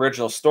in the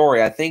original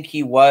story. I think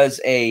he was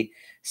a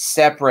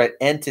separate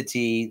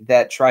entity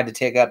that tried to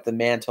take up the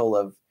mantle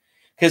of,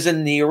 because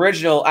in the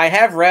original, I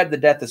have read the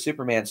Death of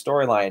Superman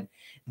storyline.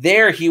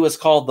 There he was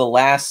called the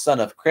last son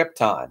of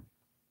Krypton.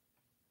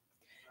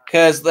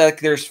 Because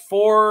like there's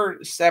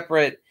 4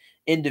 separate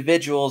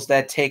individuals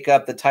that take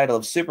up the title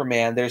of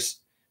Superman. There's,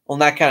 well,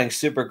 not counting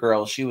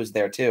Supergirl, she was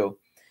there too.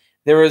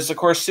 There was, of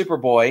course,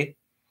 Superboy,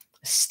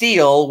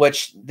 Steel,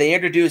 which they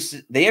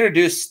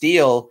introduced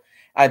Steel,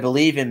 I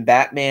believe, in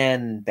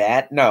Batman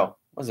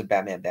wasn't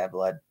Batman Bad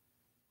Blood.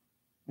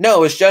 No,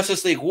 it was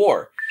Justice League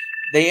War.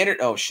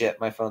 Oh shit,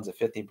 my phone's at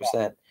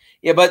 15%.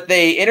 Yeah, but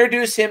they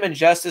introduced him in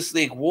Justice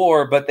League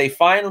War, but they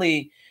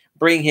finally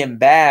bring him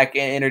back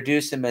and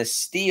introduce him as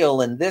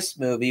Steel in this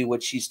movie,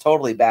 which he's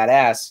totally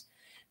badass.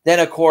 Then,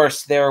 of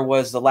course, there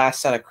was the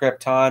last son of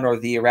Krypton, or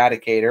the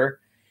Eradicator.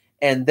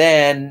 And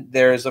then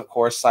there's, of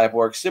course,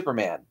 Cyborg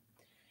Superman.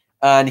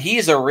 And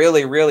he's a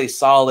really, really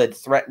solid,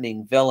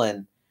 threatening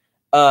villain.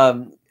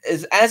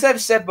 As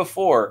I've said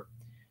before,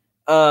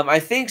 I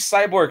think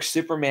Cyborg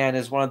Superman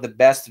is one of the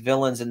best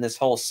villains in this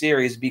whole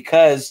series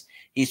because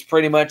he's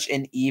pretty much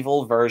an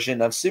evil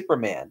version of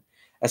Superman.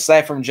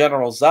 Aside from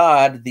General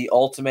Zod, the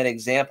ultimate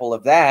example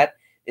of that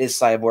is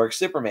Cyborg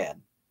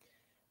Superman.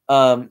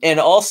 And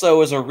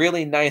also is a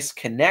really nice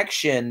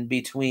connection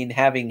between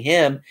having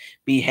him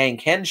be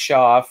Hank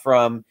Henshaw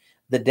from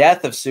the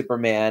Death of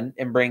Superman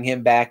and bring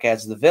him back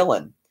as the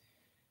villain.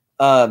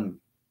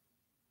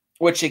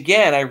 Which,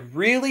 again, I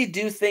really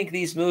do think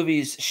these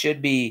movies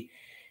should be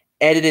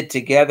edited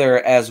together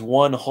as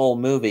one whole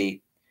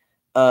movie.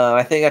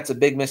 I think that's a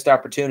big missed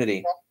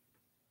opportunity.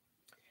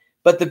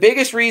 But the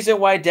biggest reason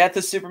why Death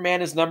of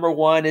Superman is number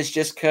 1 is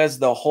just because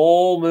the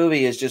whole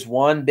movie is just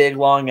one big,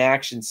 long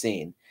action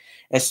scene.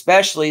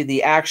 Especially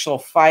the actual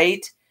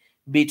fight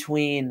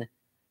between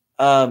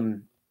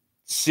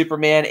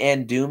Superman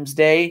and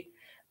Doomsday.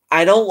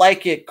 I don't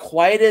like it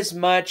quite as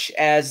much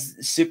as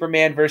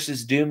Superman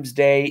versus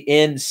Doomsday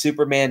in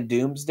Superman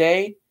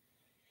Doomsday,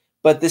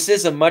 but this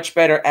is a much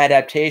better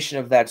adaptation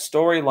of that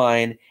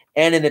storyline,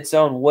 and in its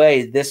own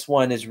way, this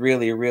one is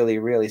really, really,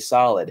 really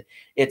solid.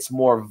 It's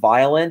more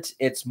violent,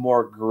 it's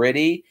more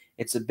gritty,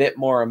 it's a bit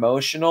more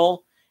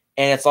emotional,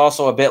 and it's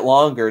also a bit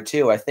longer,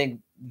 too. I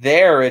think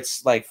there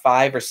it's like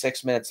 5 or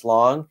 6 minutes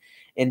long.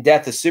 In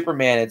Death of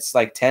Superman, it's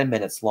like 10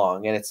 minutes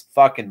long, and it's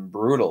fucking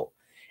brutal.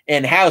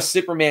 And how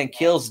Superman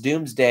kills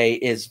Doomsday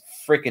is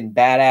freaking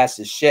badass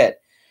as shit.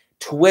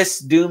 Twists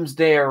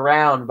Doomsday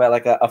around by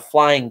like a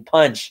flying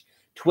punch.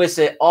 Twists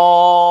it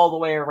all the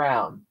way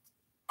around.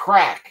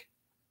 Crack.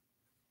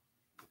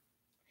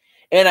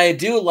 And I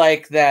do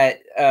like that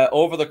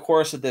over the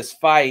course of this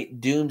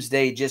fight,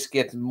 Doomsday just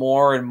gets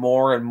more and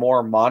more and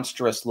more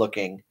monstrous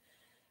looking.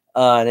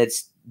 And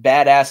it's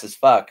badass as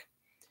fuck.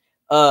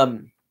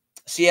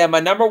 So yeah, my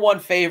number 1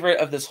 favorite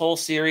of this whole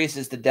series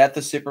is the Death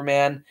of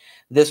Superman.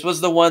 This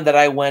was the one that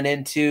I went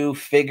into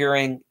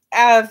figuring,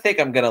 I think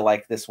I'm going to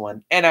like this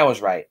one. And I was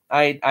right.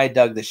 I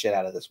dug the shit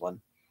out of this one.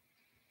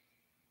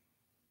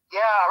 Yeah,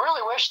 I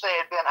really wish they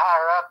had been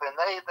higher up, and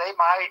they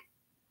might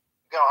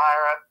go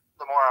higher up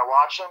the more I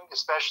watch them,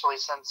 especially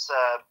since,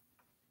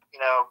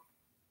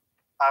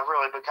 I've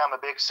really become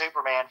a big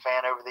Superman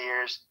fan over the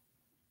years.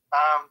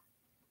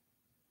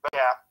 But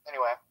yeah,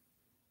 anyway.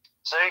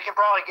 So you can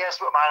probably guess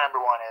what my number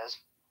 1 is.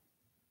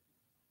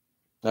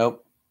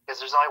 Nope. Because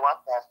there's only one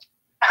left.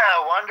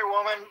 Wonder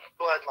Woman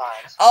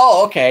Bloodlines.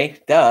 Oh, okay.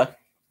 Duh.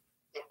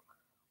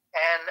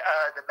 And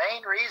the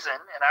main reason,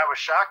 and I was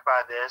shocked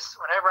by this,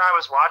 whenever I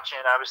was watching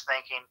it, I was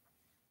thinking,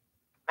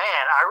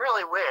 man, I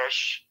really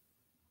wish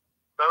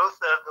both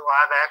of the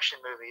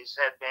live-action movies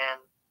had been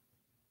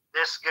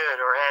this good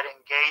or had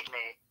engaged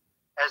me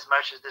as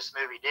much as this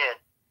movie did.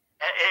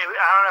 And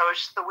I don't know,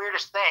 it's just the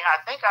weirdest thing.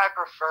 I think I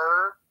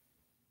prefer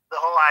the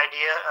whole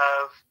idea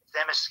of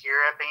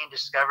Themyscira being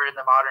discovered in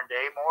the modern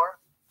day more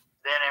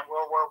than in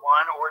World War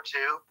I or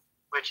II,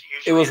 which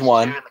usually it was is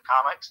one in the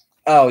comics.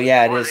 Oh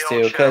yeah, it Or is the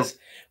too, old because show.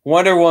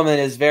 Wonder Woman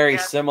is very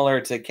Yeah. similar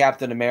to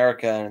Captain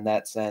America in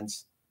that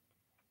sense.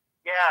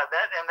 Yeah,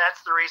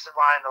 that's the reason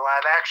why in the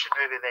live action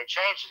movie they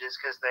changed it, is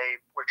because they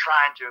were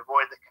trying to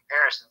avoid the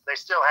comparisons. They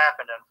still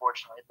happened,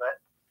 unfortunately, but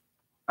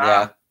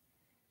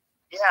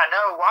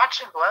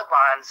watching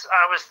Bloodlines,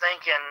 I was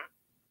thinking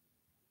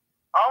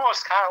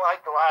almost kind of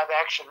like the live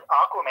action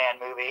Aquaman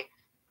movie.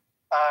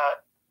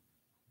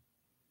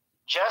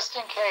 Just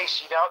in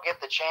case you don't get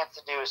the chance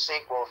to do a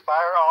sequel,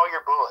 fire all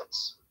your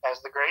bullets,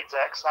 as the great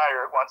Zack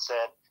Snyder once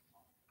said.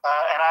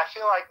 And I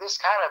feel like this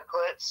kind of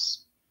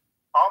puts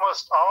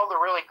almost all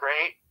the really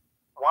great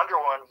Wonder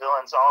Woman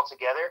villains all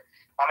together.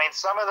 I mean,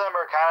 some of them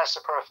are kind of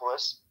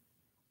superfluous.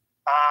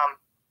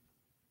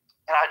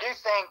 And I do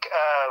think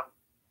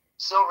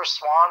Silver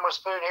Swan was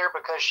put in here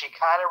because she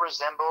kind of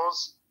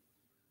resembles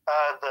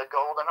the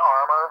golden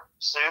armor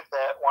suit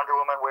that Wonder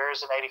Woman wears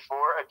in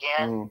 '84.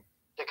 Again,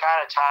 to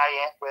kind of tie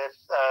in with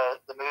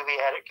the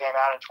movie had it came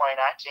out in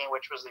 2019,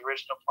 which was the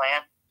original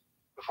plan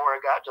before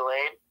it got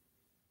delayed.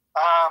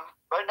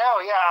 But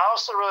no, yeah, I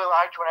also really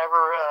liked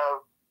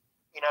whenever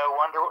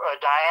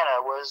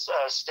Diana was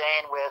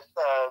staying with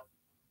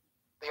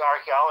the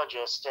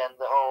archaeologist and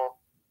the whole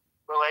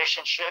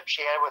relationship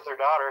she had with her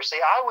daughter.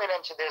 See, I went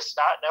into this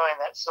not knowing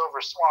that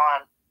Silver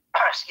Swan,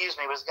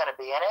 was going to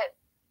be in it.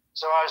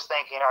 So I was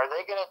thinking, are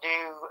they going to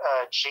do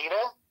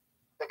Cheetah?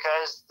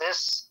 Because the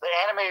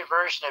animated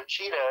version of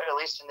Cheetah, at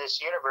least in this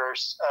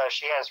universe,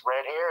 she has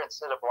red hair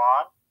instead of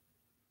blonde.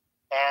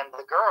 And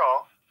the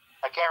girl,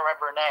 I can't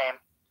remember her name,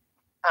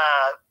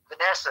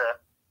 Vanessa.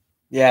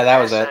 Yeah,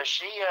 that was it. Vanessa,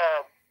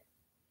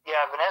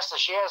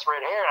 she has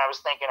red hair, and I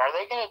was thinking, are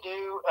they going to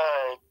do,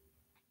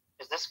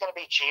 is this going to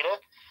be Cheetah?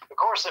 Of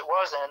course it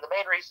wasn't, and the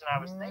main reason I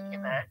was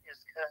thinking that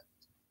is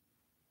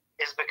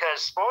because,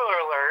 spoiler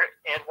alert,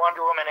 in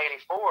Wonder Woman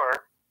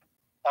 84,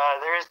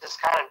 there is this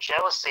kind of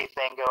jealousy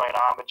thing going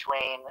on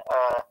between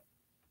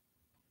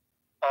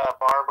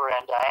Barbara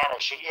and Diana.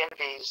 She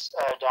envies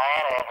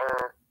Diana and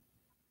her,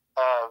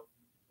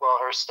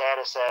 her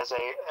status as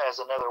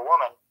another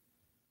woman,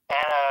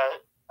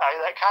 and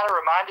that kind of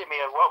reminded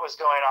me of what was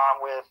going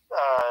on with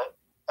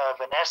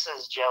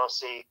Vanessa's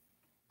jealousy,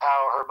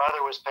 how her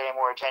mother was paying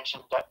more attention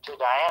to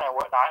Diana and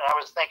whatnot. And I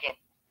was thinking,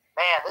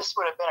 man, this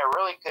would have been a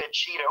really good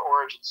Cheetah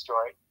origin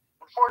story.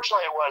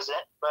 Unfortunately, it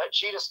wasn't, but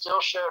Cheetah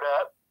still showed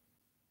up,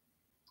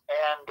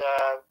 and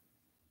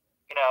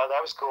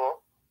that was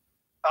cool.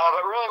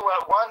 But really,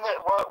 what won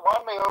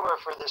me over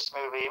for this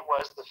movie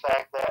was the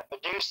fact that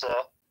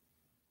Medusa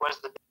was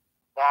the.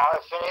 Now,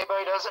 if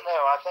anybody doesn't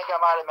know, I think I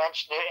might have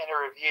mentioned it in a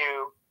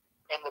review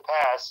in the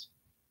past.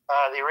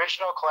 The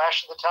original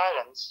Clash of the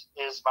Titans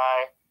is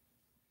my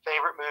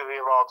favorite movie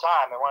of all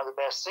time, and one of the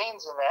best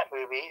scenes in that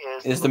movie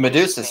is the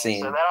Medusa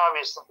scene. So that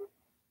obviously,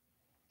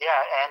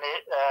 and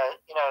it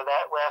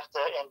that left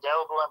an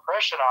indelible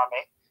impression on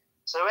me.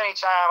 So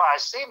anytime I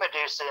see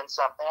Medusa in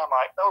something, I'm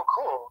like, oh,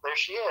 cool, there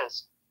she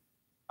is.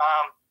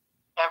 And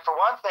for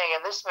one thing,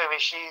 in this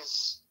movie,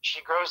 she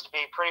grows to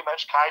be pretty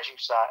much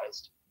kaiju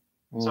sized.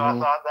 So I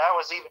thought that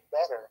was even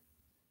better.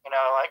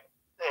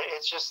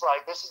 It's just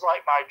like, this is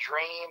like my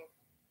dream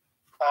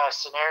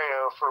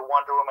scenario for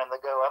Wonder Woman to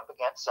go up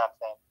against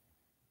something.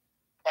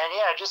 And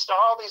yeah, just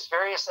all these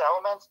various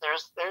elements.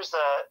 There's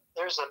a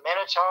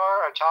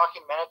Minotaur, a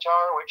talking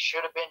Minotaur, which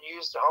should have been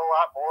used a whole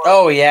lot more.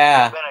 Oh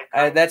yeah,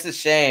 that's a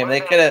shame.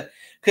 They could have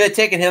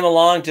taken him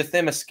along to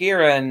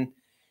Themyscira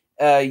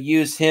and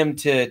use him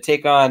to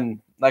take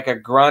on like a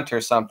grunt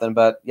or something.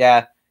 But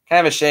yeah,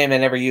 kind of a shame they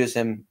never used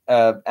him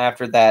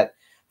after that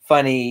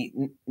funny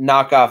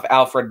knockoff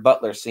Alfred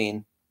Butler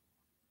scene.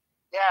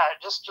 Yeah,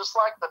 just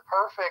like the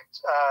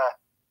perfect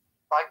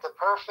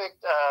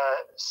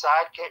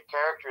sidekick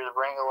character to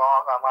bring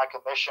along on like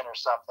a mission or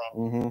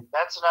something.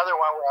 That's another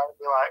one where I would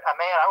be like, oh,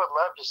 man, I would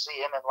love to see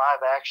him in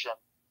live action.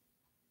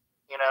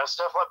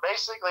 Stuff like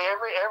basically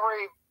every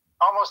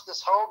almost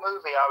this whole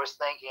movie, I was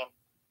thinking,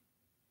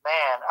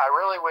 man, I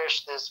really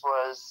wish this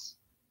was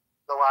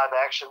the live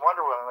action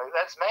Wonder Woman movie.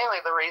 That's mainly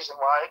the reason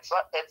why it's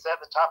at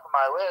the top of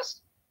my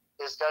list,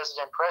 is because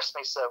it impressed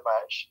me so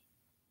much.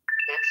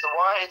 It's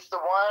the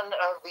one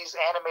of these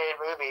animated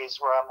movies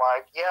where I'm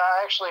like, yeah,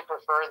 I actually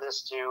prefer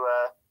this to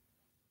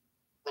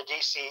the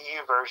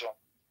DCU version.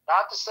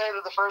 Not to say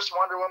that the first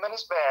Wonder Woman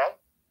is bad,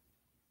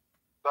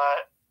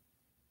 but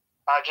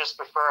I just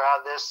prefer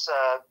how this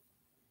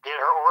did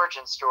her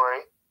origin story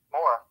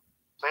more.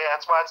 So yeah,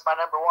 that's why it's my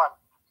number one.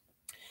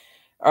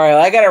 All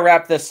right, I got to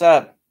wrap this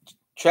up.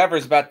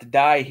 Trevor's about to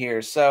die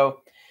here.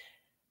 So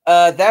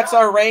that's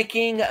our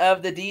ranking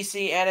of the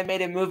DC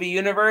animated movie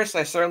universe.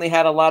 I certainly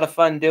had a lot of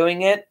fun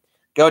doing it.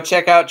 Go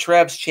check out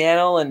Trev's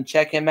channel and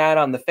check him out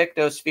on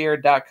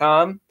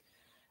thefictosphere.com.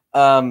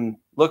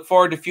 Look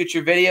forward to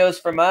future videos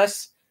from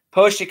us.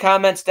 Post your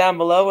comments down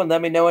below and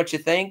let me know what you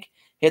think.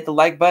 Hit the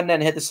like button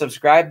and hit the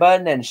subscribe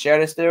button and share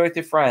this video with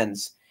your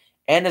friends.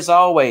 And as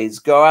always,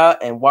 go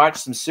out and watch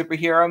some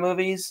superhero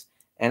movies.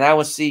 And I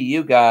will see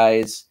you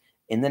guys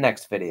in the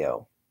next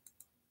video.